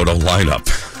during a photo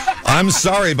lineup. I'm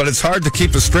sorry, but it's hard to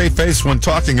keep a straight face when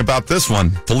talking about this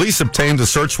one. Police obtained a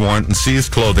search warrant and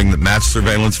seized clothing that matched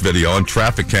surveillance video and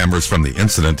traffic cameras from the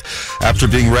incident. After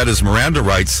being read his Miranda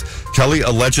rights, Kelly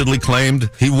allegedly claimed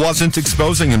he wasn't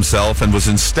exposing himself and was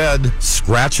instead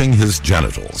scratching his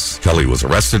genitals. Kelly was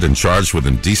arrested and charged with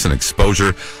indecent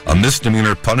exposure, a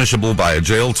misdemeanor punishable by a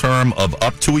jail term of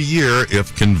up to a year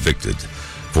if convicted.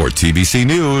 For TBC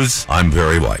News, I'm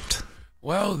Barry White.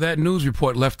 Well, that news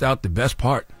report left out the best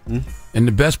part. And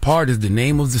the best part is the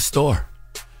name of the store.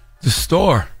 The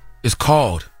store is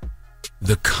called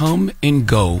the Come and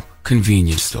Go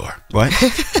Convenience Store. What?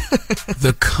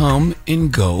 The Come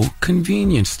and Go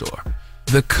Convenience Store.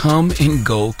 The Come and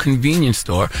Go Convenience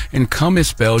Store. And come is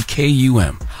spelled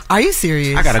K-U-M. Are you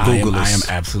serious? I gotta Google this.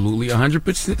 I am absolutely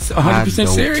 100%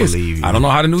 serious. I don't know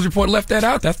how the news report left that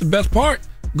out. That's the best part.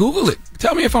 Google it.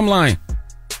 Tell me if I'm lying.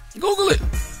 Google it.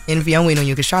 Envy, I'm waiting on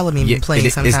you because Charlamagne be playing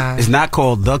sometimes. It's not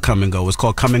called The Come and Go. It's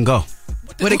called Come and Go.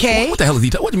 With a K? What the hell is he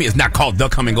talking? What do you mean it's not called The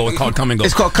Come and Go? It's called Come and Go.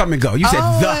 It's called Come and Go. You said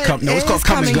The Come. No, it's called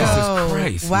Come and Go. Jesus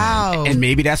Christ. Wow. And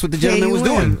maybe that's what the gentleman was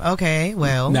doing. Okay,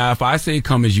 well. Now, if I say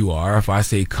come as you are, if I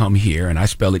say come here, and I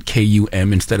spell it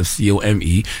K-U-M instead of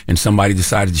C-O-M-E, and somebody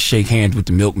decided to shake hands with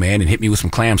the milkman and hit me with some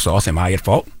clam sauce, am I at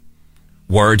fault?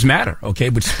 Words matter, okay?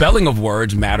 But spelling of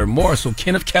words matter more. So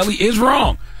Kenneth Kelly is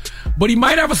wrong. But he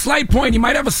might have a slight point. He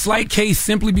might have a slight case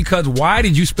simply because why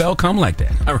did you spell come like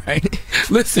that? All right?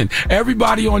 Listen,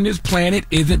 everybody on this planet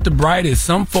isn't the brightest.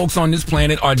 Some folks on this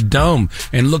planet are dumb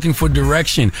and looking for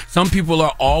direction. Some people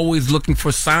are always looking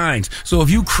for signs. So if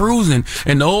you cruising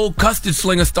and the old custard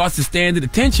slinger starts to stand at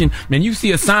attention and you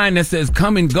see a sign that says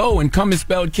come and go and come is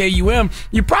spelled K-U-M,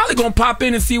 you're probably going to pop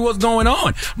in and see what's going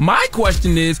on. My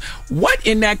question is, what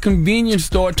in that convenience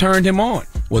store turned him on?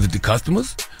 Was it the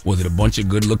customers? Was it a bunch of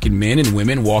good-looking men and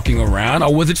women walking around?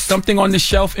 Or was it something on the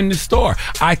shelf in the store?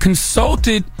 I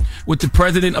consulted with the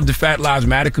president of the Fat Lives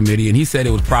Matter Committee, and he said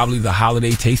it was probably the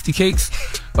holiday tasty cakes.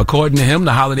 According to him,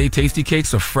 the holiday tasty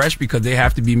cakes are fresh because they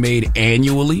have to be made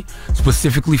annually,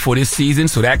 specifically for this season,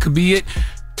 so that could be it.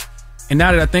 And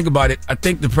now that I think about it, I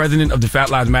think the president of the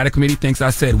Fat Lives Matter Committee thinks I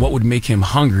said what would make him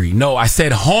hungry. No, I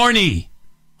said horny.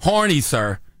 Horny,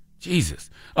 sir. Jesus.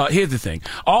 Here's the thing.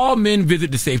 All men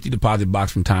visit the safety deposit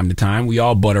box from time to time. We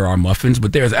all butter our muffins,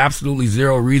 but there's absolutely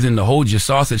zero reason to hold your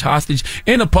sausage hostage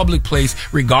in a public place,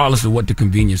 regardless of what the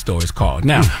convenience store is called.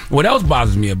 Now, what else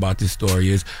bothers me about this story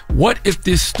is, what if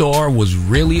this store was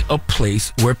really a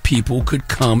place where people could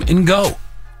come and go?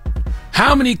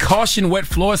 How many caution wet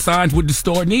floor signs would the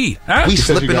store need? Huh? We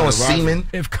slipping on semen.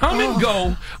 If come and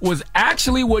go was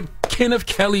actually what Kenneth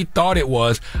Kelly thought it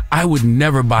was, I would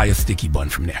never buy a sticky bun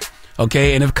from there.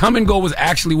 Okay, and if come and go was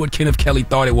actually what Kenneth Kelly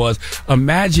thought it was,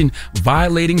 imagine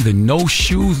violating the no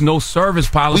shoes, no service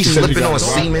policy. We slipping on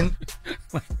semen.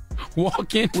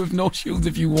 Walk in with no shoes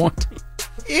if you want to.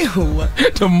 Ew.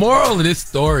 The moral of this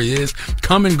story is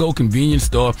come and go convenience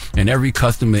store, and every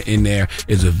customer in there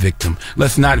is a victim.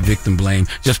 Let's not victim blame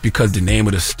just because the name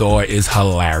of the store is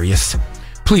hilarious.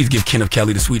 Please give Kenneth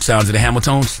Kelly the sweet sounds of the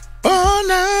Hamiltons. Oh,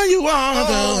 now you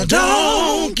are the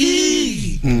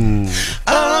donkey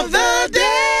of the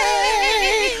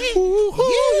day.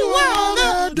 You are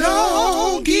the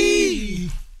donkey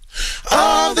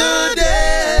of the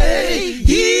day.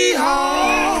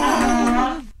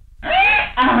 Yee-haw.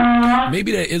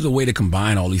 Maybe there is a way to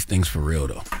combine all these things for real,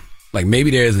 though. Like maybe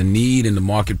there is a need in the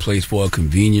marketplace for a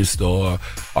convenience store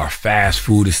or fast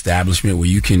food establishment where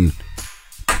you can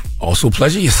also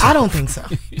pleasure yourself. I don't think so.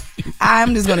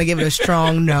 I'm just going to give it a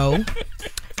strong no.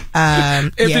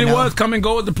 If it was, come and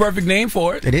go is the perfect name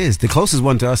for it. It is. The closest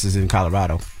one to us is in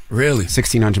Colorado. Really?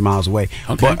 1,600 miles away.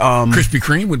 Okay. But, Krispy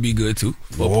Kreme would be good too.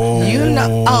 You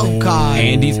know, oh God.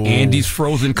 Andy's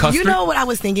frozen custard. You know what I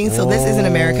was thinking? So this isn't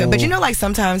America, but you know, like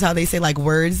sometimes how they say like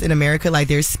words in America, like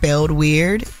they're spelled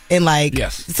weird, and like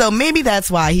yes. So maybe that's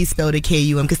why he spelled it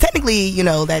K-U-M, because technically, you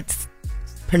know, that's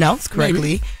pronounced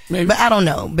correctly. Maybe. But I don't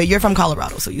know. But you're from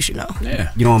Colorado, so you should know.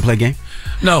 Yeah. You don't want to play a game?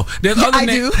 No. There's other I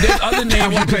do. There's other names. I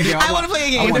want to play a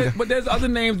game. But there's other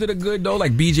names that are good though,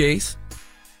 like BJ's.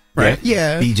 Right?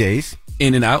 Yeah. BJ's.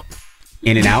 In and Out.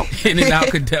 In and Out. In and Out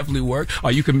could definitely work. Or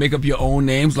you can make up your own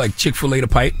names like Chick-fil-A the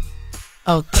Pipe.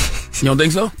 Oh. You don't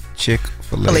think so?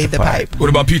 Chick-fil-A the Pipe. What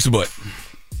about Pizza Butt?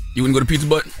 You wouldn't go to Pizza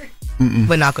Butt?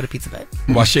 but not go to Pizza Hut.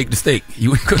 Well, shake the steak.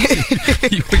 You wouldn't go.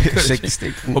 Shake the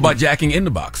steak. What about jacking in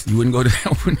the box? You wouldn't go to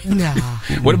that? No.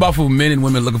 What about for men and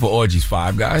women looking for orgies?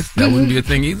 Five Guys? That wouldn't be a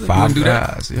thing either. Five do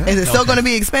Guys. That? Yeah. Is it still going to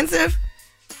be expensive?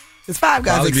 It's Five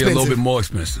Guys Probably expensive. be a little bit more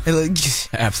expensive.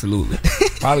 Absolutely.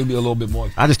 Probably be a little bit more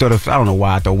expensive. I just thought I don't know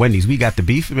why I thought Wendy's. We got the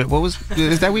beef. What was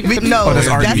is that? We got the beef? No, Oh, that's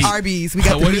Arby's. We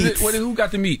got the meat. Who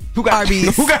got the meat? Who got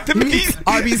Arby's? Who got the meat?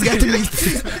 Arby's got the meat.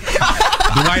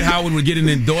 Dwight Howard would get an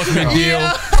endorsement deal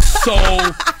so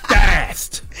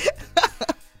fast.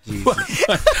 Who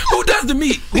does the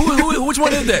meat? Which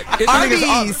one is that?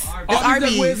 Arby's.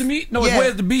 Arby's. Where's the meat? No, it's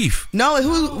where's the beef?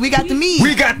 No, we got the meat.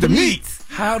 We got the meat.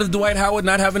 How does Dwight Howard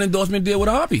not have an endorsement deal with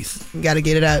Arby's? You got to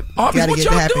get it up. Arby's, what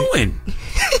y'all doing?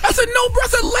 That's a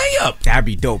layup. That'd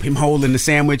be dope. Him holding the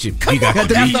sandwich and Come on, that's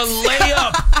a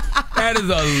layup. That is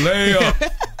a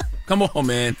layup. Come on,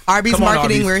 man. Arby's Come on,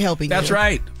 marketing, Arby's. we're helping That's you.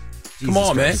 right. Come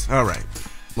on, Christ. man. All right.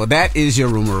 Well, that is your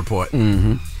rumor report.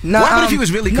 Mm-hmm. No, what if he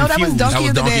was really confused? No, that was Donkey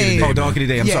of the Day. Oh, Donkey of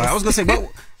the Day. I'm Yes. sorry. I was going to say,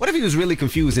 what if he was really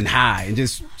confused and high and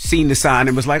just seen the sign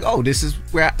and was like, oh, this is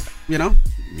where, Yeah.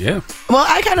 Well,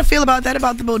 I kind of feel about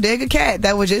the bodega cat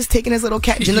that was just taking his little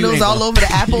cat genitals all over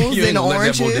the apples You and ain't the gonna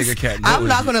let that oranges. bodega cat go, I'm is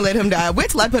not you? going to let him die. Wait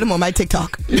till I put him on my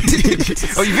TikTok. Oh,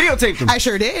 you videotaped him? I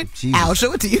sure did. Jesus. I'll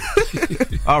show it to you.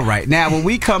 All right. Now, when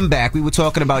we come back, we were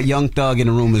talking about Young Thug in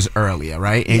the rumors earlier,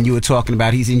 right? And you were talking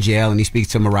about he's in jail and he speaks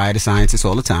to Mariah the Scientist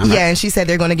all the time. Right? Yeah, and she said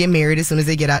they're going to get married as soon as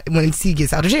they get out, when he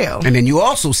gets out of jail. And then you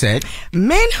also said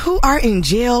Men who are in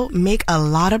jail make a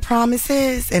lot of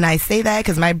promises, and I say that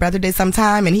because my brother did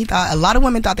sometime, and a lot of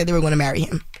women thought that they were going to marry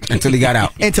him. Until he got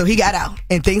out. Until he got out,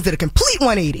 and things did a complete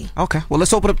 180. Okay, well,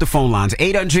 let's open up the phone lines.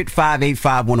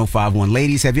 800-585-1051.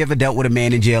 Ladies, have you ever dealt with a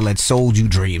man in jail that sold you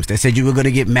dreams? That said you were going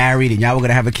to get married and y'all were going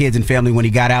to have a kids and family when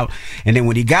he got out. And then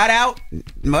when he got out,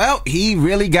 well, he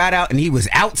really got out and he was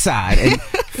outside. And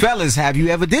fellas, have you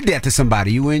ever did that to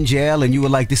somebody? You were in jail and you were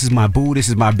like, this is my boo, this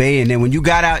is my bae. And then when you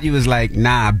got out, you was like,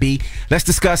 nah, B. Let's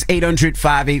discuss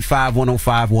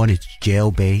 800-585-1051. It's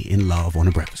Jail Bay in Love on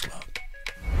The Breakfast Club.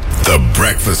 The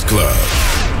Breakfast Club.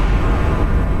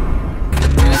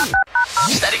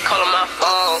 Steady calling my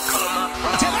phone.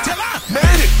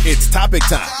 It's topic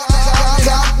time.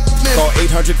 Call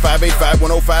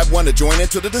 800-585-1051 to join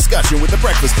into the discussion with The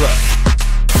Breakfast Club.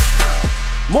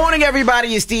 Morning,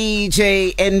 everybody. It's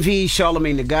DJ NV,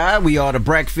 Charlamagne the Guy. We are The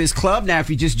Breakfast Club. Now, if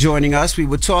you're just joining us, we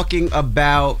were talking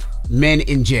about men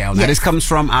in jail. Now, this comes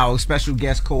from our special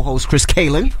guest co-host, Kris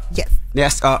Kaylin.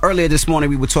 Yes, earlier this morning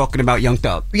we were talking about Young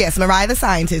Thug. Yes, Mariah the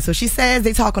Scientist. So she says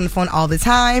they talk on the phone all the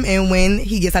time, and when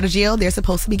he gets out of jail, they're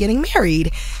supposed to be getting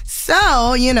married. So,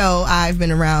 I've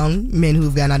been around men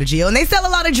who've gotten out of jail, and they sell a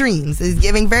lot of dreams. It's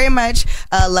giving very much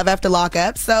love after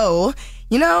lockup. So,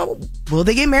 will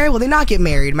they get married? Will they not get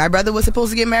married? My brother was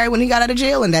supposed to get married when he got out of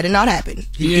jail, and that did not happen.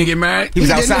 He didn't get married? He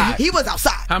was outside. He was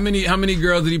outside. How many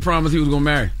girls did he promise he was going to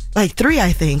marry? Like 3,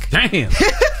 I think. Damn.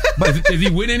 But is he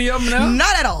with any of them now?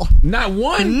 Not at all. Not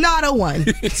one? Not a one.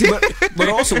 See, but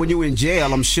also when you're in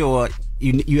jail, I'm sure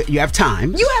you have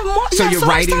time. You have more. So you have you're so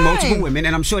much writing time. multiple women,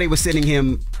 and I'm sure they were sending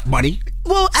him money.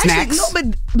 Well, snacks. actually, no,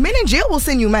 but men in jail will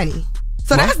send you money.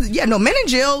 So men in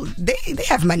jail, they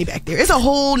have money back there. It's a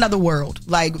whole nother world.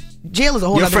 Like, jail is a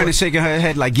whole Your nother friend world. is shaking her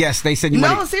head like, yes, they send you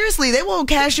money. No, seriously, they will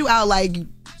cash you out like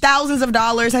thousands of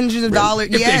dollars, hundreds of dollars.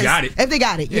 If they got it. If they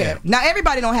got it, yeah. Now,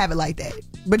 everybody don't have it like that.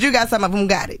 But you got some of them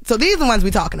got it. So these are the ones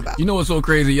we're talking about. You know what's so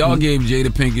crazy? Y'all gave Jada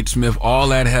Pinkett Smith all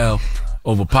that hell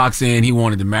over Pac saying he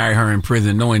wanted to marry her in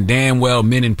prison, knowing damn well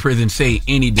men in prison say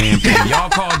any damn thing. Y'all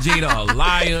call Jada a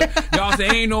liar. Y'all say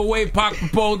ain't no way Pac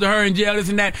proposed to her in jail, this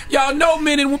and that. Y'all know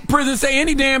men in prison say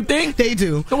any damn thing. They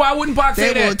do. So why wouldn't Pac say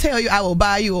that? They will tell you, I will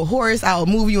buy you a horse, I will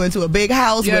move you into a big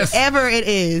house, Yes. whatever it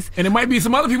is. And it might be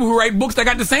some other people who write books that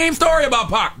got the same story about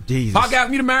Pac. Jesus. Pac asked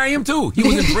me to marry him too. He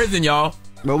was in prison, y'all.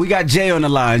 Well, we got Jay on the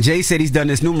line. Jay said he's done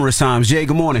this numerous times. Jay,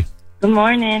 good morning. Good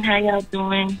morning. How y'all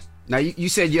doing? Now, you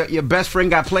said your best friend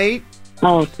got played?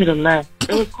 Oh, to the left.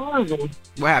 It was horrible.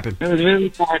 What happened? It was really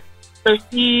bad. So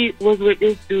she was with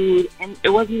this dude, and it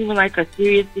wasn't even like a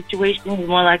serious situation. It was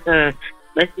more like a,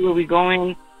 let's see where we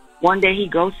going. One day he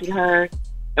ghosted her,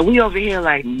 and we over here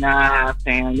like, nah,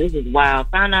 fam, this is wild.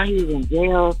 Found out he was in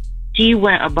jail. She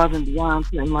went above and beyond,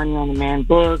 putting money on the man's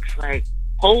books, like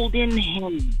holding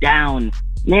him down.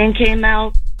 Man came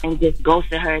out and just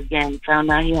ghosted her again. Found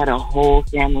out he had a whole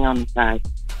family on the side.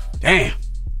 Damn.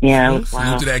 Yeah, it was Salute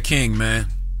wild. to that king, man.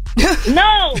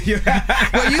 No! Well,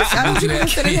 I don't think you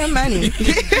sending him money.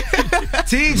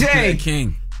 TJ.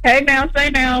 King. Hey now, say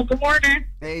now. Good morning.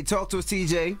 Hey, talk to us,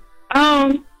 TJ.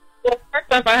 Well,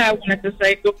 first off, I wanted to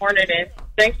say good morning and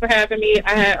thanks for having me.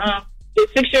 I had did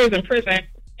 6 years in prison,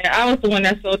 And I was the one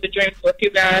that sold the drinks for a few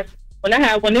guys. When I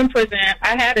had one in prison,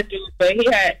 I had a dude, but he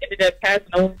had ended up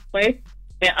passing away.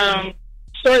 And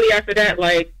shortly after that,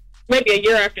 like maybe a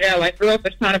year after that, like girls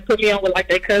were trying to put me on with like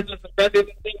their cousins and brothers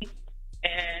and things.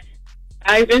 And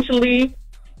I eventually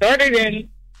started, and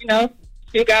you know,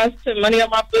 few guys took money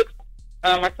on my books.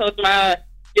 I told them I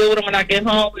deal with them when I get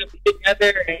home. We'll be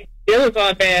together, and it was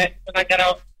all bad when I got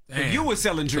out. Damn. You were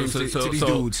selling dreams to these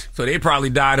dudes. So they probably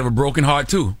died of a broken heart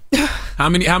too. How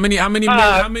many men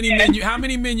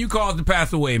you caused to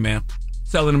pass away, man?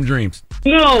 Selling them dreams.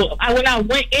 No, when I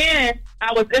went in,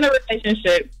 I was in a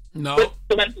relationship. No,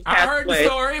 I heard the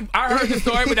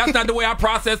story. But that's not the way I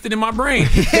processed it in my brain.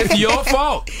 It's your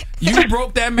fault. You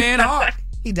broke that man's heart.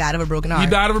 He died of a broken heart.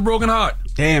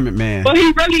 Damn it, man. Well,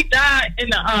 he really died in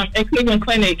the in Cleveland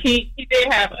Clinic. He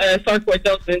did have a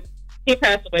sarcoidosis. He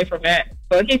passed away from that.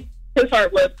 So his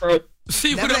heart was broke.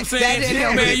 See what I'm saying?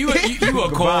 Yeah, man, you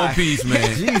a cold piece,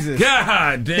 man. Jesus.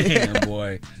 God damn,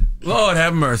 boy. Lord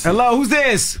have mercy. Hello, who's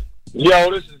this?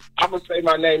 Yo, I'm going to say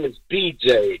my name is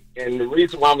BJ. And the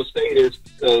reason why I'm going to say this is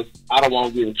because I don't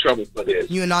want to get in trouble for this.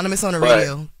 You anonymous on the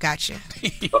radio. Gotcha.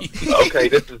 Okay,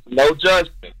 this is no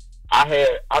judgment.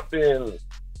 I've been in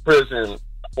prison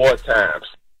 4 times.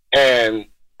 And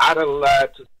I done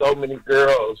lied to so many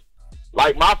girls.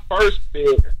 Like my first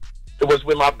bit, it was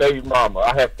with my baby mama.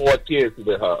 I had 4 kids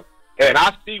with her. And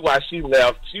I see why she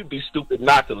left. She'd be stupid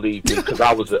not to leave me because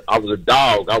I was a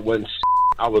dog. I was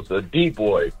a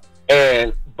D-boy.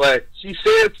 But she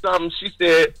said something. She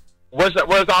said, where's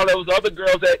all those other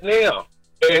girls at now?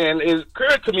 And it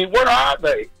occurred to me, where are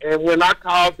they? And when I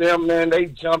called them, man, they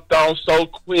jumped on so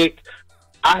quick.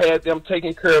 I had them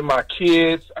taking care of my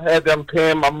kids. I had them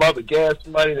paying my mother gas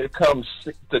money to come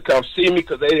see me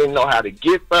because they didn't know how to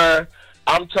get there.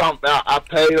 I'm talking about I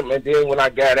paid them, and then when I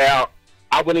got out,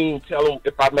 I wouldn't even tell them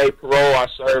if I made parole, I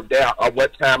served out, or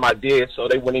what time I did, so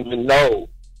they wouldn't even know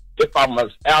if I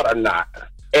was out or not.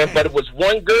 But it was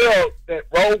one girl that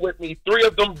rolled with me. 3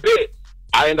 of them bits.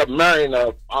 I ended up marrying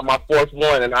her on my 4th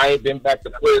one, and I ain't been back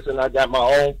to prison. I got my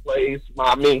own place.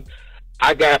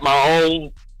 I got my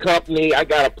own company. I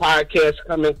got a podcast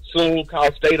coming soon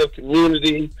called State of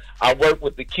Community. I work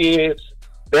with the kids.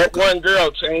 That one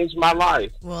girl changed my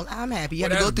life. Well, I'm happy. You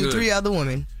had to go through 3 other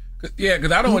women. Yeah,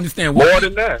 because I don't understand. More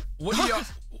than that. What do y'all...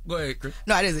 Go ahead, Chris.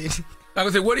 No, it isn't. Like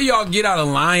I said, what do y'all get out of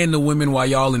lying to women while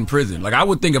y'all in prison? Like, I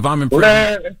would think if I'm in prison,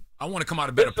 Man, I want to come out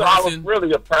a better It's person.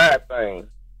 really a pride thing.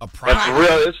 A pride? It's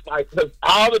real. It's like, because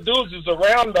all the dudes is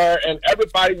around there, and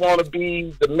everybody want to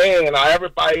be the man, or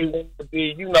everybody want to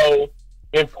be,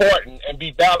 important and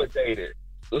be validated.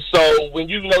 So when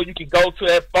you know you can go to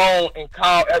that phone and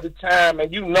call every time,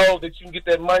 and you know that you can get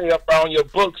that money up on your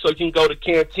book so you can go to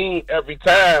canteen every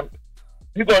time,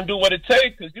 you're going to do what it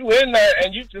takes because you in there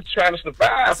and you just trying to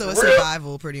survive. So it's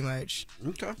survival pretty much.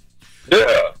 Okay.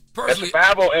 Yeah.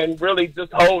 Survival and really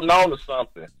just holding on to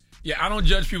something. Yeah, I don't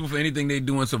judge people for anything they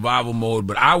do in survival mode,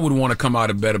 but I would want to come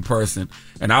out a better person,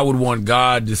 and I would want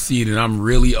God to see that I'm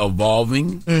really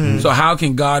evolving. Mm-hmm. So how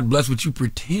can God bless what you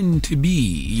pretend to be?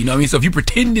 You know what I mean? So if you're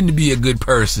pretending to be a good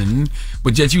person,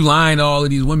 but yet you lying to all of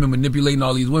these women, manipulating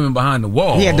all these women behind the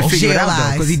wall. He had to figure it out,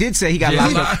 though, because he did say he got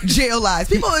locked up. Jail lies.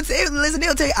 People would say, listen,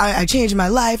 they'll tell you, I changed my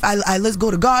life. I let's go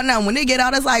to God now. And when they get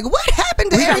out, it's like, what happened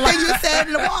to everything you said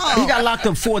in the wall? He got locked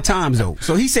up 4 times, though.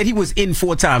 So he said he was in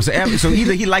 4 times. So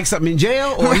either he likes something in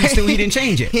jail or he didn't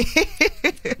change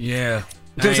it. Yeah.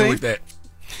 I ain't with that.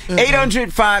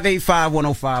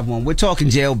 800-585-1051. We're talking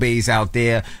jailbays out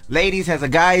there. Ladies, has a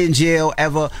guy in jail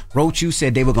ever wrote you,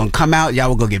 said they were going to come out, y'all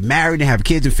were going to get married and have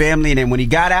kids and family, and then when he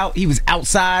got out, he was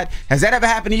outside? Has that ever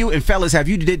happened to you? And fellas, have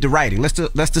you did the writing?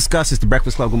 Let's discuss. It's the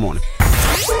Breakfast Club. Good morning.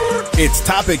 It's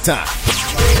topic time.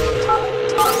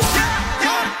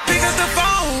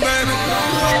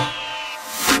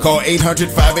 Call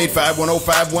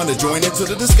 800-585-1051 to join into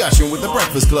the discussion with the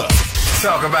Breakfast Club.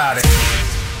 Talk about it.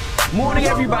 Morning,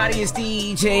 everybody. It's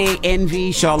DJ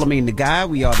Envy, Charlemagne the Guy.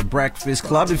 We are the Breakfast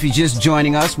Club. If you're just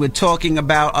joining us, we're talking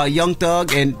about Young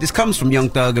Thug, and this comes from Young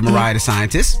Thug and Mariah the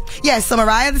Scientist. Yes, so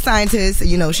Mariah the Scientist,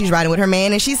 she's riding with her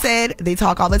man, and she said they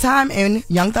talk all the time, and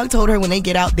Young Thug told her when they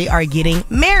get out, they are getting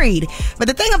married. But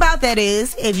the thing about that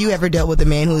is, if you ever dealt with a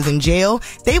man who is in jail,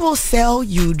 they will sell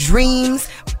you dreams.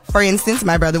 For instance,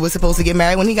 my brother was supposed to get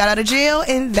married when he got out of jail,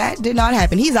 and that did not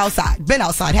happen. He's outside, been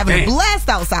outside, having a blast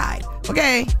outside.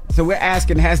 Okay? So we're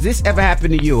asking, has this ever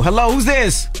happened to you? Hello, who's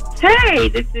this? Hey,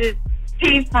 this is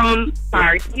T from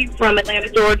Atlanta,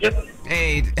 Georgia.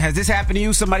 Hey, has this happened to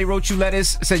you? Somebody wrote you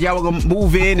letters, said y'all were going to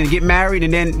move in and get married,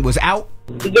 and then was out?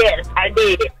 Yes, I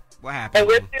did. What happened? And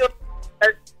we're still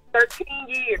 13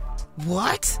 years.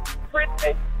 What?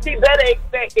 Prison. he better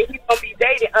expect that he's gonna be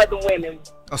dating other women.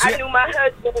 Oh, so I knew my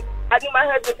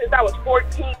husband since I was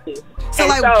 14. So, and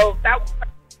like, so that was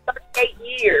 38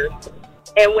 years.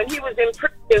 And when he was in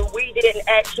prison, we didn't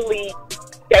actually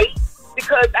date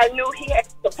because I knew he had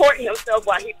to support himself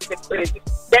while he was in prison.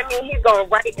 That means he's gonna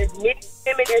write as many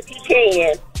women as he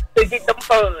can to get them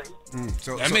funds.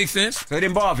 So that makes sense. So it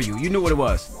didn't bother you. You knew what it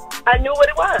was. I knew what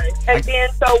it was. And then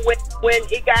so when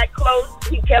it got close,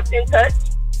 he kept in touch.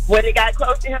 When it got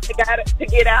close to him to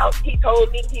get out, he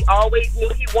told me he always knew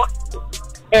he wanted to.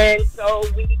 And so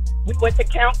we went to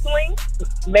counseling,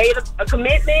 made a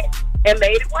commitment, and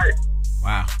made it work.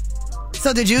 Wow.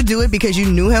 So did you do it because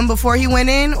you knew him before he went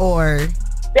in, or?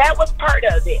 That was part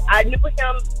of it. I knew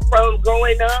him from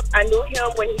growing up. I knew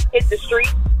him when he hit the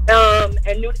street,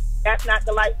 and knew that's not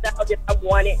the lifestyle that I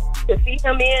wanted to see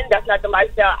him in. That's not the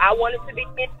lifestyle I wanted to be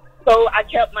in. So I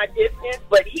kept my distance,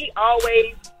 but he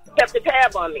always kept a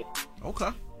tab on me. Okay.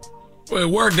 Well, it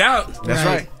worked out. That's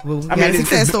right. Well, I mean, it's a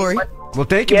success story. Well,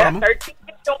 thank you, Mama. 13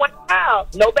 years and 1 child.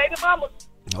 No baby mama.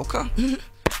 Okay.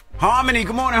 Harmony,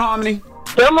 good morning, Harmony.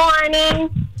 Good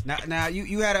morning. Now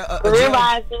you had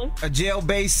a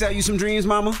jail-based sell you some dreams,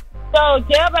 Mama? So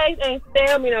jail-based ain't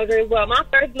sell me no dreams. Well, my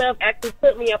first love actually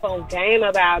put me up on game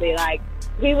about it. Like,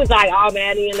 he was like all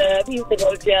madly in love. He used to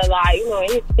go to jail, like, you know,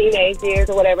 in his teenage years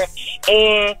or whatever.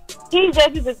 And he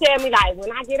just used to tell me, like,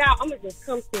 when I get out, I'm going to just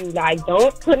come to you. Like,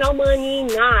 don't put no money.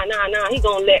 Nah. He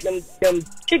going to let them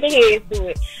chicken heads do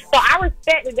it. So I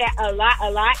respected that a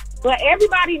lot. But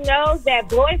everybody knows that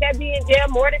boys that be in jail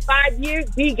more than 5 years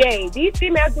be gay. These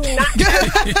females do not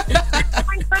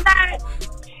going for that.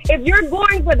 If you're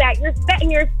going for that, you're setting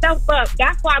yourself up.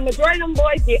 That's why majority of them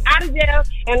boys get out of jail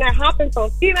and they're hopping from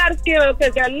female to female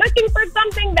because they're looking for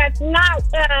something that's not.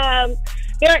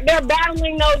 They're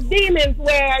battling those demons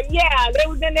where, they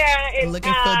was in there and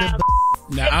looking for the.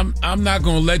 Now I'm not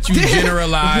gonna let you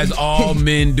generalize all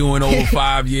men doing over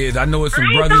 5 years. I know it's some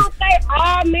brothers. I don't say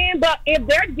all men, but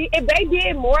if they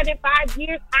did more than 5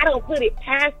 years, I don't put it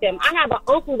past them. I have an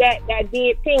uncle that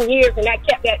did 10 years and that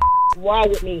kept that wrong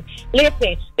with me.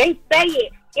 Listen, they say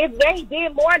it. If they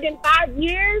did more than 5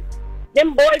 years,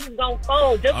 them boys is gonna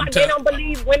fold. Just like they don't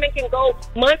believe women can go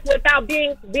months without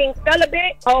being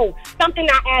celibate. Oh, something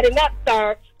not adding up,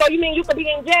 sir. So you mean you could be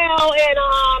in jail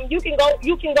and you can go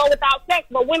without sex,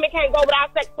 but women can't go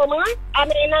without sex for months? I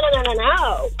mean,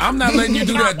 no. I'm not letting you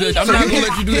do that. I'm not gonna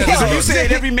let you do that. So you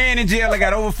said every man in jail that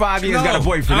got over 5 years got a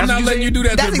boyfriend. I'm not letting you do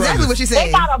that. That's exactly what she said.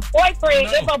 They got a boyfriend.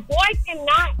 No. If a boy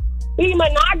cannot be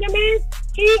monogamous,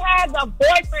 he has a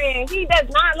boyfriend. He does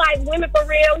not like women for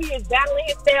real. He is battling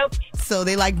himself. So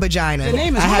they like vagina. The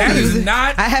name is I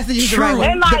have to use the right They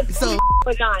one. like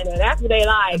vagina. That's what they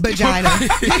like.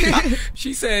 Vagina.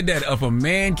 She said that if a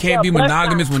man can't be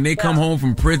monogamous when they come home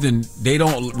from prison, they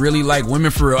don't really like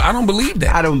women for real. I don't believe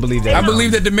that. I don't believe that. I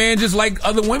believe that the man just like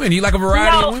other women. He like a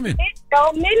variety of women.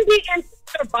 Men be in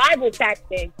survival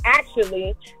tactics,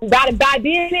 actually. By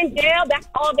being in jail, that's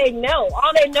all they know.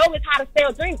 All they know is how to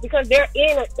sell drinks because they're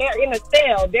in a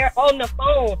cell. They're on the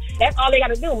phone. That's all they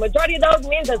got to do. Majority of those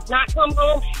men does not come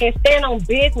home and stand on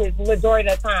business majority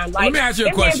of the time. Like, let me ask you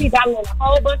a question. They be battling a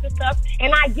whole bunch of stuff,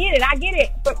 and I get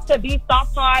it. To be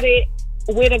soft-hearted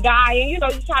with a guy, and you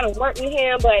try to work with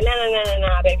him, but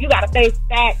no, babe. You gotta face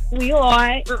facts,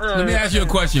 sweetheart. Let me ask you a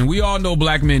question. We all know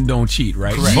black men don't cheat,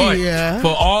 right? But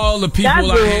for all the people That's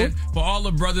out true. here, for all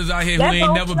the brothers out here who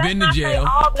ain't never been to jail,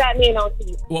 all black men don't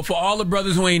cheat. well, for all the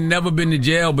brothers who ain't never been to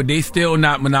jail, but they still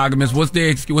not monogamous, what's the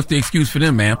excuse for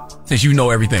them, man? Since you know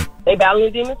everything. They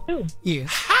battling demons too. Yeah.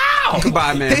 How?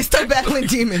 Goodbye, man. They still battling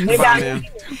demons. They battling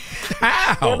demons.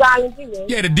 How? They battling demons.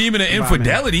 Yeah, the demon of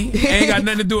infidelity ain't got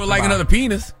nothing to do with like another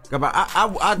penis.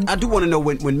 I do want to know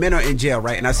when men are in jail,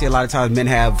 right? And I see a lot of times men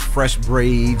have fresh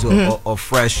braids or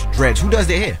fresh dreads. Who does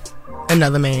their hair?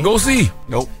 Another man. Go see.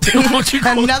 Nope.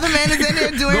 Another man is in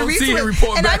there doing Go see and research.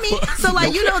 report And back. I mean, so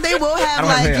like, they will have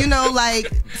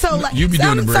You be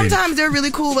doing the braid. sometimes they're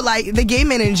really cool with like the gay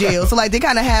men in jail. So like they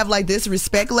kind of have like this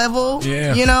respect level,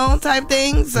 type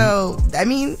thing. So I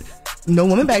mean, no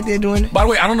woman back there doing it. By the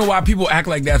way, I don't know why people act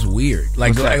like that's weird.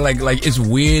 Like it's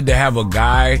weird to have a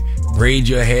guy braid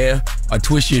your hair or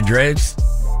twist your dreads.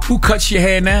 Who cuts your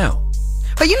hair now?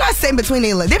 But you're not sitting between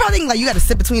their legs. They probably think like you got to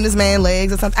sit between this man's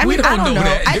legs or something. I mean, I don't know.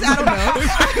 That. I don't know.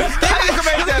 They can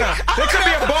make that up. There could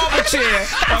be a barber chair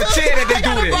or a chair that they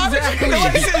do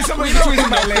this. Somebody between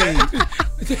my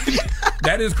legs.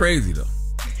 That is crazy though.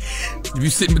 If you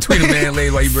sitting between a man's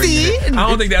legs while you braid your hair. I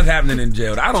don't think that's happening in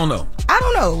jail. I don't know.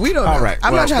 We don't know. All right.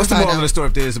 I'm not trying what's to the find moral out. of the story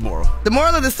if there is a moral? The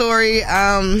moral of the story,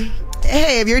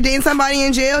 hey, if you're dating somebody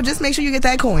in jail, just make sure you get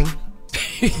that coin.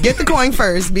 Get the coin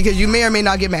first because you may or may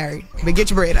not get married. But get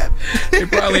your bread up. They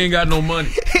probably ain't got no money.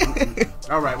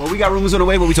 All right, well, we got rumors on the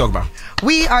way. What we talking about?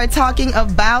 We are talking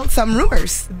about some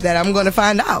rumors that I'm going to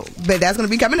find out. But that's going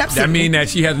to be coming up soon. That mean that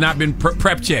she has not been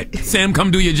prepped yet. Sam, come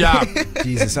do your job.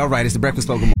 Jesus. All right, it's the Breakfast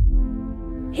Club.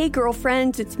 Hey,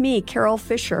 girlfriends, it's me, Carol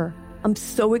Fisher. I'm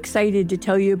so excited to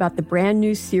tell you about the brand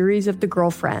new series of The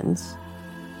Girlfriends.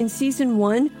 In season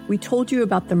 1, we told you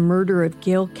about the murder of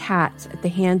Gail Katz at the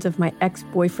hands of my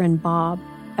ex-boyfriend, Bob.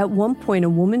 At one point, a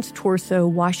woman's torso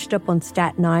washed up on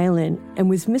Staten Island and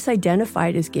was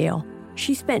misidentified as Gail.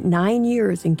 She spent 9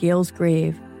 years in Gail's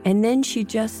grave, and then she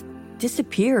just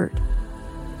disappeared.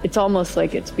 It's almost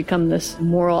like it's become this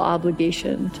moral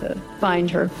obligation to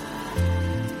find her.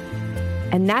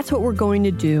 And that's what we're going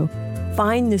to do.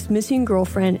 Find this missing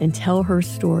girlfriend and tell her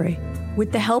story.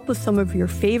 With the help of some of your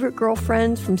favorite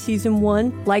girlfriends from season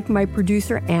 1, like my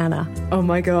producer, Anna. Oh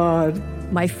my God.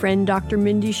 My friend, Dr.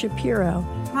 Mindy Shapiro.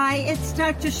 Hi, it's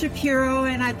Dr. Shapiro,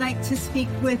 and I'd like to speak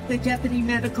with the Deputy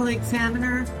Medical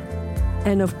Examiner.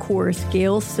 And of course,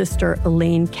 Gail's sister,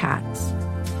 Elaine Katz.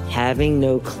 Having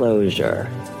no closure,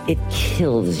 it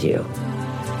kills you.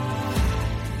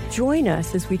 Join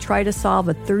us as we try to solve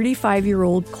a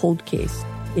 35-year-old cold case.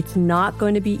 It's not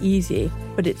going to be easy,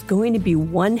 but it's going to be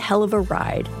one hell of a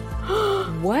ride.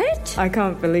 What? I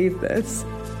can't believe this.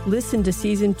 Listen to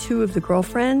season 2 of The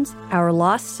Girlfriends, Our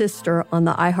Lost Sister on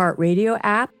the iHeartRadio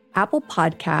app, Apple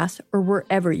Podcasts, or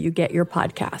wherever you get your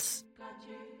podcasts.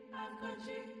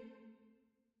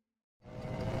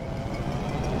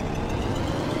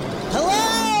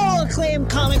 Hello, acclaimed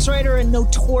comics writer and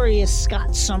notorious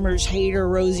Scott Summers hater,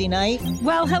 Rosie Knight.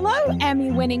 Well, hello,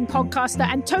 Emmy-winning podcaster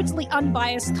and totally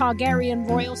unbiased Targaryen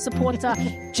royal supporter,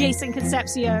 Jason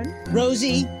Concepcion.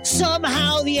 Rosie,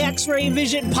 somehow the X-Ray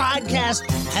Vision podcast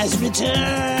has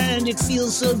returned. It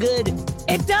feels so good.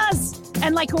 It does.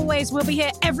 And like always, we'll be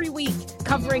here every week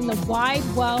covering the wide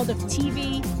world of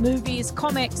TV, movies,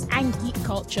 comics, and geek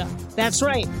culture. That's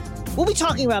right. We'll be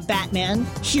talking about Batman,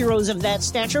 heroes of that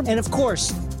stature, and of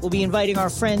course, we'll be inviting our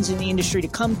friends in the industry to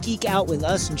come geek out with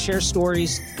us and share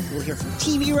stories. We'll hear from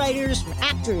TV writers, from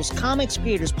actors, comics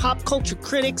creators, pop culture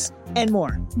critics, and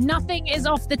more. Nothing is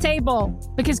off the table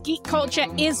because geek culture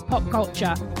is pop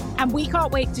culture, and we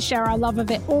can't wait to share our love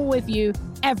of it all with you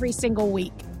every single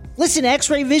week. Listen to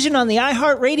X-Ray Vision on the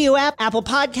iHeartRadio app, Apple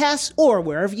Podcasts, or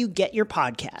wherever you get your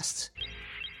podcasts.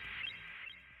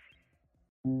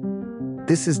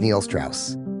 This is Neil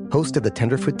Strauss, host of the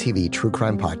Tenderfoot TV true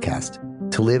crime podcast,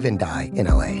 To Live and Die in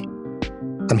LA.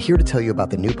 I'm here to tell you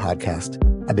about the new podcast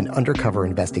I've been undercover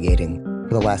investigating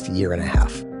for the last year and a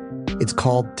half. It's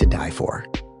called To Die For.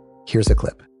 Here's a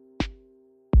clip.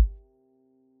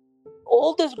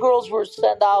 All these girls were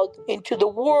sent out into the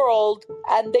world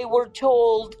and they were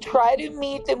told, try to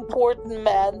meet important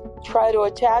men, try to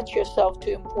attach yourself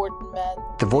to important men.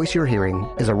 The voice you're hearing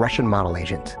is a Russian model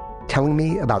agent telling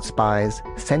me about spies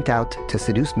sent out to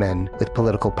seduce men with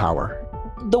political power.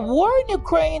 The war in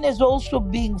Ukraine is also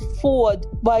being fought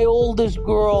by all these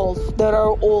girls that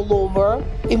are all over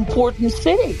important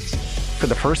cities. For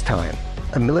the first time,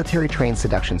 a military-trained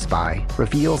seduction spy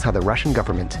reveals how the Russian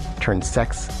government turned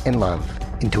sex and love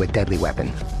into a deadly weapon.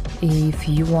 If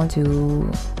you want to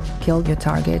kill your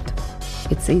target,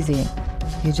 it's easy.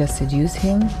 You just seduce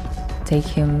him, take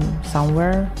him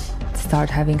somewhere, start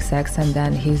having sex, and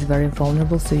then he's very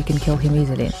vulnerable, so you can kill him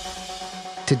easily.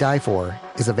 To Die For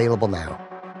is available now.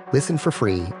 Listen for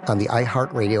free on the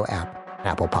iHeartRadio app,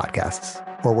 Apple Podcasts,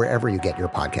 or wherever you get your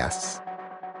podcasts.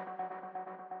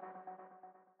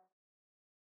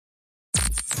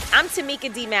 I'm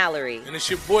Tamika D. Mallory. And it's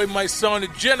your boy, my son, the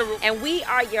General. And we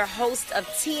are your hosts of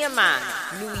TMI.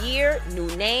 New year, new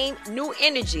name, new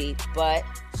energy, but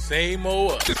same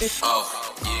old us.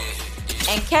 Oh, yeah.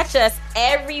 And catch us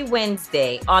every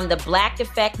Wednesday on the Black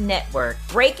Effect Network,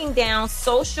 breaking down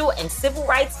social and civil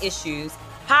rights issues,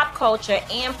 pop culture,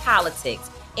 and politics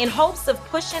in hopes of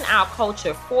pushing our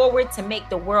culture forward to make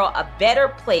the world a better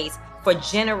place for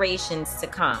generations to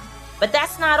come. But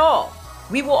that's not all.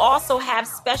 We will also have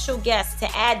special guests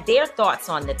to add their thoughts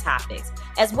on the topics,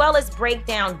 as well as break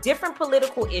down different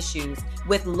political issues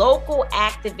with local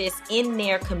activists in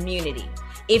their community.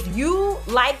 If you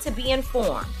like to be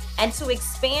informed and to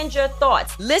expand your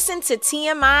thoughts, listen to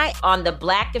TMI on the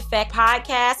Black Effect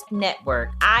Podcast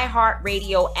Network,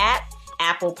 iHeartRadio app,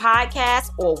 Apple Podcasts,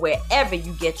 or wherever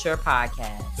you get your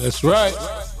podcasts. That's right.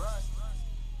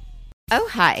 Oh,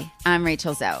 hi, I'm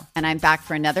Rachel Zoe, and I'm back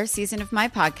for another season of my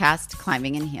podcast,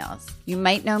 Climbing in Heels. You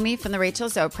might know me from the Rachel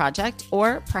Zoe Project,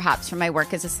 or perhaps from my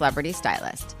work as a celebrity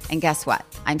stylist. And guess what?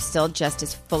 I'm still just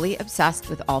as fully obsessed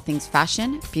with all things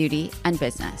fashion, beauty, and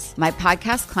business. My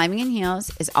podcast, Climbing in Heels,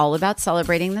 is all about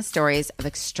celebrating the stories of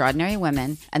extraordinary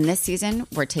women, and this season,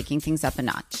 we're taking things up a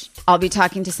notch. I'll be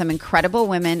talking to some incredible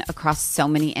women across so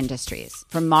many industries,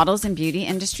 from models and beauty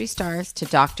industry stars to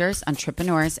doctors,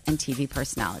 entrepreneurs, and TV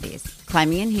personalities.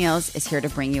 Climbing in Heels is here to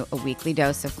bring you a weekly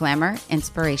dose of glamour,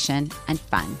 inspiration, and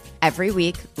fun. Every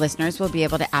week, listeners will be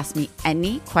able to ask me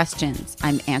any questions.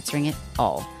 I'm answering it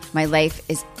all. My life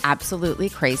is absolutely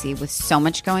crazy with so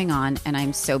much going on, and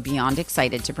I'm so beyond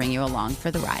excited to bring you along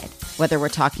for the ride. Whether we're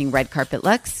talking red carpet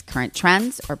looks, current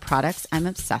trends, or products I'm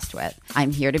obsessed with,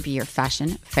 I'm here to be your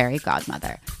fashion fairy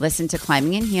godmother. Listen to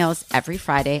Climbing in Heels every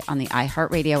Friday on the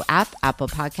iHeartRadio app, Apple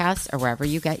Podcasts, or wherever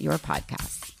you get your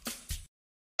podcasts.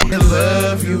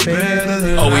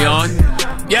 Oh, we on?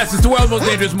 Yes, it's the world's most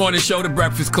dangerous morning show, The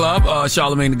Breakfast Club.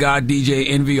 Charlamagne the God, DJ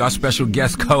Envy, our special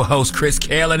guest co-host, Kris,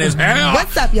 Kaylin is here.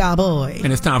 What's up, y'all, boy?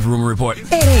 And it's time for Rumor Report.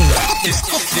 It is.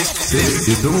 This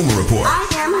is the Rumor Report. I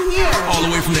am here. All the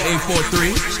way from the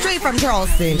 843. Straight from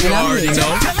Charleston. You already know.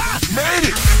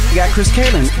 You got Kris,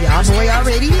 Kaylin. Y'all boy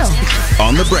already know.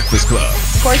 On The Breakfast Club.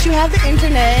 Of course, you have the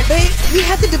internet, but we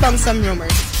have to debunk some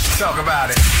rumors. Talk about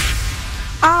it.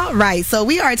 All right, so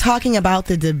we are talking about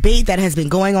the debate that has been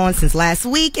going on since last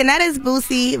week, and that is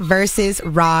Boosie versus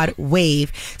Rod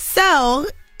Wave. So,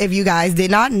 if you guys did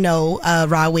not know,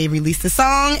 Rod Wave released a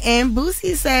song, and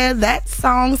Boosie said that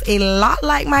song's a lot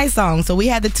like my song. So we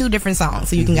had the two different songs,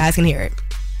 so you guys can hear it.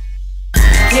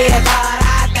 Yeah, but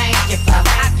I thank you for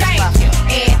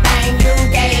everything you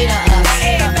gave to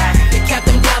us. You kept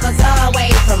them brothers away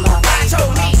from us.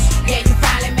 Yeah, you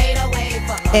finally made a way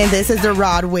for us. And this is the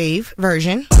Rod Wave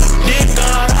version. Dear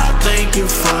God, I thank you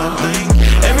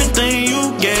for everything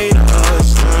you gave to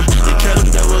us. You kept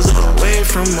the devils away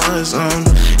from us, and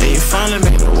you finally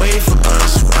made a way for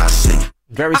us. I see.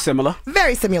 Very similar.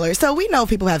 Very similar. So we know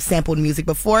people have sampled music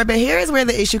before, but here's where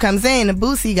the issue comes in.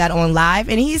 Boosie got on live,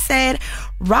 and he said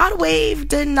Rod Wave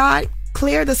did not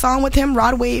clear the song with him.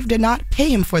 Rod Wave did not pay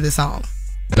him for the song.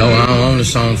 No, I don't own the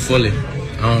song fully.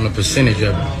 I own a percentage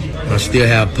of it. I still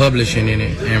have publishing in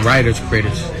it and writer's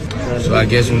credits. So I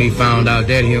guess when he found out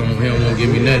that, he don't want to give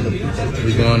me nothing.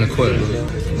 We going to court.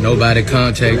 Nobody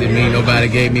contacted me. Nobody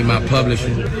gave me my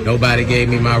publishing. Nobody gave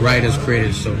me my writer's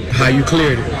credits. So how you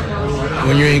cleared it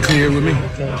when you ain't cleared with me?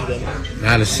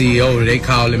 Now the CEO, they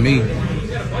calling me.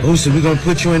 Boosie, we going to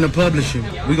put you in the publishing.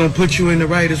 We going to put you in the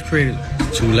writer's credit.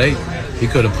 Too late. He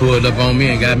could have pulled up on me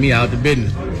and got me out the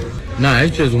business. Nah,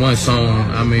 it's just one song.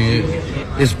 I mean,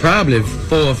 it's probably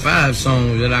 4 or 5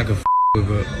 songs that I could with,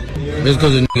 but just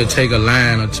because a nigga take a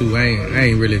line or two, I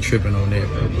ain't really tripping on that,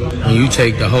 bro. When you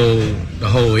take the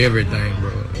whole everything,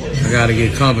 bro, I gotta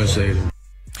get compensated.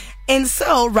 And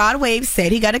so Rod Wave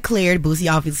said he got it cleared.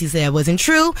 Boosie obviously said it wasn't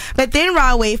true, but then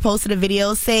Rod Wave posted a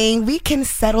video saying we can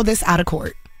settle this out of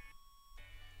court.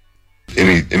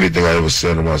 Anything I ever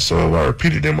said in my song, I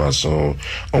repeated in my song.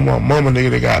 On my mama, nigga,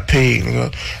 they got paid,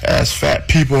 nigga. Ass fat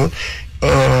people,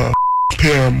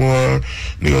 Paramore,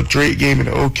 nigga. Drake gave me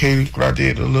the okay when I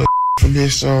did the little from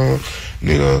his song,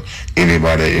 nigga.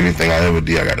 Anything I ever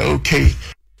did, I got the okay.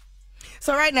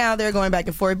 So right now they're going back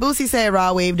and forth. Boosie said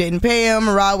Rod Wave didn't pay him.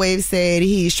 Rod Wave said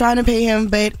he's trying to pay him,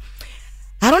 but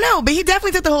I don't know, but he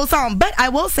definitely took the whole song. But I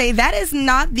will say that is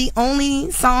not the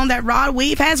only song that Rod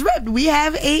Wave has ripped. We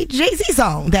have a Jay-Z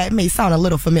song that may sound a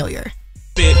little familiar.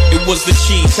 It was the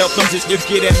cheese, help them just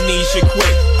get amnesia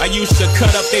quick. I used to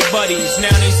cut up their buddies,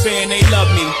 now they saying they love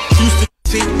me.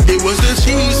 It was the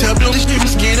cheese, help them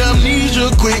just get amnesia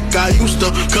quick. I used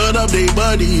to cut up their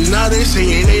buddies, now they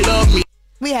saying they love me.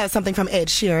 We have something from Ed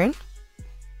Sheeran.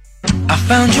 I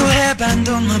found your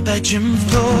hairband on my bedroom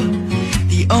floor,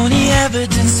 the only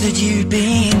evidence that you've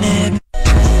been there.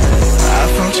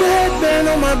 I found your headband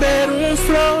on my bedroom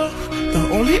floor, the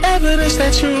only evidence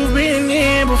that you've been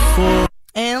here before.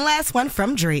 And last one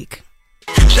from Drake.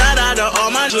 Shout out to all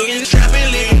my chickens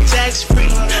trapping living tax free.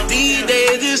 These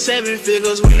days it's 7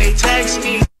 figures when they tax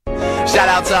me. Shout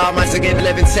out to all my chickens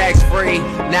living tax free.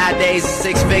 Nowadays it's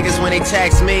 6 figures when they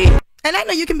tax me. And I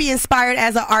know you can be inspired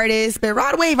as an artist, but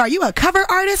Rod Wave, are you a cover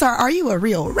artist or are you a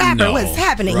real rapper? No, What's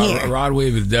happening here? Rod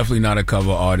Wave is definitely not a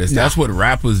cover artist. No. That's what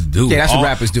rappers do. Yeah, that's what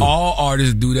rappers do. All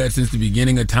artists do that since the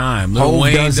beginning of time. Lil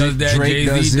Wayne does that,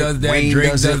 Jay-Z does that,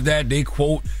 Drake does that. They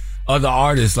quote other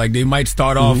artists. Like they might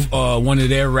start off one of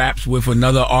their raps with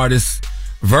another artist's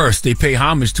verse. They pay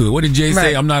homage to it. What did Jay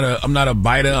say? I'm not a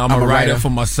biter. I'm a writer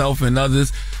for myself and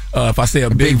others. If I say a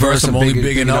big verse, I'm only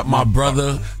bigging up my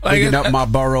brother. Bigging up my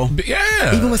borough.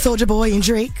 Yeah. Even with Soulja Boy and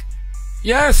Drake.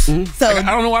 Yes. So I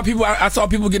don't know why people. I saw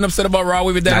people getting upset about Raw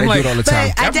Wave with that. I'm like, all the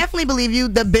time. I definitely believe you.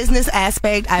 The business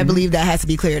aspect, I believe that has to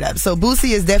be cleared up. So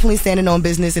Boosie is definitely standing on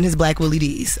business in his Black Willie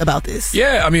D's about this.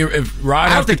 Yeah, I mean, if Rod,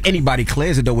 I don't think anybody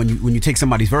clears it though when you take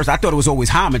somebody's verse. I thought it was always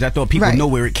homage. I thought people know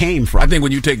where it came from. I think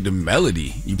when you take the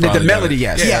melody, you the melody,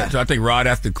 yes. Yeah. So I think Rod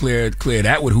has to clear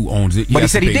that with who owns it. But he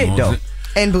said he did though.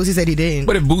 And Boosie said he didn't.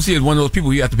 But if Boosie is one of those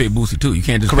people, you have to pay Boosie too. You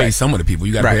can't just pay some of the people.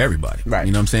 You got to pay everybody. Right.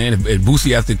 You know what I'm saying? If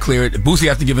Boosie has to clear it, if Boosie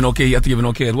has to give an okay, you have to give an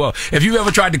okay as well. If you ever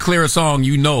tried to clear a song,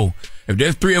 you know, if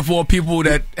there's 3 or 4 people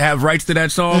that have rights to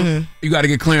that song, you got to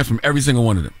get clearance from every single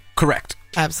one of them. Correct.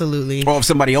 Absolutely. Or if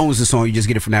somebody owns the song, you just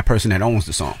get it from that person that owns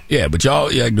the song. Yeah, but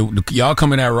y'all, y'all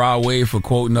coming at Raw Wave for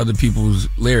quoting other people's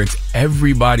lyrics.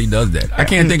 Everybody does that. I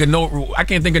can't think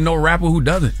of no rapper who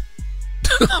doesn't.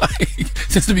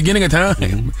 Since the beginning of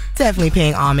time. Definitely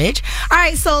paying homage. All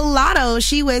right, so Lotto,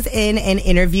 she was in an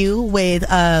interview with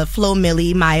Flo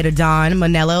Milli, Maya the Don,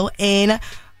 Manello, and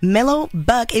Mellow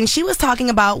Buck, and she was talking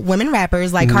about women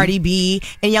rappers like Cardi B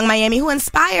and Young Miami who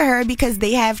inspire her because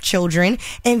they have children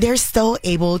and they're still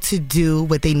able to do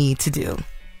what they need to do.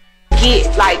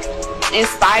 Get like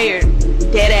inspired,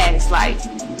 dead ass, like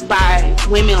by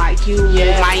women like you,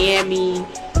 Miami,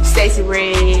 Stacey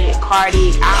Red,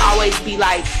 Cardi. I always be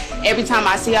like, every time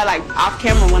I see her, like off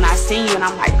camera when I see you, and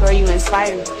I'm like, girl, you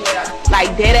inspire me.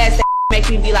 Like dead ass that make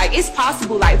me be like, it's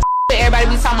possible. Like everybody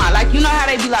be talking about, like, you know how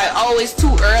they be like, oh, it's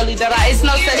too early. It's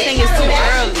no such thing as too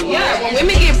early. Yeah, when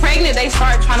women get pregnant, they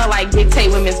start trying to like dictate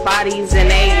women's bodies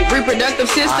and their reproductive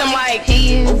system. Like,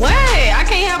 what? I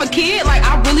can't have a kid. Like,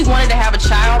 I really wanted to have a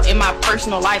child in my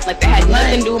personal life. Like, that had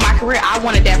nothing to do with my career. I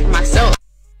wanted that for myself.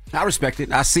 I respect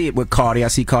it. I see it with Cardi. I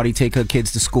see Cardi take her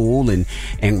kids to school and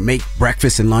make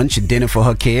breakfast and lunch and dinner for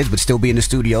her kids, but still be in the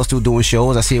studio, still doing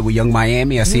shows. I see it with Young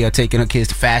Miami. I see her taking her kids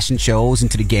to fashion shows,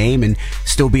 into the game, and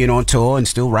still being on tour and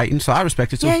still writing. So I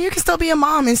respect it too. Yeah, you can still be a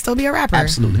mom and still be a rapper.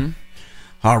 Absolutely.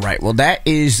 All right. Well, that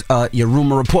is your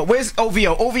rumor report. Where's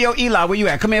OVO? OVO Eli, where you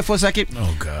at? Come here for a second.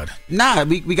 Oh, God. Nah,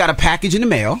 we got a package in the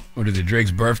mail. What is it,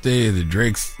 Drake's birthday? Is it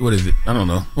Drake's, what is it? I don't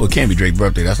know. Well, it can't be Drake's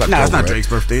birthday. That's like no, it's not Drake's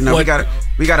birthday. No, we got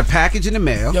a package in the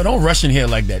mail. Yo, don't rush in here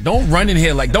like that. Don't run in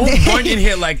here like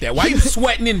that. Why you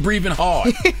sweating and breathing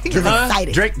hard?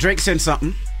 Drake sent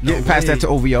something. Pass that to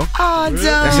OVO. Oh, dope.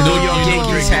 That's a New York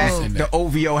Yankees hat. The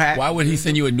OVO hat. Why would he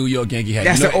send you a New York Yankee hat?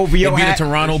 That's the OVO hat. It'd be the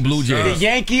Toronto Blue Jays. The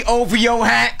Yankee OVO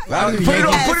hat. Put it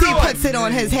on. He puts it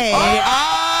on his head.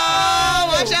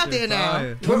 Oh, watch out there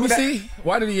now. Let me see.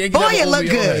 Why did the Yankees Boy, have it an look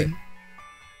OVO good. hat?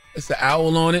 It's the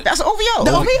owl on it. That's OVO.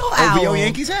 The OVO owl. OVO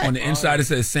Yankees hat. On the inside it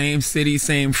says same city,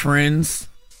 same friends.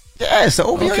 Yeah, it's the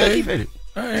OVO Yankee fitted.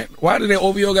 All right. Why did the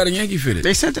OVO got a Yankee fitted?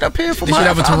 They sent it up here for They should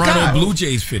have a Toronto Blue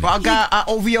Jays fitted. Our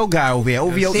OVO guy over here.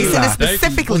 OVO They sent it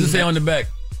specifically. What does it say on the back?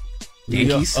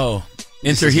 Yankees. Oh.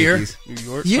 Enter here. New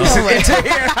York. You know enter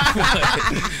here.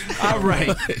 All right.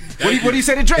 What do you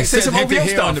say to Drake? Say some OVO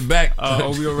stuff on the back.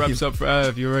 OVO wraps up for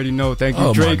Av. You already know. Thank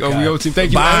you, Drake. OVO team.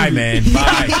 Thank you. Bye, man.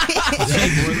 Bye.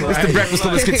 It's the Breakfast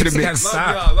Club. Let's get to the mix.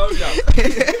 Love y'all.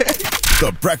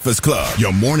 The Breakfast Club.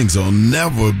 Your mornings will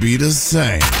never be the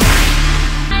same.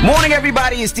 Morning,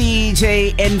 everybody. It's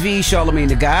DJ Envy, Charlamagne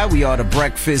the Guy. We are the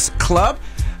Breakfast Club.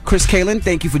 Kris, Kaylin,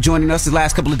 thank you for joining us the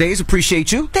last couple of days.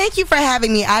 Appreciate you. Thank you for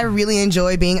having me. I really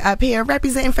enjoy being up here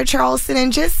representing for Charleston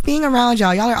and just being around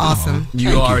y'all. Y'all are awesome.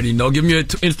 You already know. Give me your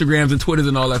Instagrams and Twitters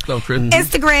and all that stuff, Kris.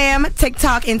 Instagram,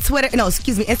 TikTok, and Twitter. No,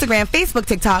 excuse me. Instagram, Facebook,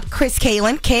 TikTok. Kris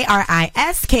Kaylin, KrisKaylin,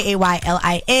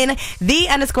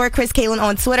 _Kris Kaylin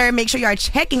on Twitter. Make sure you are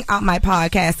checking out my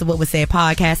podcast, the What Was Said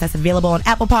podcast. That's available on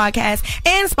Apple Podcasts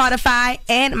and Spotify,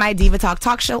 and my Diva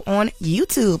Talk show on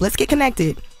YouTube. Let's get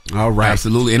connected. All right.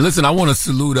 Absolutely. And listen, I want to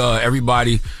salute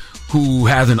everybody who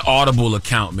has an Audible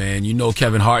account, man. You know,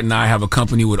 Kevin Hart and I have a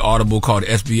company with Audible called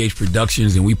SBH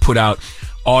Productions, and we put out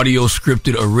audio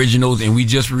scripted originals, and we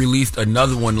just released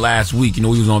another one last week. You know,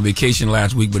 we was on vacation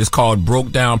last week, but it's called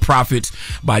Broke Down Profits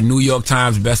by New York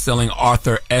Times bestselling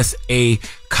author S.A.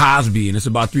 Cosby, and it's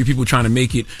about 3 people trying to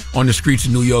make it on the streets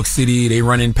of New York City. They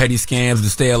run in petty scams to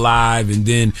stay alive, and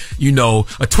then, you know,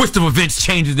 a twist of events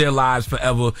changes their lives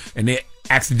forever, and they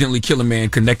accidentally kill a man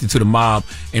connected to the mob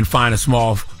and find a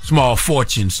small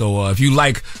fortune. So if you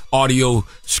like audio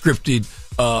scripted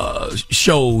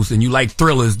shows and you like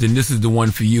thrillers, then this is the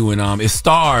one for you. And it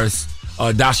stars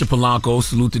Dasha Polanco.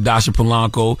 Salute to Dasha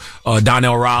Polanco.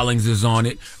 Donnell Rawlings is on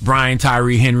it. Brian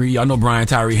Tyree Henry. Y'all know Brian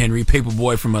Tyree Henry,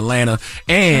 Paperboy from Atlanta,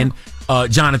 and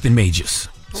Jonathan Majors.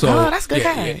 So, that's good.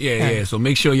 Yeah. So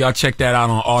make sure y'all check that out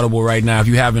on Audible right now. If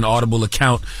you have an Audible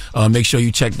account, make sure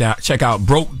you check out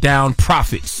Broke Down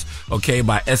Profits, okay,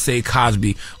 by S.A.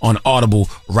 Cosby on Audible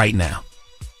right now.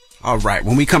 All right.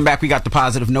 When we come back, we got the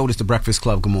positive notice. The Breakfast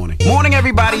Club. Good morning. Morning,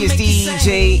 everybody. It's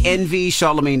DJ Envy,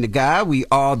 Charlamagne the Guy. We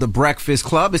are the Breakfast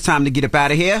Club. It's time to get up out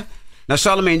of here. Now,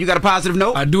 Charlamagne, you got a positive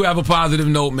note? I do have a positive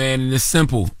note, man, and it's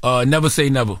simple. Never say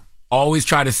never. Always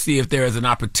try to see if there is an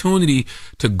opportunity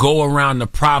to go around the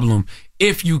problem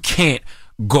if you can't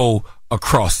go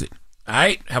across it. All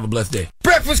right? Have a blessed day.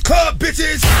 Breakfast Club,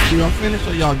 bitches! Y'all finished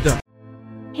or y'all done?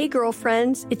 Hey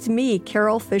girlfriends, it's me,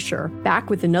 Carol Fisher, back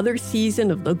with another season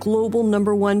of the global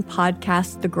 #1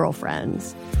 podcast, The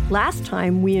Girlfriends. Last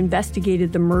time, we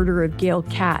investigated the murder of Gail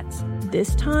Katz.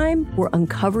 This time, we're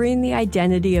uncovering the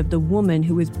identity of the woman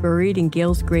who was buried in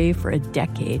Gail's grave for a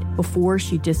decade before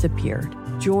she disappeared.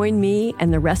 Join me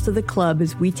and the rest of the club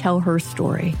as we tell her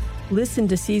story. Listen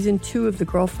to Season 2 of The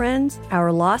Girlfriends,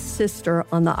 Our Lost Sister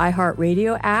on the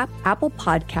iHeartRadio app, Apple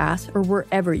Podcasts, or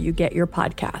wherever you get your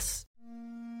podcasts.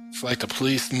 It's like the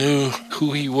police knew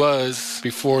who he was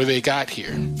before they got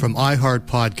here. From iHeart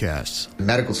Podcasts. The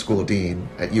medical school dean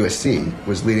at USC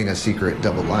was leading a secret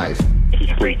double life. Is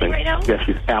she breathing right now? Yes,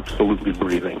 she's absolutely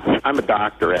breathing. I'm a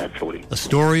doctor, actually. A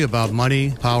story about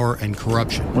money, power, and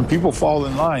corruption. When people fall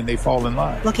in line, they fall in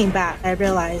line. Looking back, I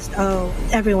realized,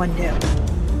 everyone knew.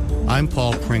 I'm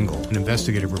Paul Pringle, an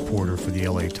investigative reporter for the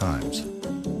LA Times.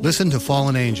 Listen to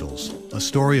Fallen Angels, a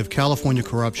story of California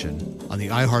corruption on the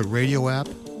iHeartRadio app,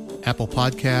 Apple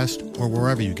Podcast, or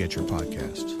wherever you get your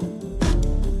podcasts.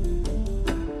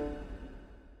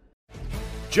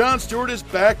 Jon Stewart is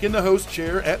back in the host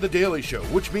chair at The Daily Show,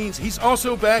 which means he's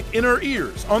also back in our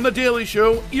ears on The Daily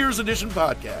Show Ears Edition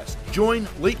podcast. Join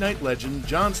late-night legend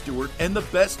Jon Stewart and the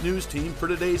best news team for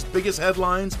today's biggest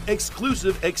headlines,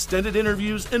 exclusive extended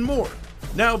interviews, and more.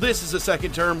 Now this is a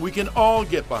second term we can all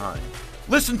get behind.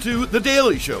 Listen to The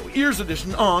Daily Show Ears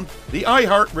Edition on the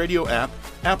iHeartRadio app,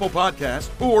 Apple Podcasts,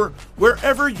 or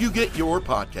wherever you get your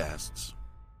podcasts.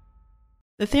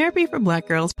 The Therapy for Black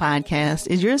Girls podcast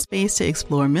is your space to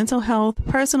explore mental health,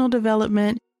 personal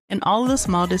development, and all of the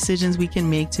small decisions we can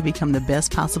make to become the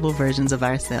best possible versions of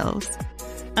ourselves.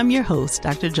 I'm your host,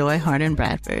 Dr. Joy Harden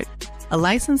Bradford, a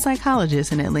licensed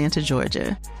psychologist in Atlanta,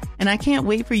 Georgia, and I can't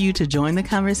wait for you to join the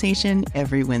conversation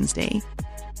every Wednesday.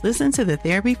 Listen to the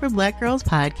Therapy for Black Girls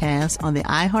podcast on the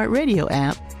iHeartRadio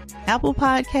app, Apple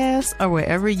Podcasts, or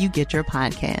wherever you get your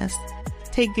podcasts.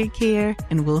 Take good care,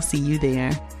 and we'll see you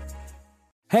there.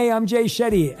 Hey, I'm Jay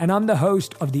Shetty, and I'm the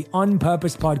host of the On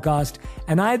Purpose podcast,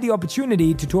 and I had the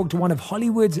opportunity to talk to one of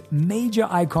Hollywood's major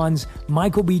icons,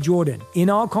 Michael B. Jordan. In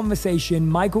our conversation,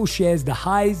 Michael shares the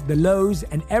highs, the lows,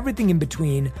 and everything in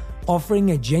between,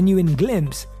 offering a genuine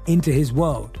glimpse into his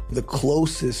world. The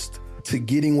closest to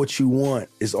getting what you want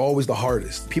is always the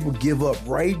hardest. People give up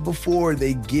right before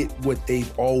they get what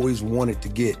they've always wanted to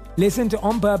get. Listen to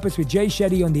On Purpose with Jay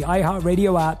Shetty on the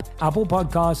iHeartRadio app, Apple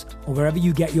Podcasts, or wherever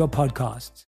you get your podcasts.